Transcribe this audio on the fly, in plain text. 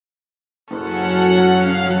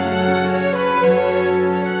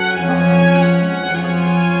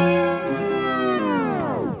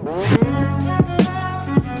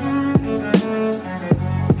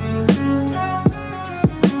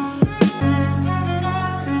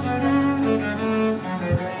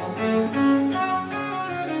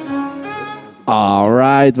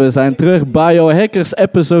Alright, we zijn terug. BioHackers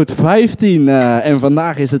episode 15. En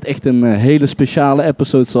vandaag is het echt een hele speciale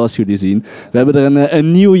episode zoals jullie zien. We hebben er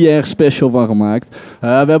een Nieuwjaars special van gemaakt. We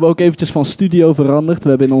hebben ook eventjes van studio veranderd. We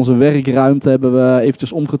hebben in onze werkruimte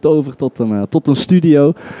eventjes omgetoverd tot een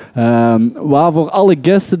studio. Waarvoor alle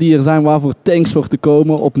gasten die er zijn, waarvoor thanks voor te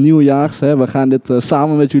komen op Nieuwjaars. We gaan dit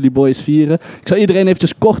samen met jullie boys vieren. Ik zal iedereen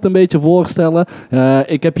eventjes kort een beetje voorstellen.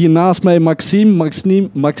 Ik heb hier naast mij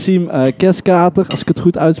Maxime Keskater, als ik het goed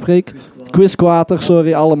uitspreek. Quizquater,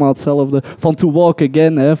 sorry, allemaal hetzelfde. Van To Walk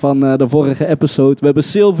Again, van de vorige episode. We hebben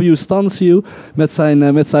Silvio Stanciu met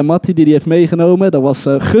zijn mattie die hij heeft meegenomen. Dat was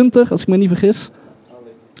Gunther, als ik me niet vergis.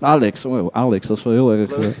 Alex, dat is wel heel erg...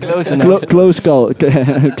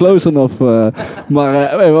 Close enough.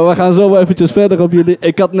 Maar we gaan zo eventjes verder op jullie.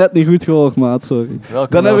 Ik had net niet goed gehoord, maat, sorry.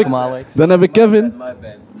 Welkom, Alex. Dan heb ik Kevin.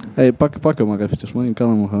 Hey, pak hem maar eventjes, man. Je kan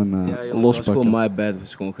hem gewoon lospakken. Dat is gewoon my bad, dat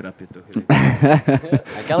is gewoon een grapje toch.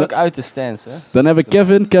 Hij kan ook uit de stance, hè? Dan heb ik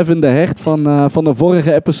Kevin de Hert van de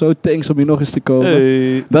vorige episode. Thanks om hier nog eens te komen.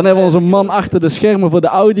 Hey. Dan hebben we onze man achter de schermen voor de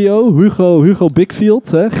audio. Hugo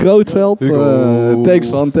Bigfield, Grootveld.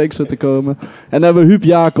 Thanks voor te komen. En dan hebben we Huub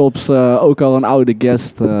Jacobs, ook al een oude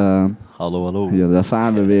guest. Hallo. Ja, daar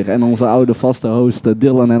zijn we weer. En onze oude vaste host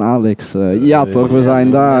Dylan en Alex. Ja toch, we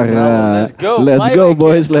zijn daar. Let's go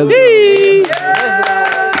boys, let's go.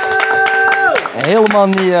 Helemaal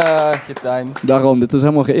niet getimed. Daarom, dit is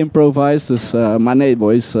helemaal geïmprovised. Dus, maar nee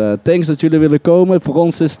boys, thanks dat jullie willen komen. Voor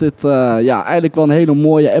ons is dit eigenlijk wel een hele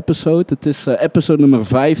mooie episode. Het is episode nummer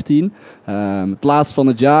 15. Het laatste van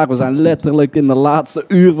het jaar. We zijn letterlijk in de laatste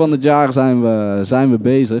uur van het jaar zijn we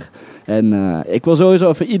bezig. En ik wil sowieso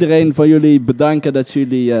even iedereen van jullie bedanken dat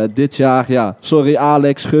jullie dit jaar... sorry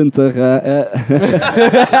Alex, Gunther.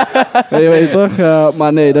 Je weet toch?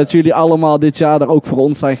 Maar nee, dat jullie allemaal dit jaar er ook voor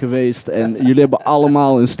ons zijn geweest. En jullie hebben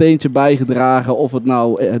allemaal een steentje bijgedragen. Of het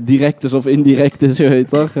nou direct is of indirect is, je weet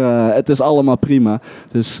toch? Het is allemaal prima.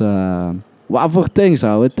 Dus... waarvoor thanks,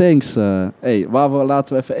 ouwe. Thanks. Waarvoor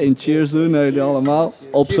laten we even één cheers doen, jullie allemaal.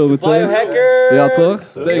 Op zo meteen. BioHackers! Ja, toch?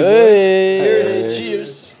 Thanks. Hey.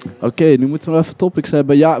 Cheers. Oké, nu moeten we even topics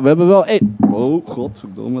hebben. Ja, we hebben wel één... Oh,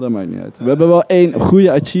 godverdomme, dat maakt niet uit. We hebben wel één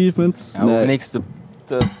goede achievement. Ja, we hoeven niks te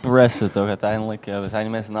pressen, toch, uiteindelijk. We zijn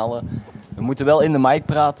hier met z'n allen. We moeten wel in de mic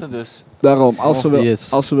praten, dus... Daarom, als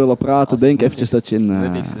we willen praten, denk eventjes dat je in...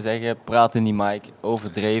 nuttigste zeggen, praat in die mic.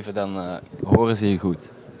 Overdreven, dan horen ze je goed.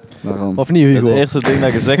 Daarom. Of niet, Hugo? Het eerste ding dat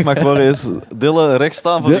gezegd mag worden is... Dylan, rechts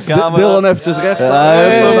staan voor de camera. Dylan eventjes rechts staan.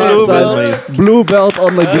 Hey. Blue belt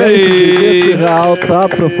on the Gracie gehaald.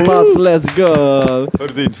 Had zijn plaats, let's go.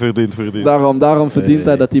 Verdient. Daarom verdient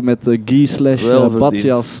hij dat hij met Guy /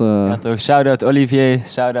 Batjas... Ja toch, shout-out Olivier,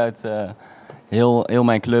 shout-out heel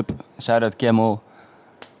mijn club, shout-out Camel.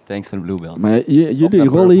 Thanks voor de Blue Belt. Maar jullie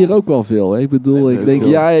rollen hier ook wel veel. Hè? Ik bedoel, ik denk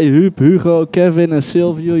jij, Huub, Hugo, Kevin en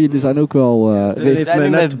Silvio, jullie zijn ook wel... heeft mij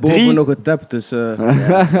net boven nog getapt, dus...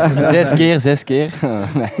 6 keer. 6 keer.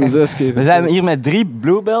 We zijn hier met 3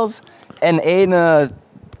 Blue Belts en 1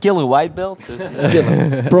 Killer White Belt. Dus,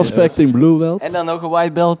 Prospecting Blue Belt. En dan nog een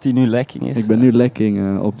White Belt die nu lekking is. Ik ben nu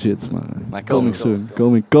lekking op jits, maar coming soon.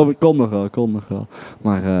 Kom nog wel.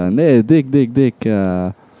 Maar nee, dik. Dus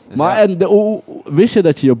maar en wist je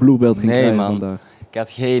dat je Blue Belt ging krijgen vandaag? Ik had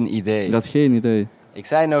geen idee. Je had geen idee? Ik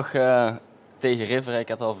zei nog tegen River, ik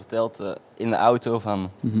had al verteld in de auto van...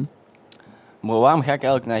 Maar waarom ga ik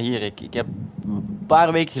eigenlijk naar hier? Ik heb een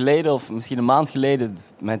paar weken geleden, of misschien een maand geleden,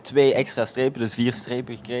 mijn 2 extra strepen, dus 4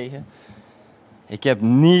 strepen gekregen. Ik heb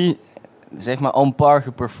niet, zeg maar, on par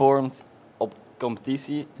geperformed op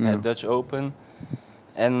competitie, Dutch Open.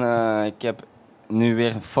 En ik heb nu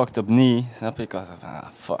weer een fucked up knee, snap je? Ik was van,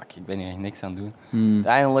 fuck, ik ben hier echt niks aan het doen.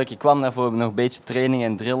 Uiteindelijk, ik kwam daarvoor nog een beetje training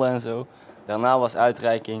en drillen en zo. Daarna was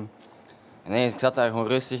uitreiking. Ineens, ik zat daar gewoon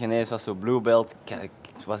rustig, ineens was zo blue belt.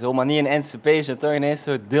 Het was helemaal niet een anticipation, toch? Ineens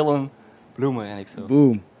zo Dylan Bloemen en ik zo...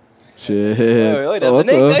 Boom. Shit. Oh, dat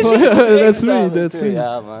ben ik. That's me.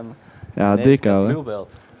 Ja, man. Ja, dik, ouwe. Blue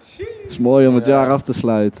belt. Het is mooi om het jaar af te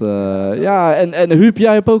sluiten. Ja, en Huub,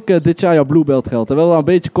 jij hebt ook dit jaar jouw Blue Belt gehad. Daar hebben we al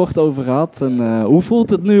een beetje kort over gehad. En, hoe voelt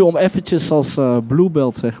het nu om eventjes als Blue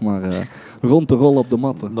Belt, zeg maar, rond te rollen op de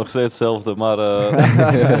matten? Nog steeds hetzelfde, maar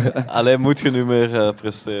alleen moet je nu meer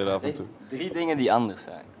presteren af en toe. 3 dingen die anders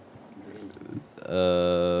zijn.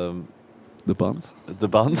 De band.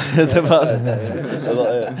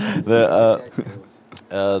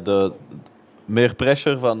 De meer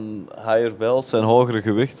pressure van higher belts en hogere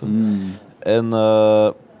gewichten. En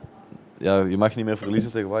je mag niet meer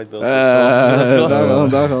verliezen tegen white belts.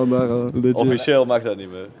 Daar Officieel mag dat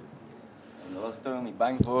niet meer. Daar was ik toch nog niet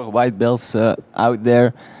bang voor. White belts out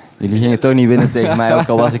there. Jullie gingen toch niet winnen tegen mij, ook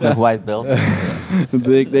al was ik nog white belt.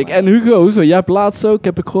 Dik. En Hugo, jij hebt laatst ook,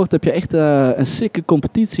 heb ik gehoord, heb je echt een sikke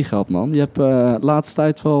competitie gehad, man. Je hebt laatste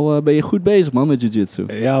tijd wel, ben je goed bezig, man, met jiu-jitsu.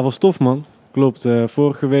 Ja, was tof, man. Klopt.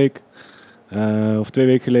 Vorige week, of 2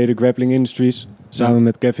 weken geleden, Grappling Industries. Samen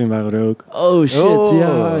met Kevin waren we er ook. Oh shit,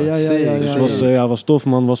 ja. Dus was tof,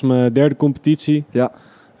 man. Was mijn 3e competitie. Ja.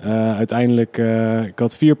 Uiteindelijk, ik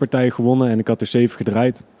had 4 partijen gewonnen en ik had er 7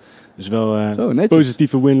 gedraaid. Dus wel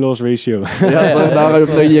positieve win-loss ratio. Ja,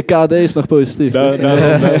 je KD is nog positief.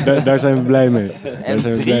 Daar zijn we blij mee. En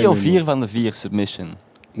 3 of 4 van de 4 submission?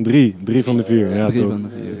 3 van de 4, ja, 3 toch. van de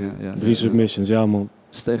 4, ja. 3 submissions, ja, man.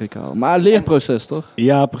 Sterk al. Maar een leerproces, toch?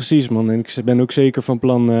 Ja, precies, man. En ik ben ook zeker van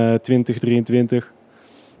plan 2023.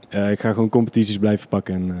 Ik ga gewoon competities blijven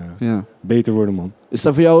pakken en beter worden, man. Is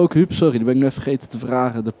dat voor jou ook, Huub? Sorry, die ben ik net vergeten te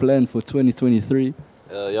vragen. De plan voor 2023?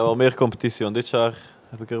 Ja, wel meer competitie, want dit jaar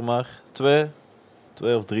heb ik er maar 2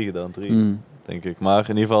 of 3 gedaan. 3, denk ik. Maar in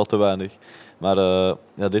ieder geval te weinig. Maar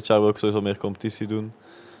dit jaar wil ik sowieso meer competitie doen.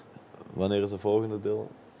 Wanneer is de volgende deel?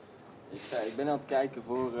 Ik ben aan het kijken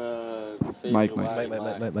voor februari,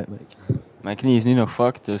 Mike. Mijn knie is nu nog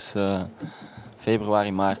fucked, dus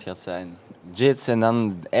februari, maart gaat zijn jits. En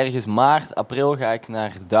dan ergens maart, april ga ik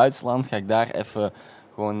naar Duitsland. Ga ik daar even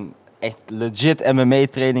gewoon echt legit MMA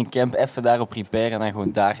training camp even daarop preparen. En dan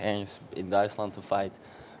gewoon daar ergens in Duitsland te fight.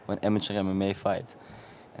 Gewoon amateur MMA fight.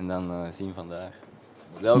 En dan zien vandaar.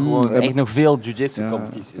 Wel gewoon echt nog veel jiu-jitsu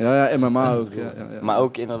competities. Ja, MMA ook. Ja. Maar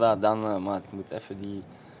ook inderdaad dan, maar ik moet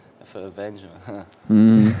even avengen.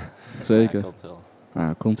 Zeker. Ja, klopt wel.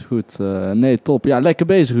 Nou, komt goed. Nee, top. Ja, lekker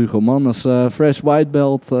bezig, Hugo, man. Als fresh white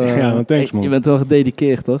belt. Ja, thanks, man. Je bent wel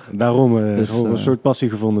gedediceerd, toch? Daarom een soort passie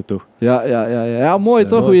gevonden, toch? Ja, mooi,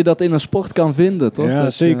 toch? Hoe je dat in een sport kan vinden, toch? Ja,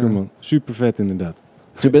 zeker, man. Super vet, inderdaad.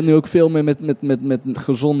 Je bent nu ook veel meer met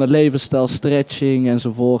gezonde levensstijl, stretching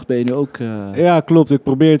enzovoort. Ben je nu ook... Ja, klopt. Ik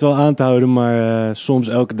probeer het wel aan te houden, maar soms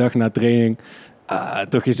elke dag na training...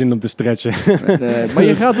 toch geen zin om te stretchen. Nee, maar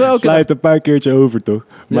je gaat wel... Slijt een paar keertje over, toch?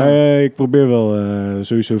 Maar ik probeer wel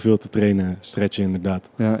sowieso veel te trainen. Stretchen,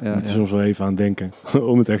 inderdaad. Moet er soms wel even aan denken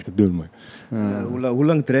om het echt te doen. Maar. Hoe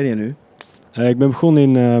lang train je nu? Ik ben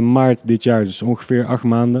begonnen in maart dit jaar, dus ongeveer 8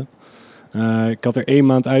 maanden. Ik had er 1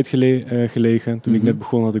 maand uitgelegen. Toen ik net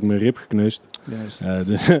begon had ik mijn rib gekneusd.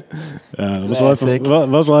 Dus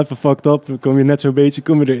was wel even fucked up. Kom je net zo'n beetje,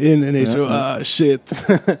 kom je erin en ineens zo, shit.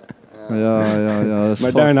 Ja.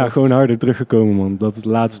 Maar daarna gewoon harder teruggekomen, man. Dat is het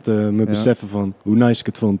laatste me beseffen van hoe nice ik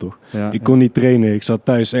het vond, toch. Ik kon niet trainen. Ik zat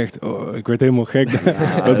thuis echt, ik werd helemaal gek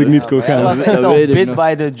dat ik niet kon gaan. Hij was echt al bit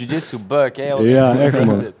by de jiu-jitsu bug, hè? Ja, echt,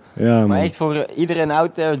 man. Ja, maar echt voor iedereen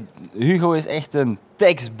out there, Hugo is echt een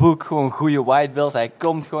textbook, gewoon goede white belt. Hij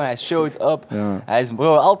komt gewoon, hij showed up. Ja. Hij is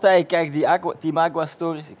bro, altijd kijk die Team Aqua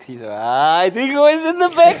stories. Ik zie zo, Hugo is in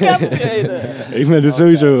de backhand trainen. Ik ben er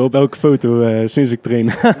sowieso op elke foto sinds ik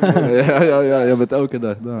train. Ja, met elke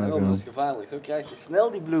dag. Dat is gevaarlijk. Zo krijg je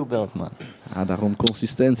snel die blue belt, man. Ja, daarom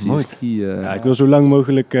consistentie. Mooi. Is key. Ja, ik wil zo lang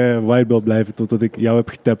mogelijk white belt blijven totdat ik jou heb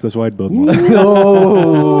getapt als white belt, man. Dat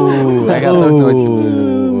gaat toch nooit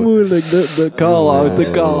gebeuren. Moeilijk, de call-out,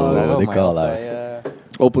 de call-out. De call-out.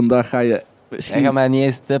 Op een dag ga je... Hij gaat mij niet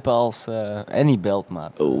eens tippen als any belt,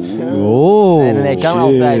 maat. Nee, kan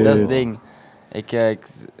altijd, dat is het ding. Ik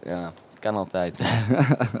kan altijd.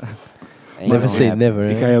 Never say never.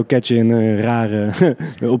 Ik ga jou catchen in een rare,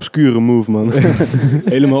 obscure move, man.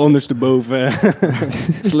 Helemaal ondersteboven.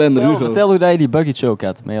 Slender Hugo. Vertel hoe dat je die buggy choke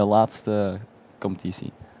had met je laatste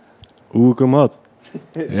competitie. Hoe ik hem had.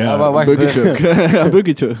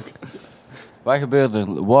 Buggy choke. Wat gebeurde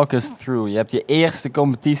er? Walk us through. Je hebt je eerste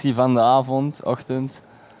competitie van de avond, ochtend.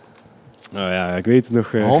 Nou ja, ik weet het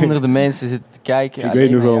nog. Honderden mensen zitten te kijken. Ik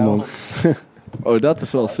weet nog wel, man. Dat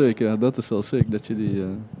is wel sick, ja. Dat is wel sick, dat je die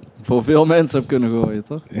voor veel mensen hebt kunnen gooien,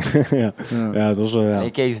 toch? Ja, het was wel, ja.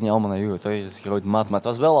 Ik keek ze niet allemaal naar Hugo, toch? Het is een groot mat, maar het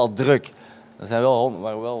was wel al druk. Er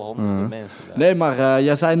waren wel honderden mensen daar. Nee, maar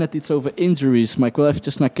jij zei net iets over injuries, maar ik wil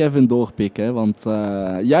eventjes naar Kevin doorpikken. Hè, want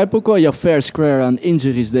jij hebt ook wel jouw fair square aan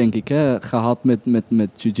injuries, denk ik, hè, gehad met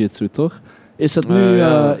jiu-jitsu, toch? Is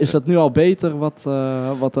dat nu al beter wat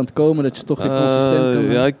aan het komen, dat je toch weer consistent kan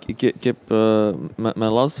worden? Ja, ik heb...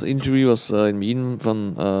 mijn laatste injury was in het begin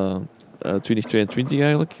van 2022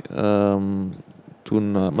 eigenlijk.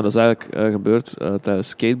 Maar dat is eigenlijk gebeurd tijdens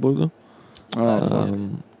skateboarden.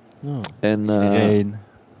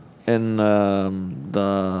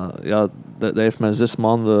 Dat heeft mij 6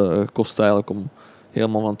 maanden gekost eigenlijk om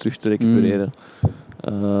helemaal van terug te recupereren.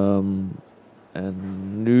 En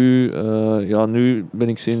nu ben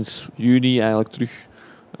ik sinds juni eigenlijk terug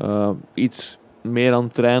iets meer aan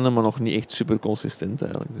het trainen, maar nog niet echt super consistent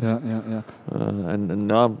eigenlijk. Dus,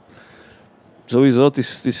 en sowieso, het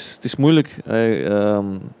is moeilijk.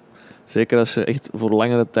 Zeker als je echt voor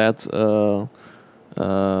langere tijd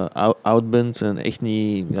oud bent en echt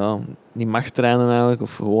niet mag trainen eigenlijk,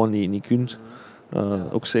 of gewoon niet kunt.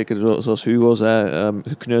 Ook zeker zoals Hugo zei,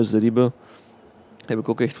 gekneusde ribben heb ik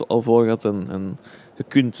ook echt al voor gehad. En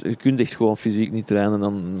je kunt echt gewoon fysiek niet trainen,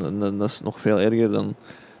 dan dat is nog veel erger. Dan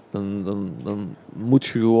moet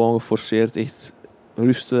je gewoon geforceerd echt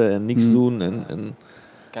rusten en niks doen. En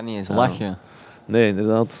kan niet eens lachen. Nee,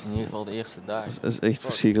 inderdaad. In ieder geval de eerste dagen. Dat is echt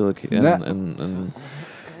verschrikkelijk.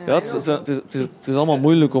 Het is allemaal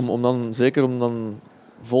moeilijk om dan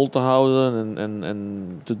vol te houden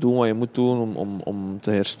en te doen wat je moet doen om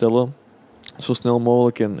te herstellen. Zo snel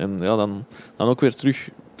mogelijk. En dan ook weer terug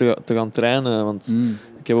te gaan trainen. Want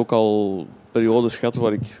ik heb ook al periodes gehad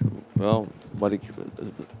waar ik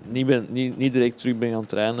niet direct terug ben gaan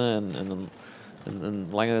trainen. En een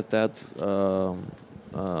langere tijd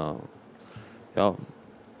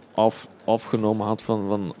afgenomen had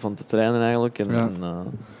van te trainen eigenlijk.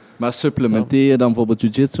 Maar supplementeer je dan bijvoorbeeld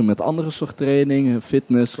jiu-jitsu met andere soort training,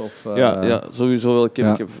 fitness? Of, Ja, sowieso wel. Ik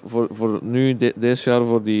heb voor nu, deze jaar,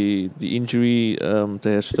 voor die injury te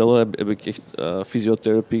herstellen, heb ik echt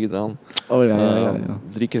fysiotherapie gedaan.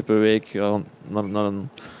 3 keer per week naar een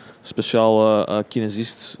speciale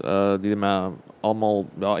kinesist die mij allemaal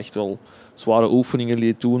echt wel zware oefeningen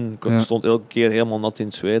liet doen. Ik stond elke keer helemaal nat in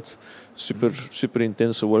het zweet. Super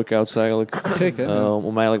intense workouts eigenlijk. Gek, hè?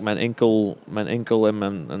 Om eigenlijk mijn enkel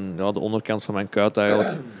en de onderkant van mijn kuit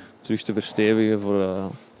eigenlijk terug te verstevigen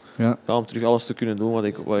om terug alles te kunnen doen wat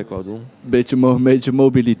ik wou doen. Beetje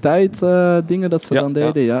mobiliteit dingen dat ze dan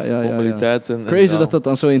deden. Ja. Mobiliteit. Crazy dat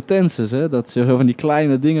dan zo intens is, hè? Dat je zo van die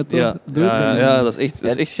kleine dingen doet. Ja, dat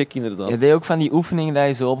is echt gek inderdaad. Je deed ook van die oefeningen dat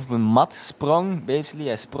je zo op een mat sprong. Basically,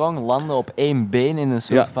 hij sprong, landde op 1 been in een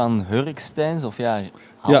soort van hurkstance of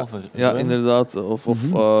halve ja, inderdaad.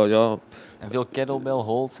 En veel kettlebell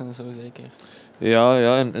holds en zo zeker.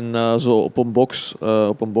 Ja, en zo op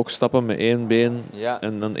een box stappen met 1 been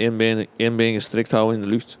en dan 1 been gestrekt houden in de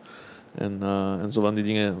lucht. En zo van die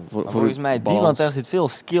dingen. Volgens mij want daar zit veel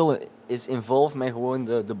skill is involved met gewoon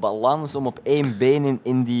de balans om op 1 been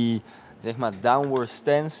in die, zeg maar, downward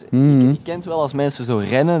stance. Je kent wel als mensen zo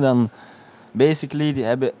rennen, dan basically die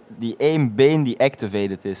hebben die 1 been die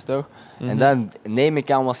activated is, toch? En dan neem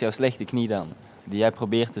ik aan was jouw slechte knie dan, die jij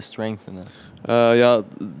probeert te strengthenen.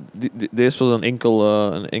 Deze was een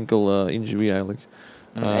enkel injury eigenlijk.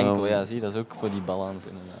 Enkel, zie, dat is ook voor die balans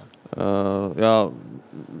inderdaad.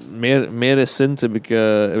 Meer recent heb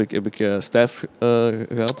ik stijf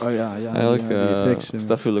gehad. Eigenlijk,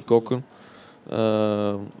 stijfvulle kokken.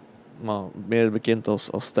 Maar meer bekend als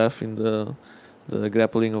stijf in de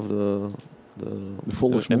grappling of de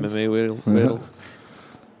MMA-wereld.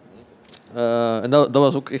 En dat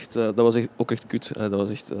was ook echt kut. Dat was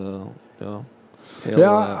echt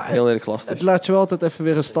heel erg lastig. Het laat je wel altijd even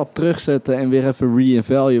weer een stap terugzetten en weer even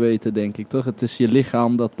re-evaluaten, denk ik, toch? Het is je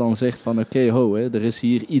lichaam dat dan zegt van oké, er is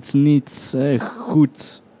hier iets niet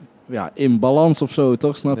goed in balans of zo,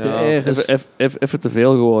 toch? Snap je? Ergens. Even te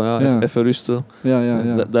veel gewoon, even rusten.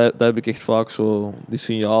 Daar heb ik echt vaak zo die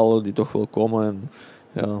signalen die toch wel komen.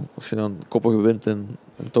 En als je dan koppig wint en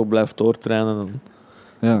toch blijft doortrainen,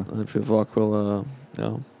 dan heb je vaak wel,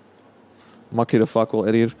 maak je dat vaak wel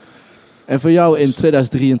erger. En voor jou in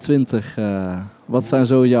 2023, wat zijn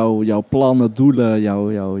zo jouw plannen, doelen?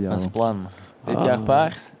 Wat is het plan? Dit jaar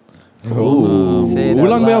paars? Hoe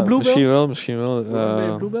lang ben je al Bluebelt? Misschien wel. Hoe lang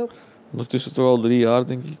ben je Bluebelt? Ondertussen toch al 3 jaar,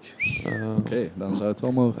 denk ik. Oké, dan zou het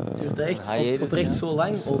wel mogen. Duurt dat echt oprecht zo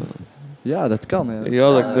lang? Ja, dat kan.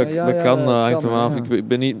 Dat kan. Hangt ervan af. Ik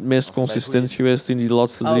ben niet het meest consistent geweest in die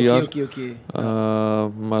laatste 3 jaar. Oké.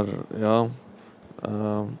 Maar ja...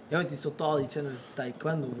 Ja, het is totaal iets anders dan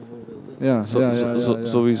taekwondo bijvoorbeeld.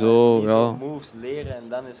 Sowieso, moves leren en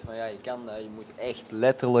dan is van je kan dat. Je moet echt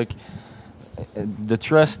letterlijk de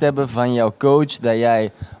trust hebben van jouw coach dat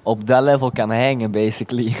jij op dat level kan hangen,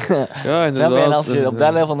 basically. Ja, inderdaad. En als je op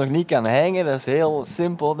dat level nog niet kan hangen, dat is heel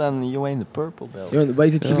simpel, dan you ain't the purple belt. Ja, wat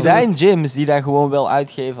is het er zijn gyms die dat gewoon wel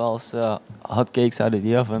uitgeven als hotcakes uit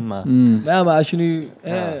de oven, maar... Ja, maar als je nu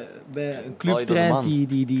bij een club traint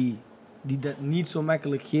die dat niet zo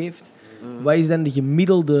makkelijk geeft, wat is dan de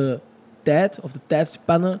gemiddelde tijd of de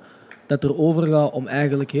tijdspanne dat er overgaat om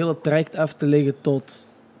eigenlijk heel het traject af te leggen tot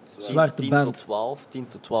zwarte band? 10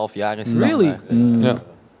 tot 12 jaar is standaard. Really? Ja.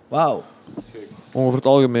 Wauw. Over het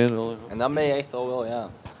algemeen wel. En dan ben je echt al wel,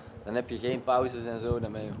 Dan heb je geen pauzes en zo,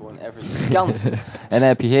 dan ben je gewoon average. Kans. En dan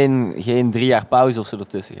heb je geen 3 jaar pauze of zo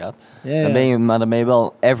ertussen gehad. Ja. Dan ben je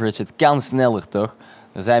wel average. Het kan sneller, toch?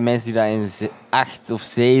 Er zijn mensen die dat in 8 of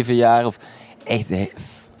 7 jaar of echt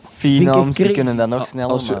phenoms, die kunnen dat nog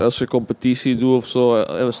sneller. Als je competitie doet of zo,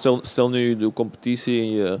 stel nu je doet competitie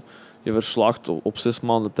en je verslaagt op 6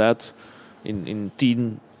 maanden tijd in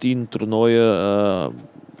 10 toernooien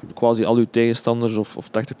quasi al je tegenstanders of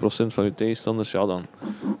 80% van je tegenstanders, ja, dan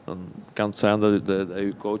kan het zijn dat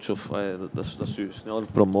je coach of dat ze je sneller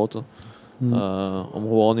promoten om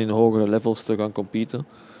gewoon in hogere levels te gaan competen.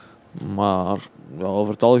 Maar ja,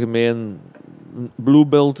 over het algemeen, blue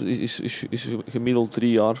belt is gemiddeld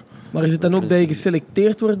 3 jaar. Maar is het dan ook dat je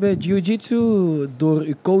geselecteerd wordt bij jiu-jitsu door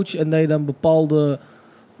je coach en dat je dan bepaalde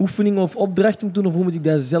oefeningen of opdrachten moet doen, of hoe moet ik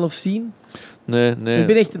dat zelf zien? Nee. Ik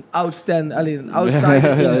ben echt een outsider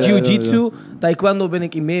in jiu-jitsu. Taekwondo ben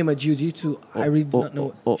ik in mee, maar jiu-jitsu, I really don't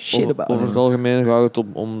know shit about. Over het algemeen gaat het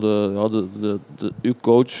om uw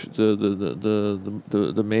coach,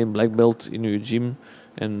 de main black belt in uw gym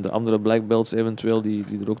en de andere black belts eventueel die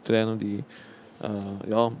er ook trainen, die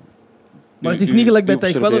maar het is niet gelijk bij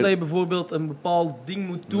taekwondo dat je bijvoorbeeld een bepaald ding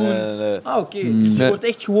moet doen. Nee. Oké. Dus je wordt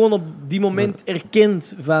echt gewoon op die moment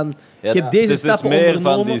erkend van, je hebt deze stappen ondernomen. Het is meer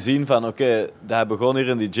ondernomen. van die zien van, oké, hij begon hier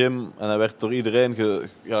in die gym en hij werd door iedereen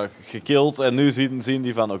gekilld. En nu zien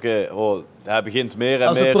die van, oké, hij begint meer en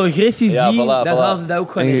als meer. Als ze progressie zien, dan gaan ze dat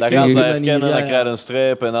ook gaan herkennen. Dan gaan ze herkennen, dan krijg je een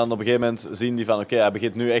streep. En dan op een gegeven moment zien die van, oké, hij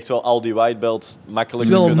begint nu echt wel al die white belts makkelijk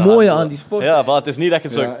te kunnen. Dat is wel mooi aan die sport. Ja, het is niet dat je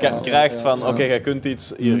het zo krijgt van, oké, jij kunt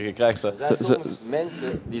iets, hier, je krijgt het. Er zijn soms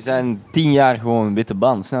mensen die zijn 10 jaar gewoon witte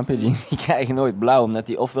band, snap je? Die krijgen nooit blauw, omdat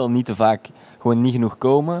die ofwel niet te vaak gewoon niet genoeg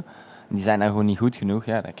komen. Die zijn dan gewoon niet goed genoeg,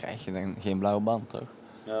 ja, dan krijg je dan geen blauwe band, toch?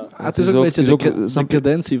 Ja. Het is ook een beetje de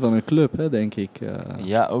credentie van een club, hè, denk ik.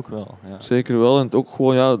 Ja, ook wel. Ja. Zeker wel. En ook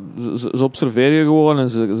gewoon, ze observeren je gewoon en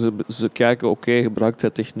ze kijken, oké, gebruikt hij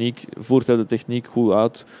techniek, voert hij de techniek goed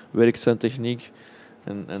uit, werkt zijn techniek.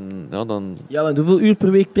 En ja, dan... Ja, want hoeveel uur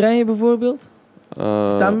per week train je bijvoorbeeld?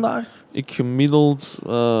 Standaard? Ik gemiddeld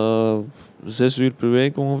 6 uur per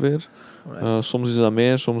week ongeveer. Soms is dat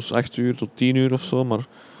meer, soms 8 uur tot 10 uur of zo, maar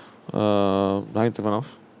dat hangt er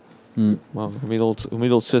vanaf. Maar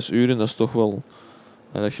gemiddeld 6 uur en dat is toch wel...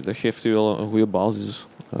 dat geeft je wel een goede basis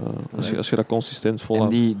als je dat consistent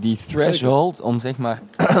volhoudt. En die threshold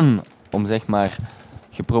om zeg maar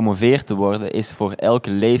gepromoveerd te worden is voor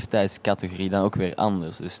elke leeftijdscategorie dan ook weer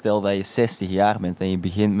anders. Dus stel dat je 60 jaar bent en je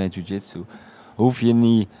begint met jiu-jitsu, hoef je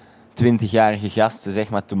niet 20-jarige gasten zeg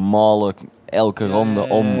maar te malen elke ronde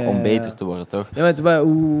om beter te worden, toch? Ja, maar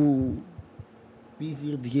wie is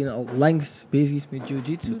hier degene al langst bezig is met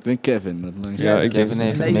jiu-jitsu? Ik denk Kevin. Kevin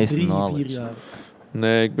heeft de meeste knowledge. 3-4 jaar.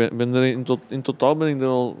 Nee, ik ben er in totaal ben ik er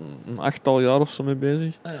al een 8-tal jaar of zo mee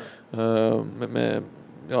bezig. Met mijn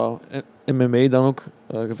MMA dan ook,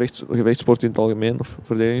 gevechtssport in het algemeen of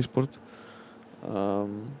verdedigingssport.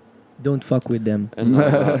 Don't fuck with them.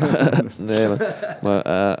 Nee,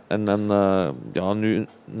 en dan nu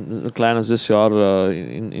een kleine 6 jaar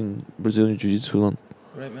in Brazilian Jiu-Jitsu dan.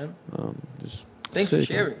 Right, man. Dus. Thanks for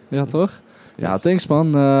sharing. Ja, toch? Ja, thanks man.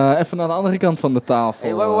 Even naar de andere kant van de tafel.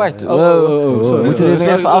 Hey, wacht. Moeten we dit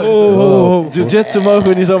even af? Jiu-jitsu mogen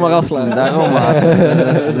we niet zomaar afsluiten. Daarom,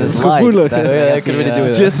 dat is gevoelig. Kunnen we niet doen.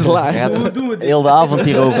 Jiu-jitsu is live. Hoe doen we dit? Heel de avond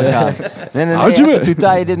hierover gaan. Nee. Toen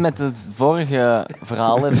taai je dit met het vorige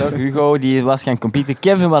verhaal, toch? Hugo die was gaan competen.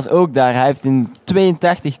 Kevin was ook daar. Hij heeft in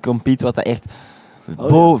 82 compete, wat dat echt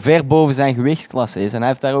ver boven zijn gewichtsklasse is. En hij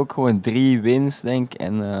heeft daar ook gewoon 3 wins, denk ik.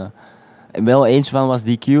 En wel eentje van was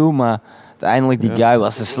DQ, maar uiteindelijk die guy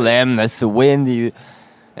was een slam, dat is een win.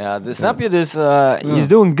 Dus snap je? Dus he's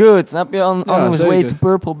doing good, snap je? On his way to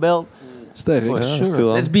purple belt. Sterk. For sure.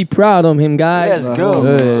 Let's be proud of him, guys. Let's go.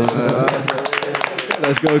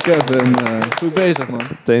 Let's go, Kevin. Goed bezig, man.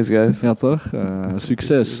 Thanks, guys. Ja, toch?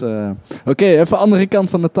 Succes. Oké, even andere kant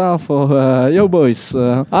van de tafel. Yo, boys.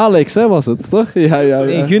 Alex, hè, was het, toch? Ja.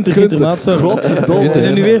 Nee, Gunther, maat. Sorry. Godverdomme. Gunther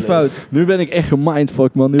is nu weer fout. Nu ben ik echt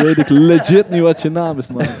gemindfucked, man. Nu weet ik legit niet wat je naam is,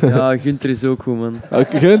 man. Ja, Gunther is ook goed, man.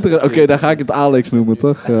 Gunther, oké, dan ga ik het Alex noemen,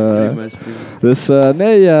 toch? Dus,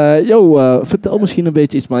 vertel misschien een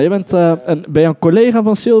beetje iets, man. Je bent, ben je een collega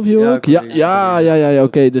van Silvio ook? Ja,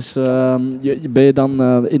 oké. Dus ben je dan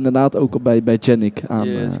inderdaad ook bij Janik aan?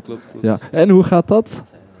 Yes, klopt. Ja. En hoe gaat dat?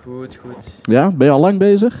 Goed. Ja, ben je al lang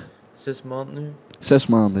bezig? 6 maanden nu. 6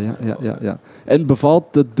 maanden, ja. En bevalt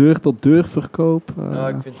de deur-tot-deur verkoop? Ja,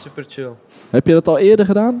 ik vind het super chill. Heb je dat al eerder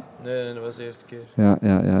gedaan? Nee, dat was de eerste keer. Ja.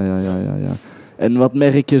 En wat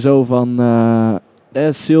merk je zo van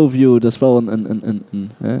Silvio, dat is wel een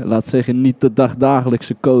laat zeggen, niet de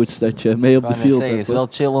dagdagelijkse coach dat je mee op de field hebt. Het is wel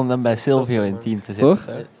chill om dan bij Silvio in het team te zitten. Toch?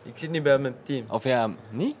 Ik zit niet bij mijn team. Of ja,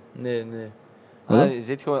 niet? Nee. Je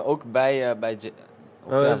zit gewoon ook bij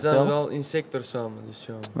Maar we zijn wel in sector samen, dus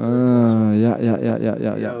ja.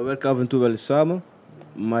 Ja, we werken af en toe wel eens samen,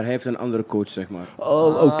 maar hij heeft een andere coach, zeg maar.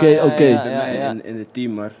 Oh, oké. In het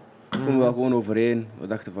team, maar we komen wel gewoon overeen. We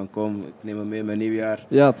dachten van, kom, ik neem hem mee in mijn nieuwjaar.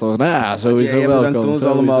 Ja, toch? Nou ja, sowieso jij welkom. bedankt ons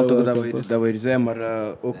Sowieso allemaal toch welkom, dat we hier zijn, maar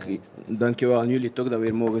ook dankjewel aan jullie toch dat we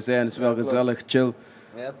hier mogen zijn. Het is wel gezellig, chill.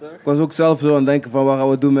 Ja, toch? Ik was ook zelf zo aan het denken van, wat gaan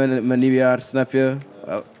we doen met nieuwjaar, snap je?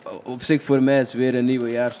 Op zich voor mij is het weer een nieuw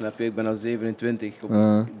jaar, snap je? Ik ben al 27. Ik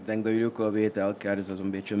denk dat jullie ook wel weten, elk jaar is dat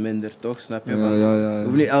een beetje minder, toch? Snap je? Je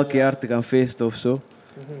hoeft niet elk jaar te gaan feesten of zo.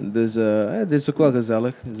 Dus dit is ook wel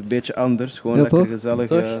gezellig. Het is een beetje anders, gewoon lekker toch?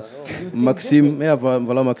 Gezellig. Maxime,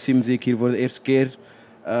 Maxime zie ik hier voor de eerste keer.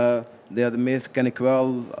 De meeste ken ik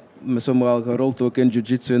wel, met sommigen al gerold ook in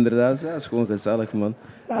jiu-jitsu inderdaad. Ja, het is gewoon gezellig, man.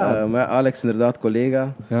 Maar Alex inderdaad,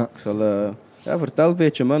 collega. Ja. Ik zal... vertel een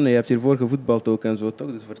beetje, man. Je hebt hiervoor gevoetbald ook en zo,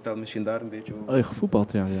 toch? Dus vertel misschien daar een beetje over. Oh, je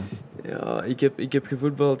gevoetbald, ja. Ja, ik heb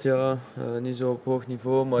gevoetbald, niet zo op hoog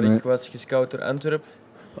niveau, maar ik was gescout door Antwerpen.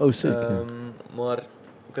 Oh, zeker. Maar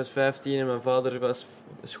ik was 15 en mijn vader was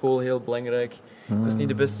school heel belangrijk. Ik was niet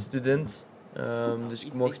de beste student, dus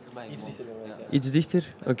ik mocht... Iets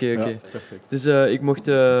dichter? Oké. Ja, dus ik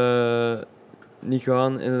mocht niet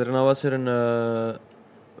gaan en daarna was er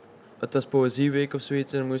het was Poëzieweek of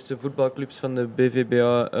zoiets en er moesten voetbalclubs van de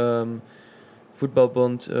BVBA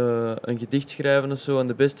voetbalbond een gedicht schrijven of zo. En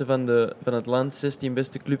de beste van het land, 16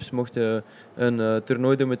 beste clubs, mochten een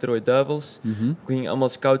toernooi doen met de Rode Duivels. Mm-hmm. Er gingen allemaal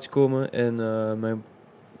scouts komen en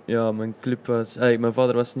mijn club was... mijn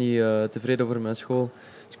vader was niet tevreden over mijn school,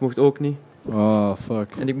 dus ik mocht ook niet. Oh, fuck.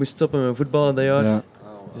 En ik moest stoppen met voetballen dat jaar. Ja.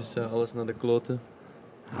 Dus alles naar de kloten.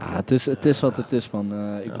 Het is wat het is, man.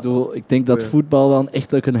 Ik bedoel, ik denk dat voetbal dan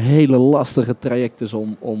echt ook een hele lastige traject is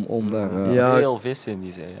om daar... Heel vissen in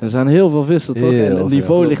die zee. Er zijn heel veel vissen, toch? En het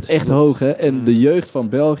niveau ligt echt hoog, hè? En de jeugd van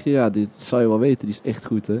België, die zou je wel weten, die is echt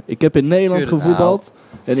goed, hè? Ik heb in Nederland gevoetbald.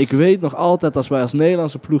 En ik weet nog altijd, als wij als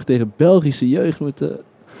Nederlandse ploeg tegen Belgische jeugd moeten...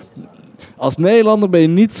 Als Nederlander ben je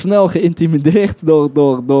niet snel geïntimideerd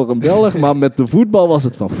door een Belg, maar met de voetbal was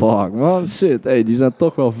het van fuck man, shit, die zijn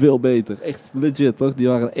toch wel veel beter. Echt legit toch, die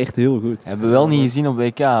waren echt heel goed. Hebben we wel niet gezien op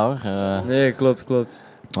WK hoor. Nee, klopt.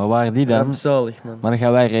 Waar waren die dan? Rampzalig, man. Maar dan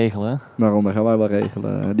gaan wij regelen. Daarom, dat gaan wij wel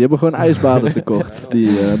regelen. Die hebben gewoon ijsbaden tekort,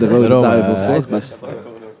 de Rode Duivels.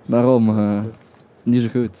 Daarom, niet zo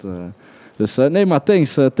goed. Dus nee, maar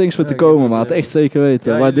thanks voor te komen, maat. Echt zeker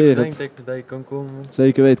weten. Waardeer het. Ik dat je kan komen. Man.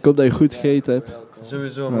 Zeker weten. Ik hoop dat je goed gegeten hebt.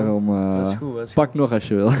 Sowieso, man. Daarom, dat is goed. Pak nog als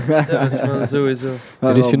je wil. Ja, dat is man, sowieso.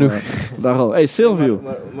 Er is genoeg. Daarom. Hey, Silvio.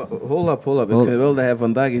 Maar hold up. Ik vind wel dat hij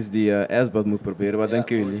vandaag eens die ijsbad moet proberen. Wat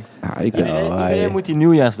denken jullie? Ja, iedereen moet die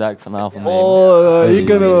nieuwjaarsduik vanavond nemen. Oh, hier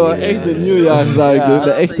kunnen we echt een nieuwjaarsduik doen.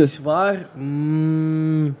 De echte. Dat is waar.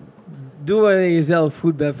 Doe waar je jezelf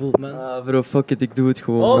goed bij voelt, man. Bro, fuck it, ik doe het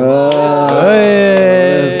gewoon.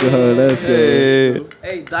 Let's go.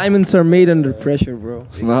 Hey, diamonds are made under pressure, bro.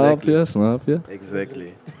 Snap je?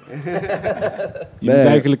 Exactly. Je moet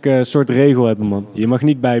eigenlijk een soort regel hebben, man. Je mag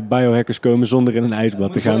niet bij BioHackers komen zonder in een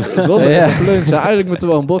ijsbad te gaan. Zonder een plunge. Eigenlijk moeten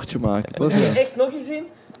we wel een bordje maken, toch? Heb je echt nog eens in?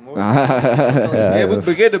 Je moet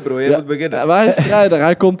beginnen, bro. Je moet beginnen. Ja, maar hij is strijder.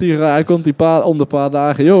 Hij komt hier om de paar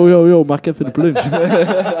dagen. Yo, maak even de plunge.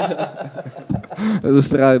 Dat is een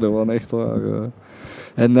strijder, man. Echt waar.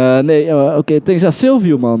 En oké. Thanks aan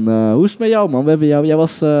Silvio, man. Hoe is het met jou, man? We hebben jij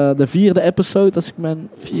was de 4e episode. Als ik mijn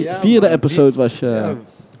vierde episode was je... Ja.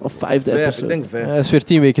 Of 5e episode. Ik denk 5. Dat is weer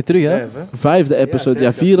 10 weken terug, hè? 5e episode.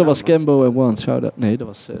 Ja, 4e was Cambo en One. Shout-out. Nee, dat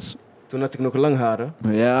was 6. Toen had ik nog lang haren.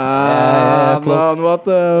 Ja, man, what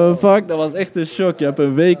the fuck. Dat was echt een shock. Je hebt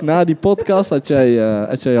een week na die podcast had jij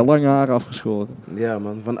je lange haar afgeschoren. Ja,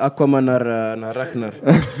 man. Van Aquaman naar Ragnar.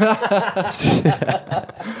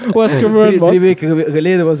 Wat gebeurt, man? 3 weken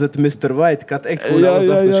geleden was het Mr. White. Ik had echt gewoon alles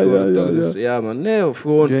afgeschoren. Ja. Dus ja, man. Nee, of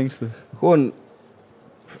gewoon... Gangster. Gewoon...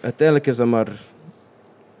 Uiteindelijk is dat maar...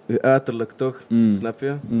 Je uiterlijk, toch? Snap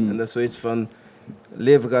je? En dat is zoiets van...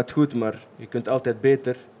 Leven gaat goed, maar je kunt altijd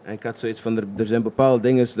beter. En ik had zoiets van, er zijn bepaalde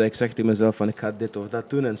dingen dat ik zeg tegen mezelf van ik ga dit of dat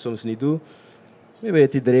doen en soms niet doen. Je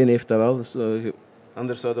weet, iedereen heeft dat wel. Dus,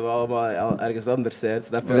 anders zouden we allemaal ergens anders zijn.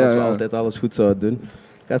 Snap je? Als we altijd alles goed zouden doen.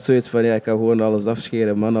 Ik had zoiets van, ik kan gewoon alles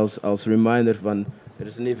afscheren, man. Als reminder van, er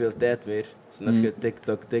is niet veel tijd meer. Snap je?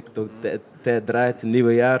 TikTok, tijd draait,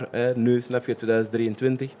 nieuwe jaar. Nu, snap je,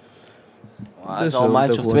 2023. Dat is al een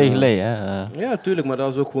maandje of 2 geleden, hè? Ja, tuurlijk, maar dat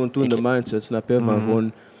was ook gewoon toen de mindset, snap je? Van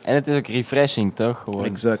gewoon En het is ook refreshing, toch? Gewoon.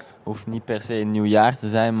 Exact. Hoeft niet per se een nieuw jaar te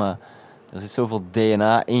zijn, maar er zit zoveel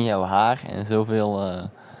DNA in jouw haar en zoveel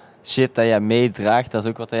shit dat jij meedraagt. Dat is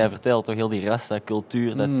ook wat jij vertelt, toch? Heel die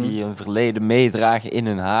Rasta-cultuur, dat die een verleden meedragen in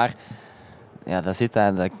hun haar. Ja, dat zit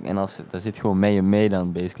daar. En dat zit gewoon met je mee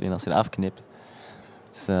dan, basically. En als je het afknipt,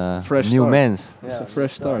 het is een nieuw mens. Het is een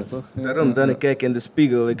fresh start, toch? Ja. Daarom, dan ik kijk in de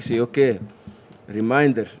spiegel, ik zie, oké,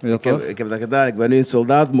 reminder. Ja, ik heb dat gedaan, ik ben nu in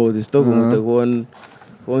soldaatmodus, toch? We moeten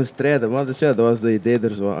gewoon strijden, man. Dus ja, dat was de idee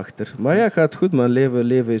er zo achter. Maar ja, gaat goed, man.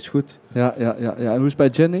 Leven is goed. Ja. En hoe is het bij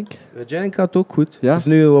Jennings? Bij Jennings gaat het ook goed. Ja? Het is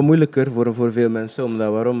nu wat moeilijker voor veel mensen,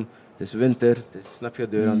 omdat waarom? Het is winter, het is, snap je,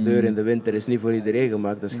 deur aan deur in de winter is niet voor iedereen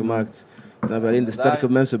gemaakt. Dat is gemaakt, snap je, alleen de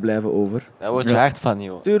sterke mensen blijven over. Daar word je hard van,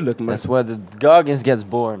 joh. Tuurlijk, maar... That's where the Goggins gets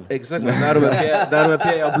born. Exact, maar daarom heb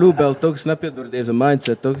jij jouw blue belt, toch, snap je, door deze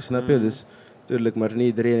mindset, toch, snap je? Dus, tuurlijk, maar niet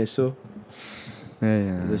iedereen is zo.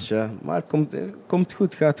 Ja. Dus ja, maar komt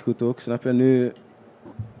goed, gaat goed ook, snap je? Nu,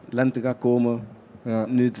 lente gaat komen,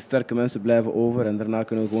 nu de sterke mensen blijven over en daarna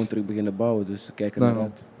kunnen we gewoon terug beginnen bouwen, dus we kijken naar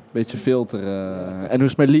uit. Beetje filter. En hoe is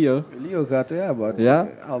het met Leo? Leo gaat,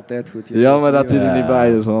 altijd goed. Ja, maar dat hij er niet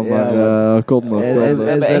bij is, man. Maar komt nog. Hij is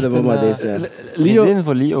bij de mama deze jaar. Vriendin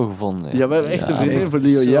voor Leo gevonden. Ja, we hebben echt een vriendin voor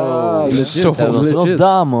Leo. Ja, dat was wel een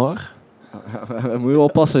dame, hoor. We moeten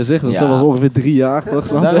wel passen en zeggen, want ze was ongeveer 3 jaar, toch?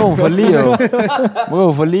 Daarom, voor Leo.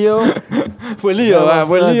 Bro, voor Leo. Voor Leo.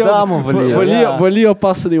 Voor Leo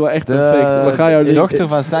paste die wel echt perfect. De dochter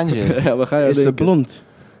van Sanjay. Ja, we gaan jou is ze blond?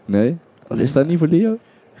 Nee. Is dat niet voor Leo?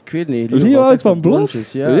 Ik weet niet. Leo uit van blond?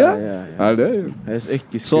 Ja. Ah, nee. Hij is echt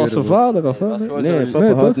kieskeurig. Zoals zijn vader, of wat? Nee,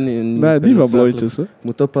 papa houdt niet... Nee, niet van blondjes, hè?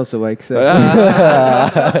 Moet oppassen wat ik zeg.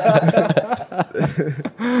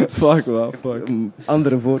 Fuck, man.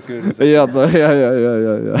 Andere voorkeuren. Ja, toch? Ja.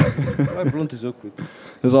 Maar blond is ook goed.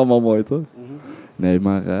 Dat is allemaal mooi, toch? Nee,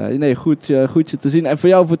 maar goed je te zien. En voor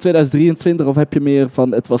jou voor 2023, of heb je meer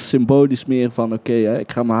van, het was symbolisch meer van, oké,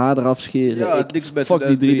 ik ga mijn haar eraf scheren. Ja, niks bij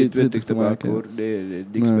 2023 te maken, hoor. Nee,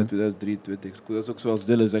 niks bij 2023. Dat is ook zoals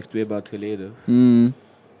Dylan zegt, 2 maanden geleden.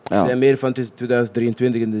 Ik zei meer van, het is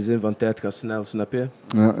 2023 in de zin van, tijd gaat snel, snap je?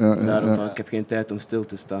 Daarom van, ik heb geen tijd om stil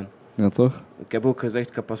te staan. Ja, toch? Ik heb ook gezegd,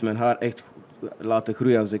 ik ga pas mijn haar echt laten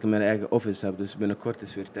groeien als ik mijn eigen office heb. Dus binnenkort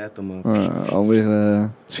is weer tijd om alweer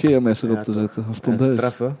scheermessen erop te zetten. Of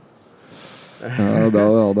straffen. Ja, dat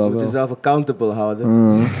wel. Je moet jezelf accountable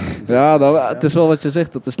houden. Het is wel wat je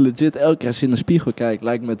zegt. Dat is legit. Elke keer als je in de spiegel kijkt,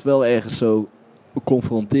 lijkt me het wel ergens zo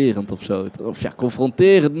confronterend of zo. Of ja,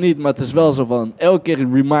 confronterend niet, maar het is wel zo van... Elke keer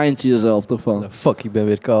remind je jezelf toch van... Fuck, ik ben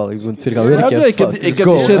weer kaal. Ik moet weer gaan werken. Ja, ik heb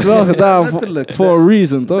die shit wel gedaan for a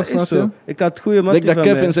reason, toch? Dat is zo. Ik had goede mattie van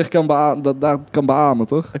Kevin zich kan beamen,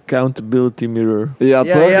 toch? Accountability mirror. Ja,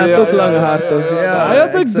 toch? Ja, hij had ook lange haar, toch? Ja, hij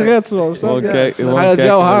had ook dreads, man. Hij had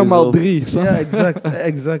jouw haar maal 3. Ja,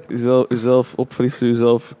 exact. Jezelf opfrissen,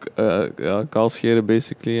 jezelf kaal scheren,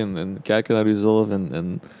 basically. En kijken naar jezelf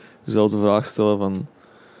en jezelf de vraag stellen van...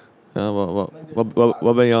 Ja,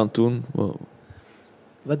 wat ben je aan het doen?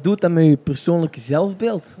 Wat doet dat met je persoonlijke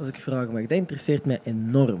zelfbeeld, als ik vragen mag? Dat interesseert mij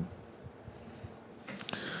enorm.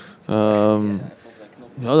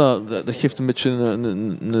 Dat geeft een beetje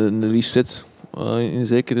een reset, in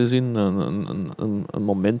zekere zin. Een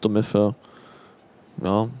moment om even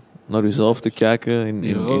naar jezelf te kijken in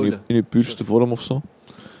je puurste vorm of zo.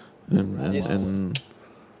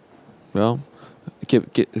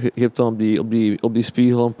 Je hebt dan op die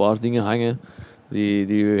spiegel een paar dingen hangen die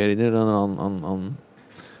je herinneren aan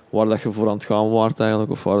waar dat je voor aan het gaan waart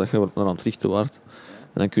eigenlijk, of waar dat je naar aan het richten waart.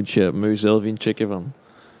 En dan kun je met jezelf inchecken van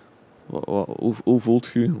hoe voelt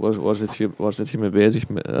je, waar zit je mee bezig,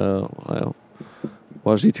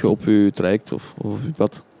 waar zit je op je traject of op je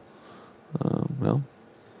pad.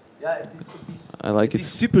 Ja, het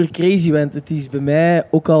is super crazy, want het is bij mij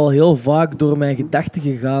ook al heel vaak door mijn gedachten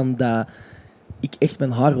gegaan dat ik echt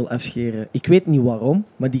mijn haar wil afscheren. Ik weet niet waarom,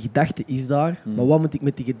 maar die gedachte is daar. Maar wat moet ik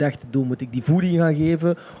met die gedachte doen? Moet ik die voeding gaan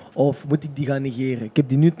geven of moet ik die gaan negeren? Ik heb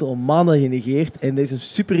die nu al maanden genegeerd en dat is een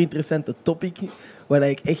super interessante topic waar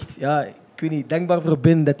ik echt, ik weet niet, dankbaar voor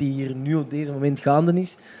ben dat die hier nu op deze moment gaande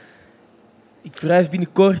is. Ik verhuis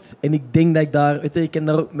binnenkort en ik denk dat ik daar, ik kan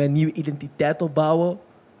daar ook mijn nieuwe identiteit op bouwen.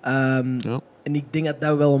 En ik denk dat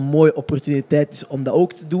dat wel een mooie opportuniteit is om dat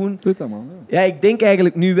ook te doen. Doe dat, man. Ja, ik denk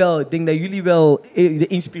eigenlijk nu wel. Ik denk dat jullie wel de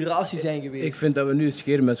inspiratie zijn geweest. Ik vind dat we nu een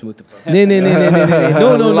scheermes moeten pakken. Nee.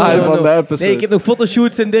 No. Nee, ik heb nog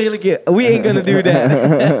fotoshoots en dergelijke. We ain't gonna do that.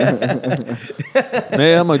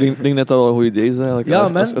 Nee, maar ik denk dat dat wel een goed idee is eigenlijk. Ja,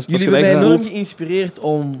 man. Jullie hebben mij enorm geïnspireerd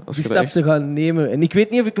om die stap te gaan nemen. En ik weet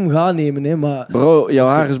niet of ik hem ga nemen, maar... Bro, jouw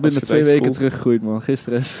haar is binnen 2 weken teruggegroeid, man.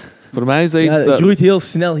 Gisteren is... Voor mij is dat Ja, iets het dat... groeit heel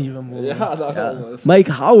snel hier omhoog. Ja, dat wel. Maar ik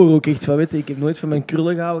hou er ook echt van, weet je. Ik heb nooit van mijn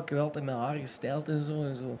krullen gehouden. Ik heb altijd mijn haar gestyled en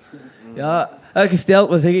zo. Ja, gestyled,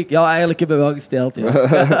 wat zeg ik? Ja, eigenlijk heb ik wel gestyled, ja.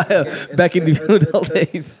 Back in the good old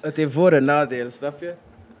days. Het heeft voor- en nadelen, snap je?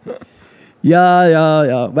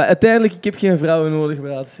 Ja. Maar uiteindelijk, ik heb geen vrouwen nodig,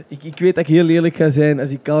 maat. Ik weet dat ik heel lelijk ga zijn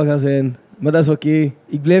als ik kaal ga zijn. Maar dat is oké.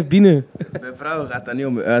 Ik blijf binnen. Bij vrouwen gaat dat niet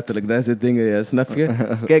om je uiterlijk, dat zijn dingen, ja, snap je?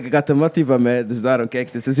 Kijk, ik had een mattie van mij, dus daarom,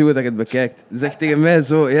 kijk, het is hoe dat je het bekijkt. Ze zegt tegen mij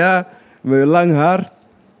zo, ja, met lang haar,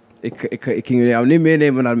 ik ging jou niet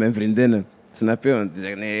meenemen naar mijn vriendinnen. Snap je? Want die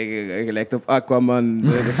zegt, nee, je lijkt op Aquaman,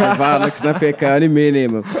 dat is gevaarlijk, snap je? Ik ga jou niet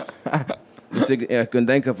meenemen. Dus je kunt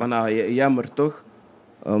denken van, jammer toch?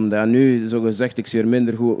 Omdat nu, zo gezegd, ik zie er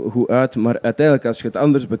minder goed uit. Maar uiteindelijk, als je het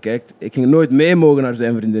anders bekijkt, ik ging nooit mee mogen naar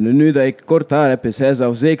zijn vriendinnen. Nu dat ik kort haar heb, is hij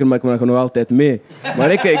zelf zeker, maar ik mag nog altijd mee.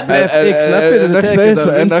 Maar ik blijf ik, snap je?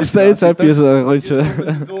 En nog steeds heb je zo'n rondje.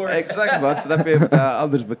 Exact, man. Snap je? Je moet dat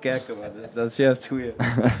anders bekijken, man. Dus dat is juist het goeie.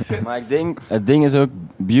 Maar ik denk, het ding is ook,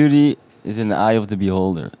 beauty is in the eye of the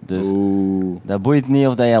beholder. Dus dat boeit niet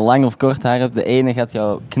of dat je lang of kort haar hebt. De ene gaat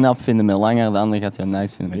jou knap vinden met lang haar, de andere gaat jou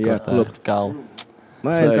nice vinden met kort haar of kaal.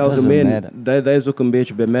 Maar in het algemeen, dat is ook een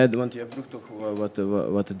beetje bij mij, want jij vroeg toch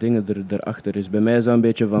wat de dingen erachter is. Bij mij is dat een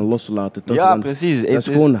beetje van loslaten, toch? Ja, want precies. dat is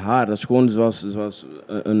gewoon haar, dat is gewoon zoals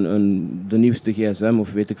de nieuwste gsm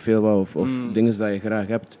of weet ik veel wat, of dingen dat je graag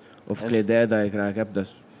hebt, of kledij dat je graag hebt.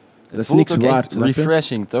 Dat is niks waard. Het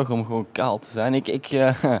refreshing, toch? Om gewoon kaal te zijn.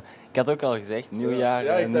 Ik had ook al gezegd, nieuwjaar.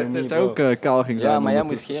 Ja, ik dacht dat je ook kaal ging zijn. Ja, maar jij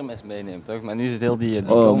moet scheermes meenemen, toch? Maar nu is het heel die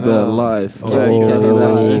Oh, the life. Ik ga er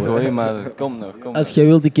daar niet in gooien, maar kom nog. Als jij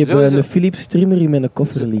wilt, ik heb een Philips trimmer in mijn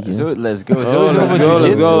koffer liggen. Zo, let's go. Sowieso voor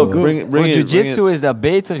jiu-jitsu. Voor jiu-jitsu is dat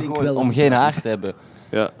beter gewoon om geen haar te hebben.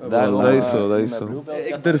 Ja, daarom, dat is zo.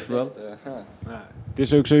 Ik durf wel. Het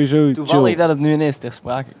is ook sowieso toevallig chill. dat het nu ineens ter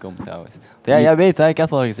sprake komt, trouwens. Ja, jij weet, hè, ik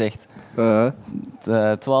had al gezegd.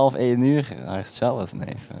 12, 1 uur, daar is Charles,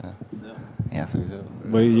 nee. Ja, sowieso.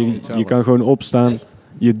 Maar je kan gewoon opstaan,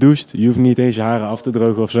 je doucht, je hoeft niet eens je haren af te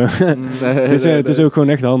drogen of zo. Het is ook gewoon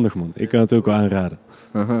echt handig, man. Ik kan het ook wel aanraden.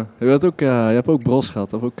 Je hebt ook bros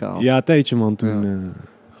gehad, of ook kaal? Ja, een tijdje, man. Toen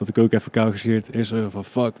had ik ook even kaal gescheerd. Eerst zo van,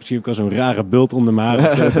 fuck, misschien heb ik al zo'n rare bult onder mijn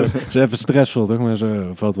haren. Dat is even stressvol, toch? Maar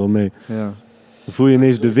zo valt wel mee. Ja. Dan voel je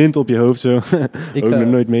ineens de wind op je hoofd, zo. Ook nog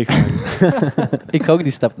nooit meegemaakt. Ik ga ook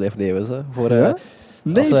die stap blijven nemen, zo. Voor,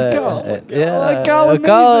 Nee, kaal.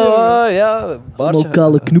 Ja, baardje.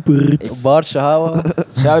 Lokale knoeper. Baardje houden.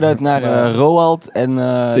 Shout-out naar Roald en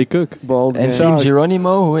Ik ook. Team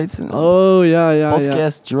Geronimo, hoe heet ze? Oh, ja.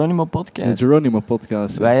 Podcast, Geronimo Podcast. De Geronimo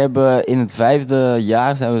podcast. Wij hebben in het 5e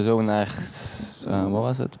jaar zijn we zo naar, wat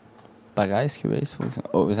was het? Parijs geweest volgens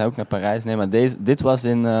mij. Oh, we zijn ook naar Parijs. Nee, maar dit was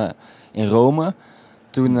in Rome.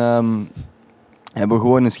 Toen hebben we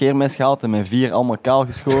gewoon een scheermes gehaald en met 4 allemaal kaal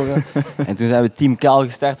geschoren. En toen zijn we Team Kaal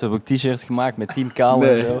gestart. We hebben ook t-shirts gemaakt met Team Kaal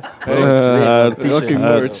en zo. Rocking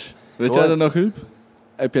merch. Weet jij dat nog, Huub?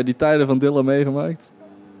 Heb jij die tijden van Dylan meegemaakt?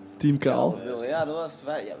 Team Kaal? Ja, dat was...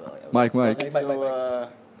 Jawel. Mike. Dat was echt zo,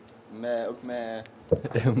 ook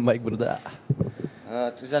met... Mike Broda.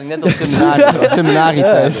 Toen zat ik net op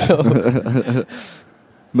seminarietijd.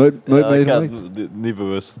 Nooit meegemaakt? Niet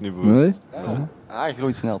bewust. Nee? Hij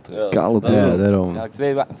groeit snel terug. Kale Ja, daarom. Ja,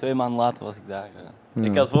 2 maanden later was ik daar.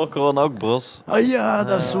 Ik had voor corona ook bros. Oh ja,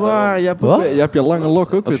 dat is waar. Je Wat? hebt je lange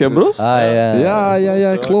lok ook Had weer jij terug. bros?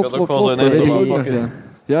 Ja, klopt. Ik had ook wel zo'n Dat weet ik ineens ook zo nog,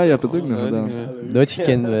 ja, je hebt het ook nog gedaan. Nooit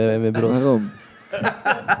gekend met bros. Waarom?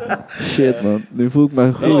 Shit, man. Nu voel ik me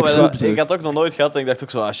Nee, goed. ik had het ook nog nooit gehad en ik dacht ook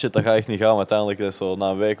zo, shit, dat ga echt niet gaan. Maar uiteindelijk is zo, na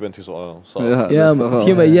een week bent je zo, Ja, maar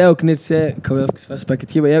hetgeen wat jij ook net zei, ik ga wel even vastpakken,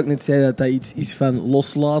 hetgeen wat jij ook net zei, dat iets is van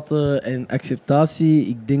loslaten en acceptatie.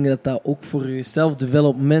 Ik denk dat dat ook voor je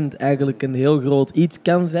self-development eigenlijk een heel groot iets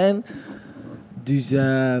kan zijn. Dus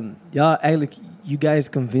ja, eigenlijk, you guys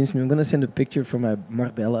convinced me. I'm gonna send a picture from my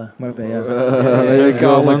Marbella.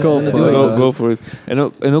 Go for it.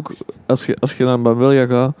 En ook als je naar Marbella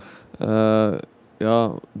gaat,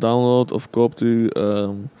 download of koopt u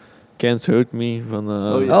Can't Hurt Me van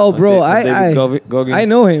Oh bro, David Goggins. I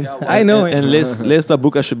know him. I know him. En lees dat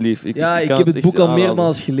boek alsjeblieft. Ik heb het boek al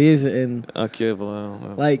meermaals gelezen en Oké,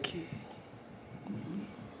 voilà. like,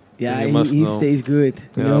 You he must know. stays good.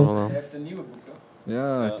 You know? Voilà. Hij heeft een nieuwe boek, hoor.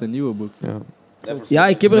 Ja, hij heeft een nieuwe boek. Ja. Ja,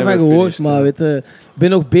 ik heb ervan gehoord, maar weet je, ik ben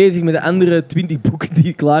nog bezig met de andere 20 boeken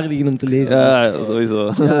die klaar liggen om te lezen. Ja,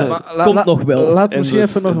 sowieso. Komt nog wel. Laten we misschien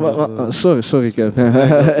even nog... Sorry, Kev. We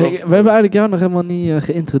hebben eigenlijk jou nog helemaal niet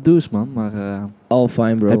geïntroduced, man. Maar, all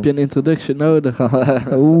fine, bro. Heb je een introduction nodig?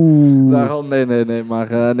 Oeh. Daarom, nee.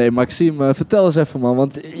 Maar Maxime, vertel eens even, man.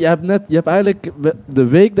 Want je hebt eigenlijk... De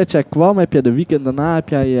week dat jij kwam, de weekend daarna, heb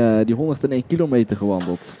jij die 101 kilometer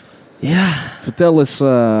gewandeld. Ja. Vertel eens...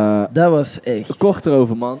 dat was echt... Kort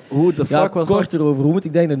erover, man. Hoe de fuck was kort erover. Hoe moet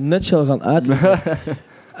ik dat in een nutshell gaan uitleggen?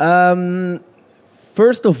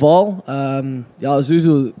 First of all,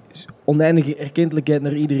 sowieso oneindige erkentelijkheid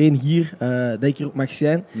naar iedereen hier, dat ik hier ook mag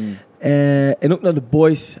zijn. En ook naar de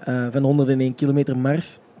boys van 101 kilometer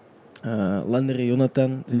mars. Lander en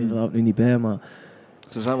Jonathan zijn hier nu niet bij, maar...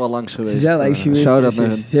 Ze zijn wel langs geweest. Ze zijn langs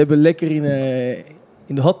geweest. Ze hebben lekker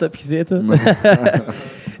in de hot tub gezeten.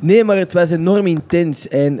 Nee, maar het was enorm intens.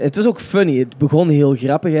 En het was ook funny. Het begon heel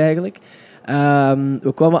grappig eigenlijk.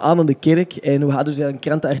 We kwamen aan de kerk en we hadden dus een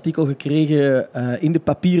krantenartikel gekregen in de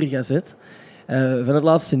papieren gazet van het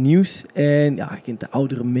laatste nieuws. En ja, je kent de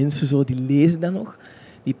oudere mensen zo, die lezen dat nog.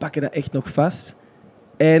 Die pakken dat echt nog vast.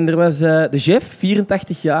 En er was de chef,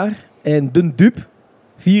 84 jaar, en de Dub,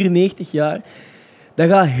 94 jaar. Dat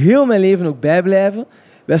gaat heel mijn leven ook bijblijven.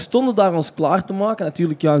 Wij stonden daar ons klaar te maken.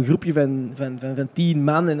 Natuurlijk een groepje van 10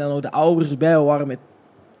 man en dan ook de ouders erbij. We waren met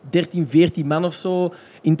 13, 14 man of zo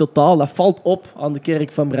in totaal. Dat valt op aan de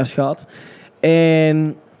kerk van Braschaat.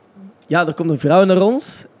 En ja, er komt een vrouw naar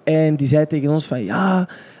ons en die zei tegen ons van... Ja,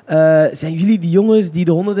 zijn jullie die jongens die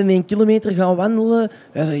de 101 kilometer gaan wandelen?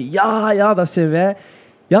 Wij zeiden, ja, dat zijn wij.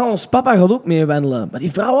 Ja, ons papa gaat ook mee wandelen. Maar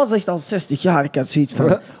die vrouw was echt al 60 jaar. Ik had zoiets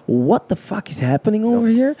van, what the fuck is happening over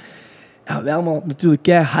here? Ja, wij allemaal natuurlijk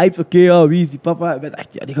kei hyped. Oké, wie is die papa? Wij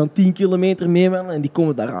dachten, die gaan 10 kilometer mee wandelen en die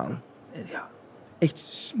komen daaraan. En ja,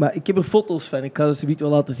 echt, maar ik heb er foto's van. Ik ga ze niet wel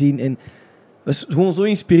laten zien. En het was gewoon zo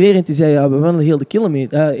inspirerend. Die zei, ja, we wandelen heel de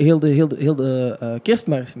kilometer, heel de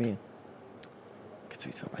kerstmars mee. Ik had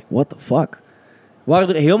zoiets van, like, what the fuck? We waren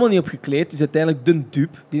er helemaal niet op gekleed. Dus uiteindelijk de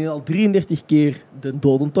Dub, die al 33 keer de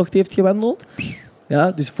dodentocht heeft gewandeld.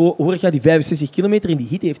 Ja, dus vorig jaar die 65 kilometer in die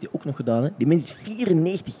hitte heeft hij ook nog gedaan. Hè. Die mens is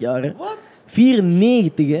 94 jaar. Hè. Wat?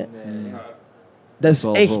 94, hè. Nee. Dat is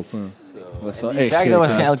echt... Die zag dat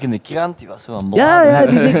waarschijnlijk in de krant. Die was wel mooi. Ja,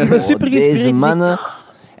 die was super geïnspireerd. Deze mannen...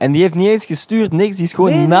 En die heeft niet eens gestuurd, niks. Die is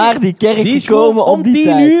gewoon naar die kerk die is gekomen op die 10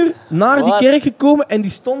 tijd. uur naar die kerk gekomen en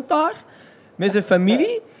die stond daar met zijn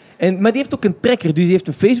familie. Maar die heeft ook een trekker, dus die heeft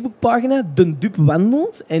een Facebookpagina, De Dub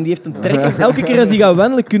Wandelt. En die heeft een trekker. Elke keer als hij gaat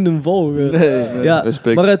wandelen, kun je hem volgen. Nee. Ja.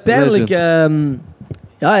 Maar uiteindelijk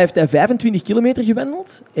heeft hij 25 kilometer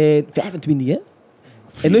gewandeld. 25, hè?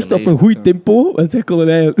 En echt op een goed tempo. Want we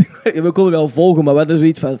konden wel volgen, maar we hadden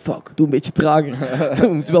zoiets van... Fuck, doe een beetje trager.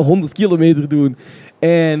 We moeten wel 100 kilometer doen.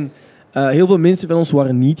 En heel veel mensen van ons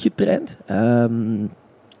waren niet getraind.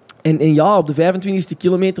 En ja, op de 25e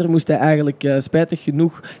kilometer moest hij eigenlijk, spijtig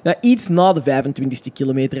genoeg... iets na de 25e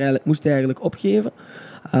kilometer eigenlijk, moest hij eigenlijk opgeven.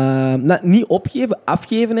 Niet opgeven,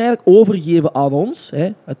 afgeven eigenlijk. Overgeven aan ons.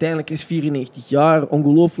 Hè. Uiteindelijk is 94 jaar,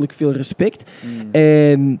 ongelooflijk veel respect.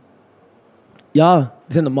 En ja,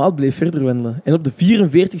 zijn maat bleef verder wandelen. En op de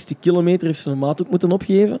 44e kilometer heeft zijn maat ook moeten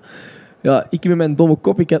opgeven. Ja, ik met mijn domme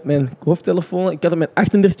kop, ik had mijn hoofdtelefoon... Ik had op mijn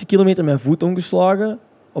 38 kilometer mijn voet omgeslagen.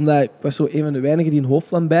 Omdat ik was zo een van de weinigen die een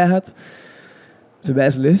hoofdlamp bij had. Zijn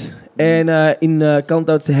wijze les. En in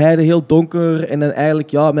Kalmthoutse Heide, heel donker. En dan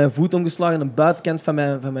eigenlijk mijn voet omgeslagen aan de buitenkant van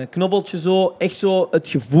mijn knobbeltje zo. Echt zo het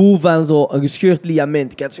gevoel van zo een gescheurd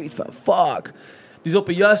ligament. Ik had zoiets van, fuck. Dus op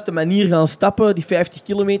een juiste manier gaan stappen. Die 50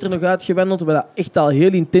 kilometer nog uitgewandeld. Waar dat echt al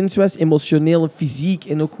heel intens was. Emotioneel en fysiek.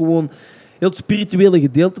 En ook gewoon heel het spirituele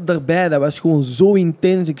gedeelte daarbij. Dat was gewoon zo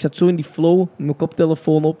intens. Ik zat zo in die flow. Met mijn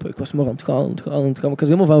koptelefoon op. Ik was maar aan het gaan. Ik was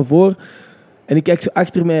helemaal van voor. En ik kijk zo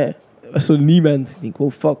achter mij. Er was zo niemand. Ik denk,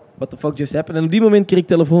 wow, fuck. What the fuck just happened? En op die moment kreeg ik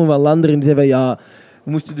telefoon van Lander. En die zei van, ja,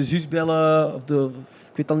 we moesten de zus bellen. Of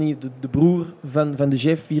ik weet al niet, de broer van de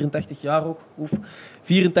chef. 84 jaar ook.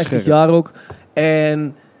 84 jaar ook.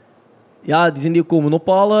 En ja, die zijn die ook komen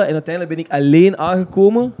ophalen. En uiteindelijk ben ik alleen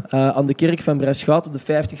aangekomen aan de kerk van Braschaat op de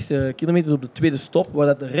 50ste kilometer, op de tweede stop, waar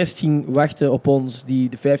dat de rest ging wachten op ons die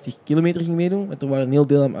de 50 kilometer ging meedoen. Want er waren een heel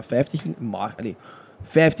deel aan maar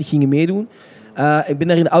 50 gingen meedoen. Ik ben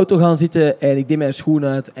daar in de auto gaan zitten en ik deed mijn schoen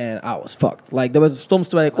uit en I was fucked. Like, dat was het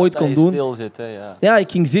stomste wat ik ooit kon doen. Stil zitten, ja. Ja,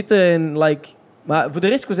 ik ging zitten en maar voor de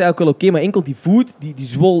rest was het eigenlijk wel oké, maar enkel die voet, die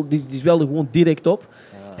zwelde gewoon direct op.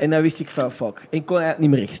 Ja. En dan wist ik van fuck. Ik kon eigenlijk niet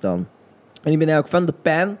meer recht staan. En ik ben eigenlijk van de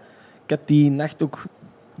pijn. Ik had die nacht ook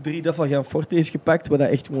 3 Dafalgan Forte's gepakt, wat dat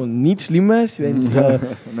echt gewoon niet slim was. Want,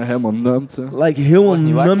 helemaal numt. Helemaal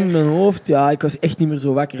numb in mijn hoofd. Ja, ik was echt niet meer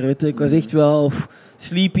zo wakker. Weet je. Ik was echt wel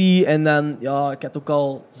sleepy. En dan, ja, ik had ook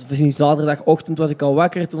al... Sinds zaterdagochtend was ik al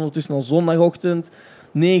wakker. Toen ondertussen al zondagochtend.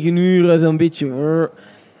 9 uur, was een beetje...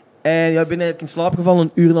 En ja, ik ben eigenlijk in slaap gevallen.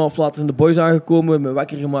 Een uur en een half later zijn de boys aangekomen. Hebben me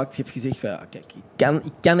wakker gemaakt. Ik heb gezegd van, ja, kijk,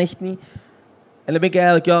 ik kan echt niet. En dan ben ik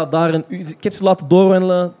eigenlijk daar een uur... Ik heb ze laten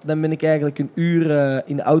doorwandelen. Dan ben ik eigenlijk een uur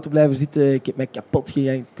in de auto blijven zitten. Ik heb mij kapot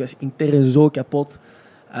gegaan. Ik was intern zo kapot.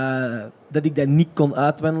 Dat ik dat niet kon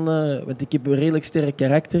uitwandelen. Want ik heb een redelijk sterk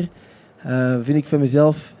karakter. Vind ik van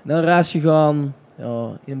mezelf. Naar een reis gegaan.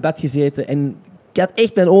 Ja, in een bed gezeten. En ik had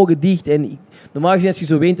echt mijn ogen dicht. En normaal gezien als je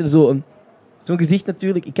zo weent en zo'n gezicht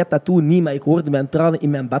natuurlijk. Ik had dat toen niet, maar ik hoorde mijn tranen in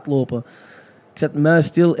mijn bed lopen. Ik zat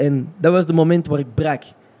muisstil en dat was het moment waar ik brak.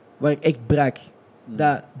 Waar ik echt brak.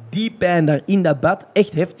 Dat die pijn daar in dat bad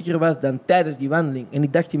echt heftiger was dan tijdens die wandeling. En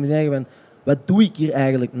ik dacht in mezelf van, wat doe ik hier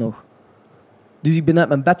eigenlijk nog? Dus ik ben uit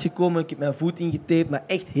mijn bed gekomen, ik heb mijn voet ingetaped, maar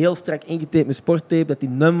echt heel strak ingetaped met sporttape, dat die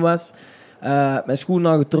numb was. Mijn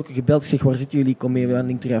schoenen aangetrokken, gebeld, ik zeg, waar zitten jullie? Ik kom mee een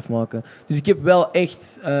wandeling terug afmaken. Dus ik heb wel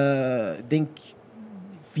echt, denk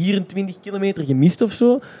 24 kilometer gemist of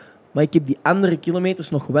zo. Maar ik heb die andere kilometers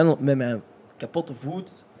nog gewandeld met mijn kapotte voet,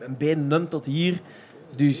 mijn been numb tot hier.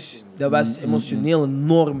 Dus dat was emotioneel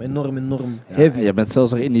enorm heavy. Je bent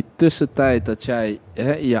zelfs nog in die tussentijd dat jij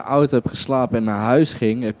in je auto hebt geslapen en naar huis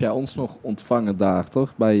ging, heb jij ons nog ontvangen daar,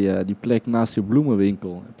 toch? Bij die plek naast je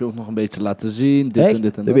bloemenwinkel. Heb je ook nog een beetje laten zien, dit echt? en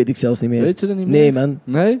dit en dat weet ik zelfs niet meer. Weet je dat niet meer? Nee, man.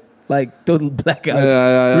 Nee? Like, total blackout.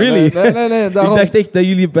 Ja. Really? Nee, daarom... Ik dacht echt dat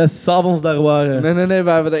jullie best 's avonds daar waren.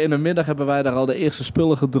 Nee. In de middag hebben wij daar al de eerste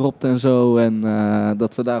spullen gedropt en zo. En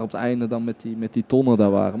dat we daar op het einde dan met die tonnen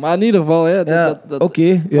daar waren. Maar in ieder geval...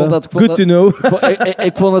 Oké. Good to know.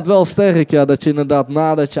 Ik vond het wel sterk, ja, dat je inderdaad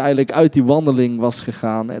nadat je eigenlijk uit die wandeling was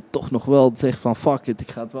gegaan... en toch nog wel zegt van fuck it,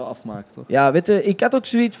 ik ga het wel afmaken, toch? Ja, weet je, ik had ook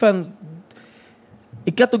zoiets van...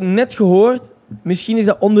 Ik had ook net gehoord... Misschien is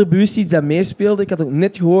dat onderbewust iets dat meespeelde. Ik had ook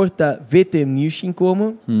net gehoord dat VTM Nieuws ging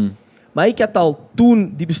komen. Maar ik had al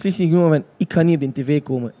toen die beslissing genomen van... Ik ga niet op de tv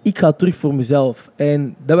komen. Ik ga terug voor mezelf.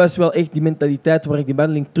 En dat was wel echt die mentaliteit waar ik die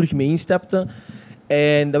wandeling terug mee instapte.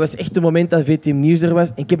 En dat was echt het moment dat VTM Nieuws er was.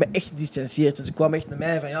 En ik heb me echt gedistanceerd. Dus ik kwam echt naar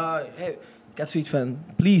mij van... ik had zoiets van...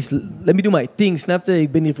 Please, let me do my thing, snapte?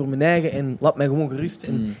 Ik ben hier voor mijn eigen en laat mij gewoon gerust.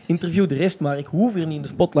 En interview de rest, maar ik hoef hier niet in de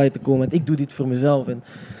spotlight te komen. Want ik doe dit voor mezelf. En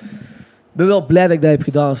ik ben wel blij dat ik dat heb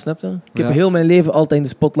gedaan, snap je? Ik heb heel mijn leven altijd in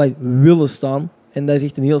de spotlight willen staan. En dat is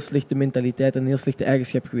echt een heel slechte mentaliteit en een heel slechte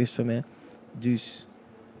eigenschap geweest van mij. Dus,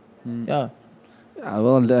 ja. Ja,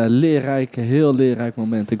 wel een heel leerrijk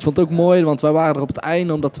moment. Ik vond het ook mooi, want wij waren er op het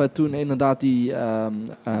einde... omdat wij toen inderdaad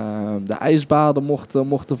de ijsbaden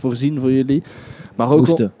mochten voorzien voor jullie. Maar ook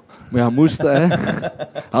moesten, hè?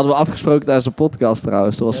 Hadden we afgesproken tijdens de podcast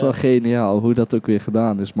trouwens. Dat was wel geniaal, hoe dat ook weer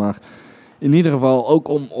gedaan is. Maar in ieder geval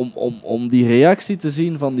ook om die reactie te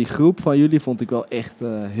zien van die groep van jullie... vond ik wel echt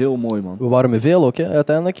heel mooi, man. We waren met veel ook, hè,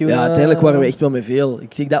 uiteindelijk. Uiteindelijk waren we echt wel met veel.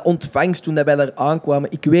 Ik zeg dat ontvangst toen wij daar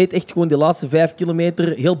aankwamen. Ik weet echt gewoon, de laatste 5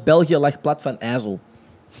 kilometer... heel België lag plat van ijzel.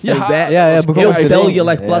 Heel België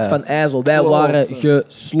lag plat van ijzel. Wij waren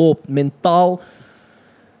gesloopt. Mentaal,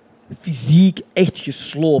 fysiek echt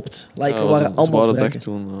gesloopt. We waren allemaal vrekken.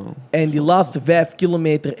 En die laatste 5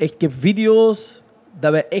 kilometer, echt, ik heb video's...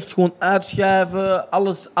 dat wij echt gewoon uitschuiven.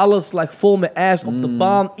 Alles lag vol met ijs op de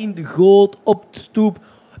baan, in de goot, op de stoep.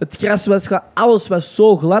 Het gras was glad, alles was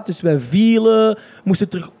zo glad. Dus wij vielen, moesten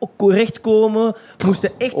terug correct komen.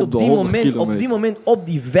 Moesten echt op die moment, op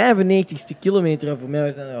die 95ste kilometer, voor mij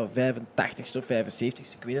was dat 85ste of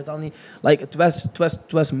 75ste, ik weet het al niet.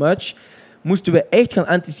 Het was much. Moesten we echt gaan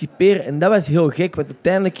anticiperen. En dat was heel gek, want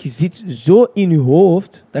uiteindelijk je zit zo in je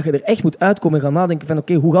hoofd dat je er echt moet uitkomen en gaan nadenken van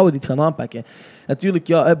oké, hoe gaan we dit gaan aanpakken? Natuurlijk,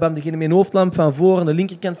 degene met een hoofdlamp van voor aan de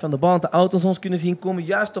linkerkant van de baan, de auto's ons kunnen zien komen,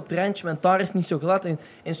 juist op het randje, want daar is het niet zo glad.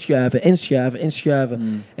 En schuiven.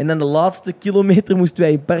 En dan de laatste kilometer moesten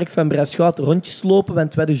wij in het park van Breischout rondjes lopen,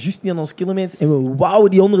 want we hadden juist niet aan ons kilometer. En we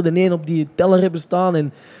wouwen die 101 op die teller hebben staan.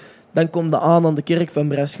 En dan komt je aan de kerk van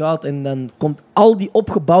Breischout en dan komt al die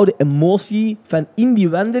opgebouwde emotie van in die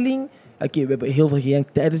wandeling. Oké, we hebben heel veel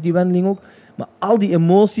gejankt tijdens die wandeling ook. Maar al die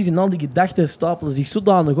emoties en al die gedachten stapelen zich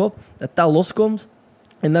zodanig op dat loskomt.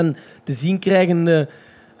 En dan te zien krijgen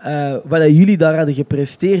wat jullie daar hadden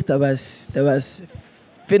gepresteerd, dat was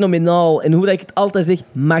fenomenaal. En hoe dat ik het altijd zeg,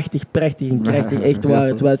 machtig, prachtig en krachtig. Echt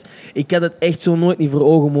waar. Ik had het echt zo nooit niet voor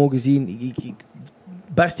ogen mogen zien. Ik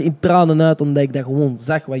barstte in tranen uit omdat ik dat gewoon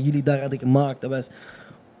zag wat jullie daar hadden gemaakt. Dat was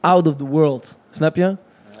out of the world. Snap je?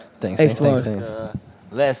 Thanks.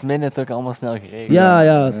 Last minute ook allemaal snel geregeld.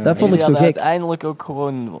 Ja, dat vond ik zo gek. Uiteindelijk ook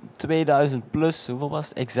gewoon 2000 plus, hoeveel was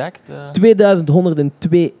het exact?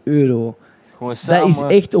 €2102. Gewoon samen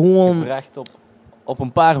dat is echt gewoon... gebracht op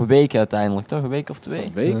een paar weken uiteindelijk, toch? Een week of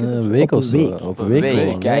 2? Een week of zo. Op een week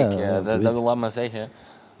gewoon, kijk, ja, dat wil laat maar zeggen.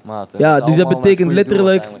 Maat, dus dat betekent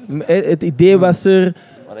letterlijk, het idee was er...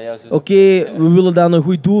 Oké, we willen dan een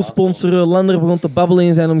goed doel sponsoren. Lander begon te babbelen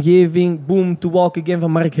in zijn omgeving. Boom, To Walk Again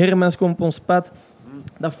van Mark Hermans kwam op ons pad.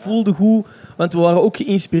 Dat voelde goed, want we waren ook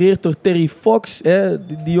geïnspireerd door Terry Fox. Hè,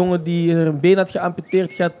 die jongen die er een been had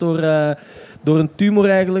geamputeerd gehad door een tumor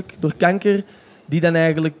eigenlijk, door kanker. Die dan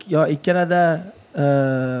eigenlijk, in Canada...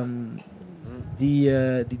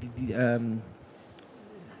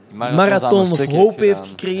 Marathon of Hope heeft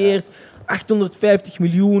gecreëerd. $850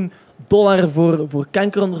 miljoen voor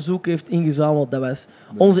kankeronderzoek heeft ingezameld. Dat was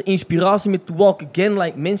onze inspiratie met To Walk Again.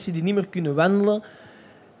 Like mensen die niet meer kunnen wandelen.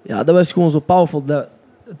 Ja, dat was gewoon zo powerful.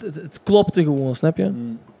 Het klopte gewoon, snap je?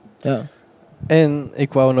 Ja. En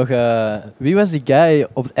ik wou nog... wie was die guy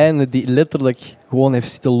op het einde die letterlijk gewoon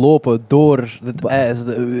heeft zitten lopen door het ijs?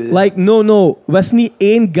 No. Was niet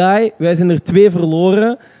één guy. Wij zijn er 2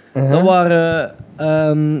 verloren. Dat waren...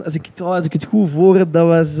 als ik het goed voor heb, dat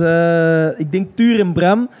was... ik denk Tuur en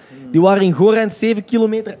Bram. Die waren in Goorijn 7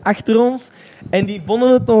 kilometer achter ons. En die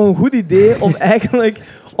vonden het nog een goed idee om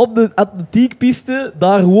eigenlijk op de atletiekpiste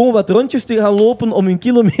daar gewoon wat rondjes te gaan lopen om hun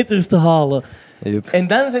kilometers te halen. Yep. En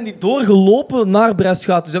dan zijn die doorgelopen naar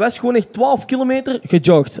Braschaat. Dus dat was gewoon echt 12 kilometer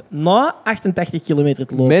gejogd. Na 88 kilometer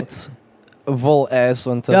te lopen. Met vol ijs.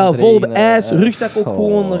 Want vol ijs. Rugzak ook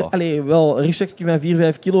gewoon... wel een rugzakje van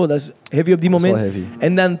 4-5 kilo. Dat is heavy op die moment.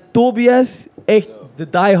 En dan Tobias, echt de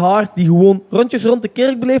diehard, die gewoon rondjes rond de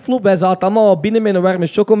kerk bleef lopen. Wij zaten allemaal al binnen met een warme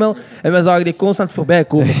chocomel. En wij zagen die constant voorbij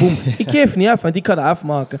komen. Boom. Ik geef niet af, want ik ga dat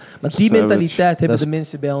afmaken. Maar die mentaliteit hebben de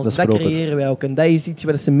mensen bij ons. Dat creëren wij ook. En dat is iets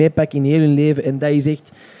wat ze meepakken in heel hun leven. En dat is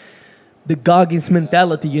echt de Goggins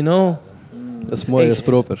mentality, you know. Dat is mooi, dat is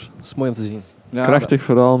proper. Dat is mooi om te zien. Ja, krachtig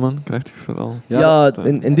verhaal, man. Krachtig verhaal.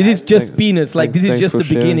 En dit is just peanuts. Like, this is just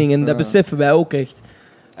the beginning. En dat beseffen wij ook echt.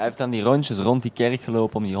 Hij heeft dan die rondjes rond die kerk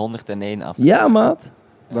gelopen om die 101 af te Ja, maat.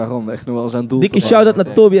 Waarom? Echt nog wel eens aan het doel. Dikke shout-out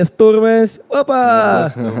naar Tobias Tormes.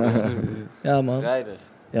 Hoppa! Ja, man. Strijder.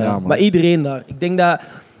 Ja, maar iedereen daar. Ik denk dat...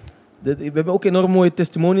 We hebben ook enorm mooie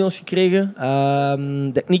testimonials gekregen.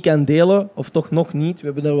 Dat ik niet kan delen. Of toch nog niet. We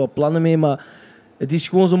hebben daar wel plannen mee, maar... Het is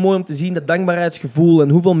gewoon zo mooi om te zien, dat dankbaarheidsgevoel en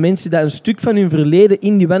hoeveel mensen dat een stuk van hun verleden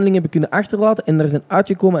in die wandeling hebben kunnen achterlaten en daar zijn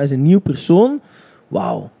uitgekomen als een nieuw persoon.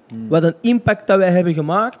 Wauw. Wat een impact dat wij hebben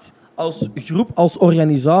gemaakt als groep, als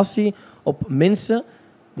organisatie op mensen.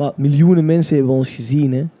 Maar miljoenen mensen hebben ons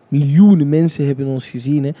gezien. Hè. Miljoenen mensen hebben ons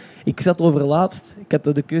gezien. Hè. Ik zat overlaatst. Ik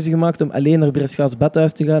had de keuze gemaakt om alleen naar Breschaats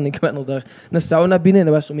badhuis te gaan. Ik went daar een sauna binnen en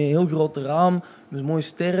dat was zo met een heel groot raam met mooie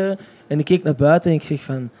sterren. En ik keek naar buiten en ik zeg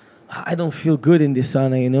van... I don't feel good in this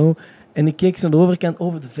sauna, you know. En ik keek aan de overkant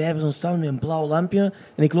over de vijver, zo'n sauna met een blauw lampje.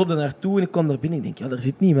 En ik loop daar naartoe en ik kom daar binnen. Ik denk, daar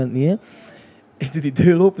zit niemand niet, hè. Ik doe die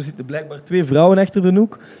deur open, er zitten blijkbaar 2 vrouwen achter de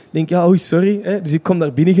hoek. Ik denk, oei, sorry. Hè. Dus ik kom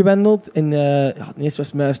daar binnen gewandeld. En ineens was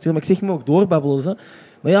het mij stil. Maar ik zeg, je mag ook doorbabbelen. Hè.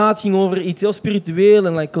 Maar het ging over iets heel spiritueel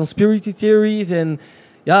en conspiracy theories. En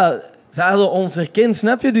ja, ze hadden ons herkend,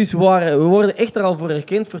 snap je? Dus we worden echt er al voor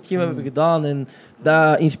herkend voor hetgeen wat we hebben gedaan. En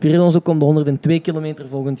dat inspireert ons ook om de 102 kilometer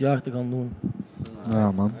volgend jaar te gaan doen.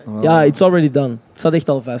 Ja, man. Ja, it's already done. Het staat echt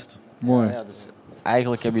al vast. Mooi. Ja, dus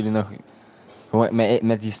eigenlijk hebben jullie nog...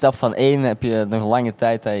 Met die stap van 1 heb je nog lange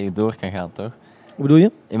tijd dat je door kan gaan, toch? Hoe bedoel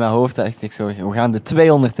je? In mijn hoofd dacht ik zo, we gaan de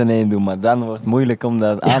 201 doen, maar dan wordt het moeilijk om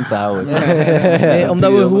dat aan te houden. Nee,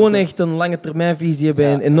 omdat we gewoon echt een lange termijnvisie hebben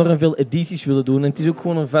en enorm veel edities willen doen. En het is ook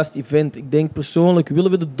gewoon een vast event. Ik denk persoonlijk,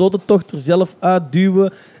 willen we de dodentocht er zelf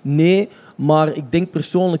uitduwen? Nee. Maar ik denk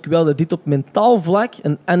persoonlijk wel dat dit op mentaal vlak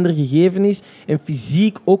een ander gegeven is. En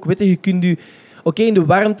fysiek ook. Weet je kunt je... Oké, in de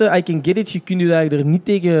warmte, I can get it. Je kunt je er niet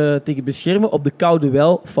tegen beschermen. Op de koude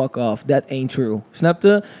wel, fuck off. That ain't true. Snap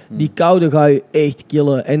je? Die koude ga je echt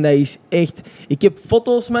killen. En dat is echt... Ik heb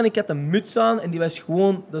foto's, man. Ik had een muts aan. En die was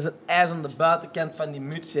gewoon... Dat is het ijs aan de buitenkant van die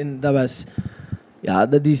muts. En dat was... Ja,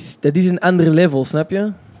 dat is een ander level, snap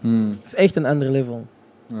je? Dat is echt een ander level.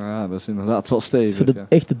 Ja, dat is inderdaad wel stevig. Dat is voor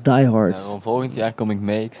de echte diehards. Ja, volgend jaar kom ik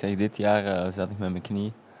mee. Ik zeg, dit jaar zat ik met mijn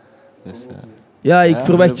knie. Dus... Ja, ik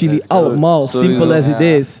verwacht jullie allemaal. Simpel as it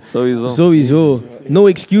is. Sowieso. No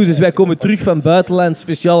excuses. Wij komen terug van buitenland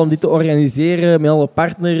speciaal om dit te organiseren met alle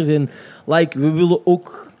partners. En we willen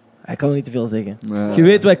ook... Ik kan nog niet te veel zeggen. Ja. Je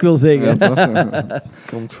weet wat ik wil zeggen. Ja,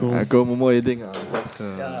 komt goed. Er komen mooie dingen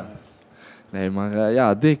aan. Nee, maar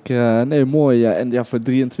ja, dik. Nee, mooi. En ja, voor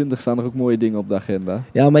 23 staan er ook mooie dingen op de agenda.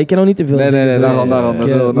 Ja, maar ik kan nog niet te veel zeggen. Nee, daarom.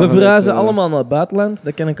 We verhuizen allemaal naar het buitenland,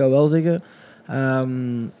 dat kan ik al wel zeggen.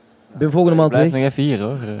 Ik ben volgende maand weg. Blijf nog even hier,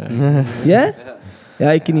 hoor. Jij?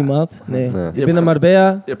 Ja, ik ken niet, maat. Nee. Ik ben naar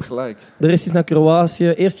Marbella. Je hebt gelijk. De rest is naar Kroatië.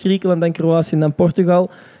 Eerst Griekenland, dan Kroatië en dan Portugal.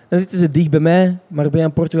 Dan zitten ze dicht bij mij. Marbella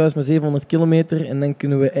en Portugal is maar 700 kilometer. En dan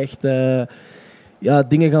kunnen we echt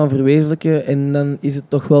dingen gaan verwezenlijken. En dan is het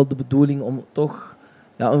toch wel de bedoeling om toch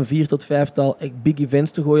een 4 tot 5-tal echt big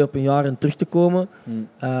events te gooien op een jaar en terug te komen.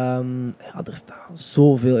 Er staat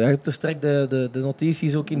zoveel. Ja, je hebt er straks de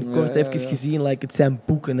notities ook in de kort even gezien. Like, het zijn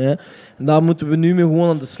boeken. Hè. En daar moeten we nu mee gewoon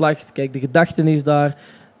aan de slag. Kijk, de gedachte is daar.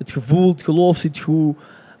 Het gevoel, het geloof zit goed.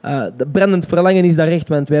 De brandend verlangen is daar echt.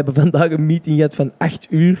 Want wij hebben vandaag een meeting gehad van 8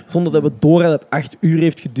 uur. Zonder dat we door hadden dat het 8 uur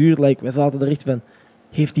heeft geduurd. Like, wij zaten er echt van...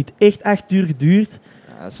 Heeft dit echt 8 uur geduurd?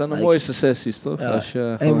 Ja, het zijn de mooiste sessies, toch? Ja. Als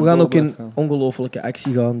je en we gaan ook in ongelofelijke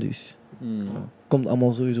actie gaan, dus komt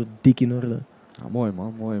allemaal sowieso dik in orde. Ja, mooi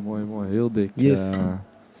man, mooi. Heel dik. Yes.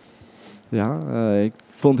 Ik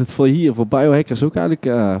vond het voor BioHackers ook eigenlijk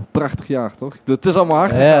een prachtig jaar, toch? Het is allemaal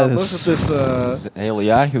hard gegaan, toch? Het is het hele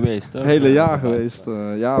jaar geweest, toch? Hele jaar geweest.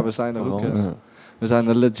 Ja, we zijn er ook. We zijn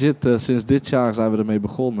er legit, sinds dit jaar zijn we ermee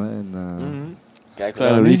begonnen. En, Kijk,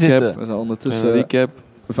 we nu zitten. We zijn ondertussen recap.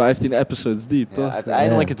 15 episodes diep, toch?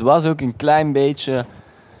 Uiteindelijk, het was ook een klein beetje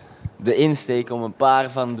de insteek om een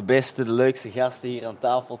paar van de beste, de leukste gasten hier aan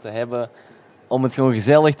tafel te hebben. Om het gewoon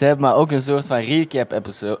gezellig te hebben, maar ook een soort van recap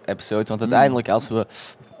episode. Want uiteindelijk, als we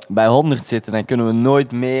bij 100 zitten, dan kunnen we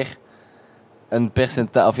nooit meer een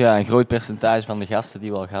groot percentage van de gasten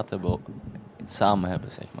die we al gehad hebben samen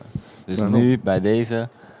hebben, zeg maar. Dus nu, bij deze...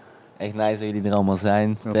 Echt nice dat jullie er allemaal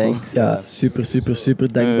zijn. Thanks. Ja,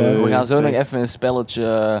 super dankbaar. We gaan zo nog even een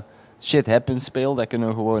spelletje Shit Happens spelen. Dat kunnen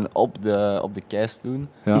we gewoon op de cast doen.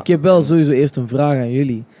 Ja. Ik heb wel sowieso eerst een vraag aan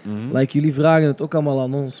jullie. Like, jullie vragen het ook allemaal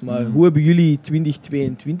aan ons. Maar hoe hebben jullie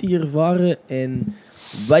 2022 ervaren? En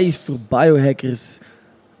wat is voor BioHackers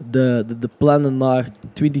de plannen naar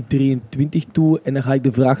 2023 toe? En dan ga ik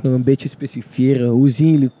de vraag nog een beetje specifieren. Hoe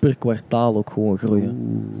zien jullie het per kwartaal ook gewoon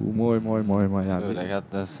groeien? Mooi. Ja, zo,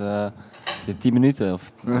 dat is 10 minuten.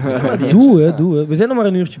 Of doe. We zijn nog maar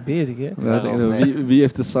een uurtje bezig. Hè? Wie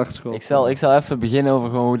heeft de startschot? Ik zal even beginnen over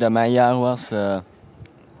gewoon hoe dat mijn jaar was.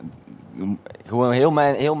 Gewoon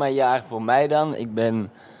heel mijn jaar voor mij dan. Ik ben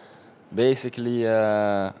basically...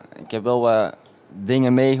 ik heb wel wat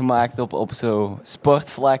dingen meegemaakt op zo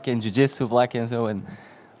sportvlak en jiu-jitsu vlak en zo. En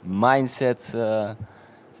mindsets,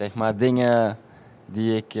 zeg maar, dingen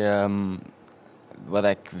die wat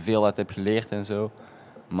ik veel uit heb geleerd en zo.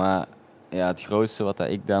 Maar ja, het grootste wat dat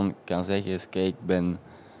ik dan kan zeggen is, kijk,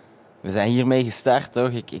 we zijn hiermee gestart, toch?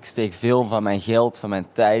 Ik steek veel van mijn geld, van mijn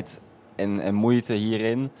tijd en moeite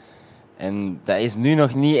hierin. En dat is nu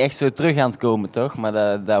nog niet echt zo terug aan het komen, toch?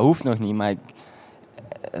 Maar dat hoeft nog niet. Maar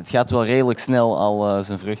het gaat wel redelijk snel al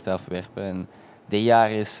zijn vruchten afwerpen. En dit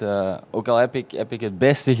jaar is, ook al heb ik het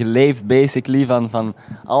beste geleefd, basically, van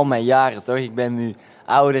al mijn jaren, toch? Ik ben nu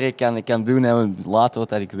ouder, ik kan doen en laten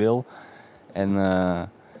wat ik wil. En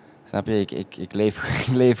snap je, ik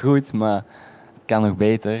leef goed, maar het kan nog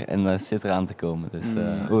beter en dat zit eraan te komen. Dus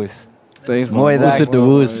oes. Mooie dag. De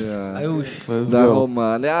woes. Daarom,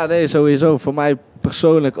 sowieso. Voor mij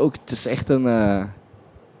persoonlijk ook, het is echt een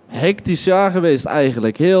hectisch jaar geweest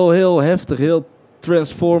eigenlijk. Heel heftig, heel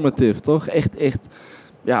transformative, toch? Echt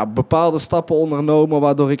bepaalde stappen ondernomen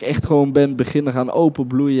waardoor ik echt gewoon ben beginnen gaan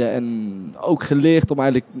openbloeien en ook geleerd om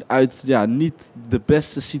eigenlijk uit niet de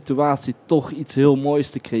beste situatie toch iets heel moois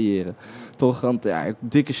te creëren. Toch, want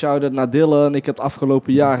dikke shout-out naar Dylan. Ik heb het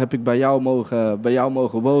afgelopen jaar bij jou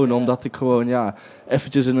mogen wonen, omdat ik gewoon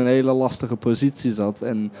eventjes in een hele lastige positie zat.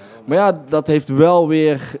 Maar dat heeft wel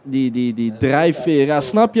weer die drijfveer. Ja,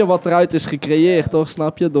 snap je wat eruit is gecreëerd, toch?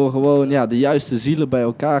 Snap je? Door gewoon de juiste zielen bij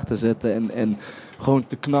elkaar te zetten en gewoon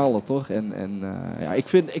te knallen, toch?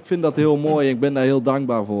 Ik vind dat heel mooi. Ik ben daar heel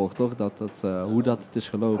dankbaar voor, toch? Hoe dat het is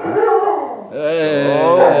gelopen.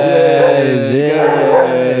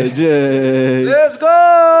 Jay. Let's go!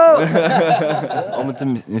 Om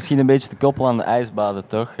het misschien een beetje te koppelen aan de ijsbaden,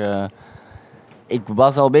 toch? Ik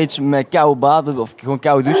was al een beetje met koude baden of gewoon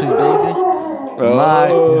koude douches bezig.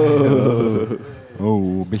 Maar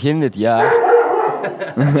begin dit jaar...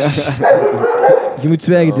 Je moet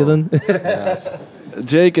zwijgen, Dylan.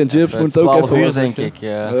 Jake en Jibs moeten ook even... 12 uur, denk ik.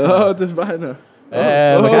 Het is bijna.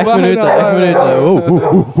 Nog 8 minuten.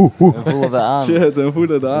 We voelen het aan. Shit, we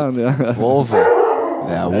voelen het aan, ja. Wolven.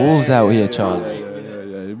 Ja, wolven zou hier,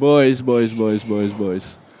 Charlie. Boys. Maar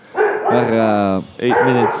 8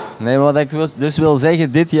 minutes. Nee, maar wat ik dus wil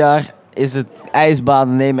zeggen, dit jaar is het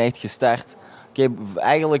ijsbaden nemen echt gestart.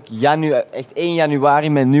 eigenlijk echt 1 januari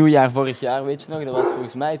met nieuwjaar vorig jaar, weet je nog? Dat was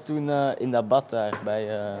volgens mij toen in dat bad daar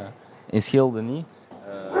in Schilde, niet?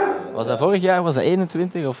 Was dat vorig jaar? Was dat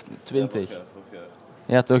 21 of 20?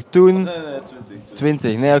 Ja, toch toen? Nee,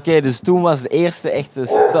 20. Nee, oké, dus toen was de eerste echte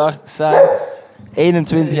start.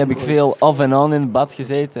 21 heb ik veel off en on in het bad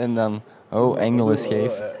gezeten en dan... Oh, Engel is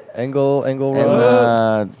scheef. Engel.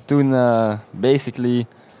 En toen, basically,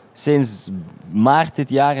 sinds maart dit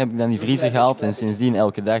jaar heb ik dan die vriezer gehaald en sindsdien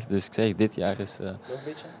elke dag. Dus ik zeg, dit jaar is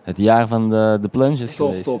het jaar van de plunges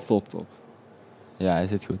geweest. Top. Ja, hij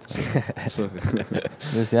zit goed. Sorry.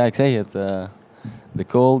 Dus ja, ik zeg het. The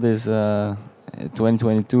cold is...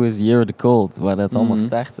 2022 is the year of the cold, waar dat allemaal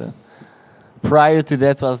startte. Prior to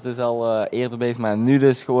that was het dus al eerder bezig, maar nu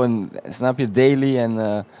dus gewoon, snap je, daily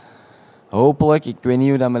en hopelijk, ik weet niet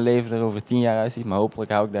hoe dat mijn leven er over 10 jaar uitziet, maar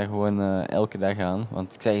hopelijk hou ik daar gewoon elke dag aan.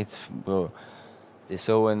 Want ik zeg het, bro, het is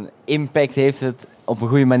zo'n impact heeft het op een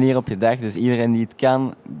goede manier op je dag. Dus iedereen die het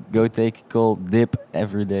kan, go take a cold dip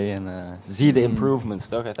every day. En zie de improvements,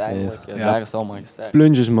 toch? Uiteindelijk, Yes. daar is het allemaal gestart.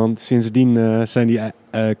 Plunges, man. Sindsdien zijn die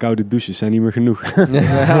koude douches zijn niet meer genoeg.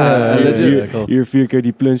 Hier 4 keer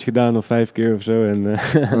die plunge gedaan of 5 keer of zo. En,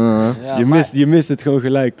 je mist het gewoon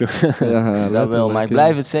gelijk, toch? Ja, dat wel. Maar ik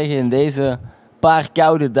blijf het zeggen, in deze paar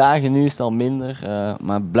koude dagen, nu is het al minder.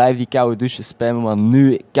 Maar blijf die koude douches spammen, want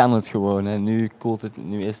nu kan het gewoon. Hè. Nu koelt het,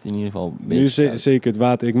 nu is het in ieder geval een beetje Nu zeker het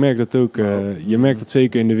water. Ik merk dat ook. Je merkt dat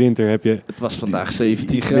zeker in de winter heb je... Het was vandaag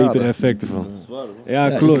 17 iets graden. betere effecten van. Ja,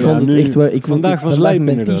 Ja, klopt. ik vond het echt wel... Vandaag was lijp met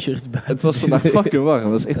inderdaad. t-shirts buiten. Het was vandaag fucking warm.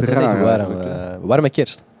 Dat was echt Het is raar. echt warm. Warme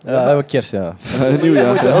kerst. Kerst, ja.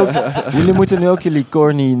 Nieuwjaar. Jullie moeten nu ook jullie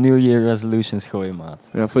corny New Year resolutions gooien, maat.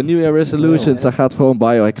 Ja, voor New Year Resolutions, daar gaat gewoon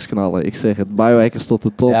BioHackers knallen. Ik zeg het, BioHackers tot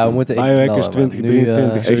de top. Ja, we moeten echt BioHackers knallen, man.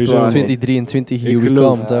 2023 Nu, sowieso. 2023, here we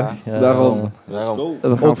geloof. come, toch? Ja, Daarom. We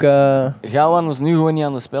gaan Ook... Gaan we anders nu gewoon niet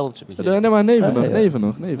aan het spelletje beginnen? Nee, maar neven nog. ja. Neven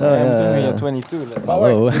nog. ja, Ja, ja, ja. 22.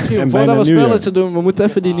 Hallo. Misschien, En voordat bijna we een nieuwjaar. spelletje doen, we moeten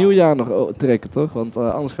even die nieuwjaar nog trekken, toch? Want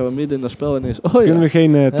anders gaan we midden in dat spel ineens... Oh, ja. Kunnen we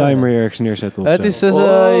geen timer ergens neerzetten of Het zo? is dus...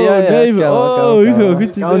 Neven. Hugo,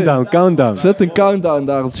 goed idee. Countdown. Zet een countdown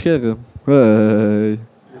daar op het scherm. Hey.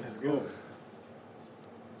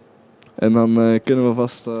 En dan kunnen we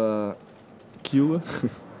vast queuen.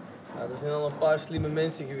 Ja, er zijn al een paar slimme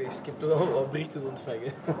mensen geweest. Ik heb toch al wat berichten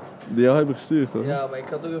ontvangen. Die jou hebben gestuurd, toch? Ja, maar ik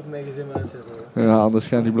ga toch even mijn gezin uitzetten. Ja, anders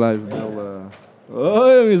gaan die blijven bellen.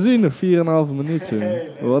 Oh, jongen, zie nog 4,5 minuten.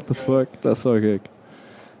 What the fuck, dat is wel gek.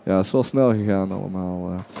 Ja, het is wel snel gegaan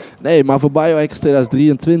allemaal. Nee, maar voor BioHackers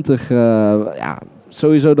 2023,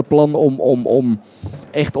 sowieso de plan om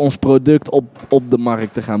echt ons product op de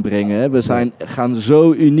markt te gaan brengen. Hè. We gaan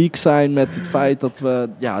zo uniek zijn met het feit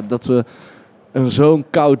dat we zo'n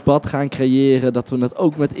koud bad gaan creëren. Dat we het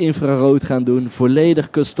ook met infrarood gaan doen. Volledig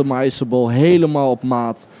customizable, helemaal op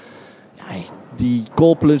maat. Ja, die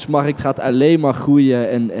cold plunge markt gaat alleen maar groeien.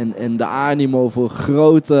 En de animo voor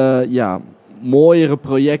grote, mooiere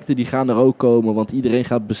projecten die gaan er ook komen. Want iedereen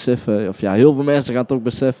gaat beseffen, heel veel mensen gaan toch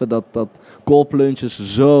beseffen dat cold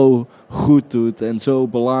plunges zo goed doet. En zo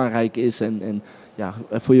belangrijk is. En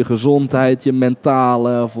voor je gezondheid, je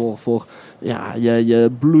mentale, voor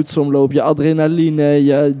je bloedsomloop, je adrenaline,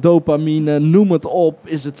 je dopamine, noem het op,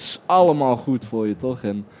 is het allemaal goed voor je, toch?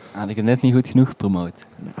 En Had ik het net niet goed genoeg gepromoot.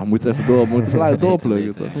 we moeten even moeten blijven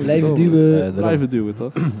doorpluggen, toch? Blijven duwen. Blijven duwen,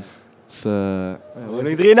 toch? Dus, Nog 3,5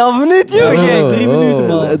 minuut, joh! Ja, 3 minuten,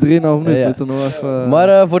 man. 3,5 minuten Ja. moeten we nog even...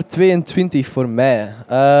 Maar voor 22 voor mij.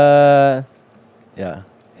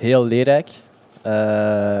 Heel leerrijk.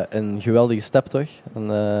 Een geweldige stap toch.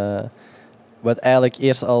 Wat eigenlijk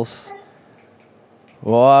eerst als...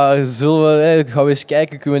 Wow, gaan we eens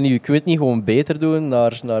kijken, kunnen we het niet gewoon beter doen,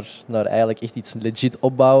 naar eigenlijk echt iets legit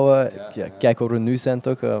opbouwen. Kijk waar we nu zijn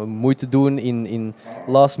toch. Moeite doen in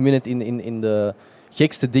last minute in de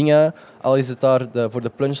gekste dingen. Al is het daar voor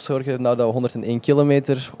de plunge zorgen naar de 101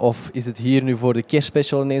 kilometer. Of is het hier nu voor de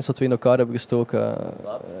kerstspecial ineens wat we in elkaar hebben gestoken.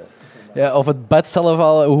 Of het bed zelf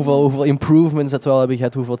al, hoeveel improvements dat we al hebben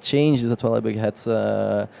gehad, hoeveel changes dat we al hebben gehad.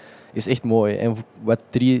 Is echt mooi. En wat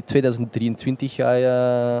 2023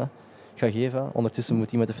 ga geven. Ondertussen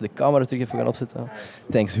moet iemand even de camera terug even gaan opzetten.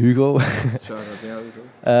 Thanks Hugo.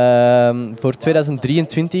 Voor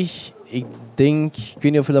 2023 ik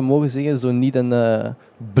weet niet of we dat mogen zeggen, zo niet een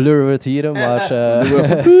blur het hier, maar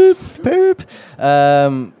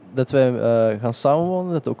dat wij gaan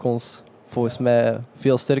samenwonen, dat ook ons volgens mij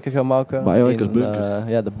veel sterker gaan maken. BioHackers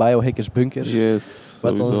bunker. De BioHackers bunker. Yes,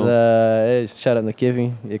 Wat sowieso. ons, shout-out naar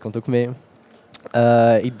Kevin, je komt ook mee.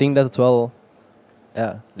 Ik denk dat het wel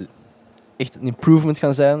echt een improvement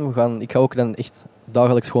gaan zijn. Ik ga ook dan echt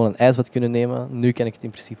dagelijks gewoon een ijsbad kunnen nemen. Nu kan ik het in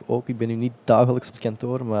principe ook. Ik ben nu niet dagelijks op het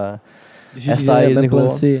kantoor, maar Dus hij jullie staat zijn hier mijn nu plan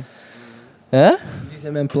gewoon. C. Hè? Die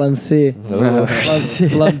zijn mijn plan C. Oh.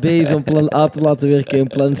 Plan B is om plan A te laten werken en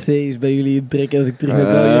plan C is bij jullie in trek als ik terug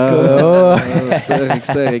naar België kom. Oh.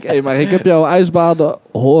 Sterk. Hey, maar ik heb jouw ijsbaden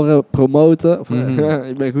horen promoten. Ik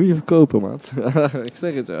ben een goede verkoper, maat. Ik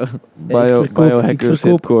zeg het zo. BioHackers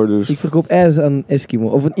headquarters. Ik verkoop ijs aan Eskimo.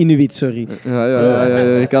 Of een Inuit, sorry. Ja.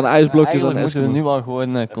 Je kan ijsblokjes aan Eigenlijk moeten we Eskimo. nu al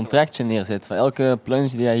gewoon een contractje neerzetten. Voor elke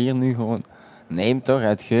plunge die hij hier nu gewoon neemt, toch,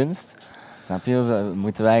 uit gunst. Snap je?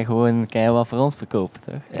 Moeten wij gewoon wat voor ons verkopen,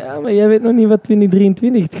 toch? Ja, maar jij weet nog niet wat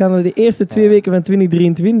 2023. Het gaan de eerste 2 weken van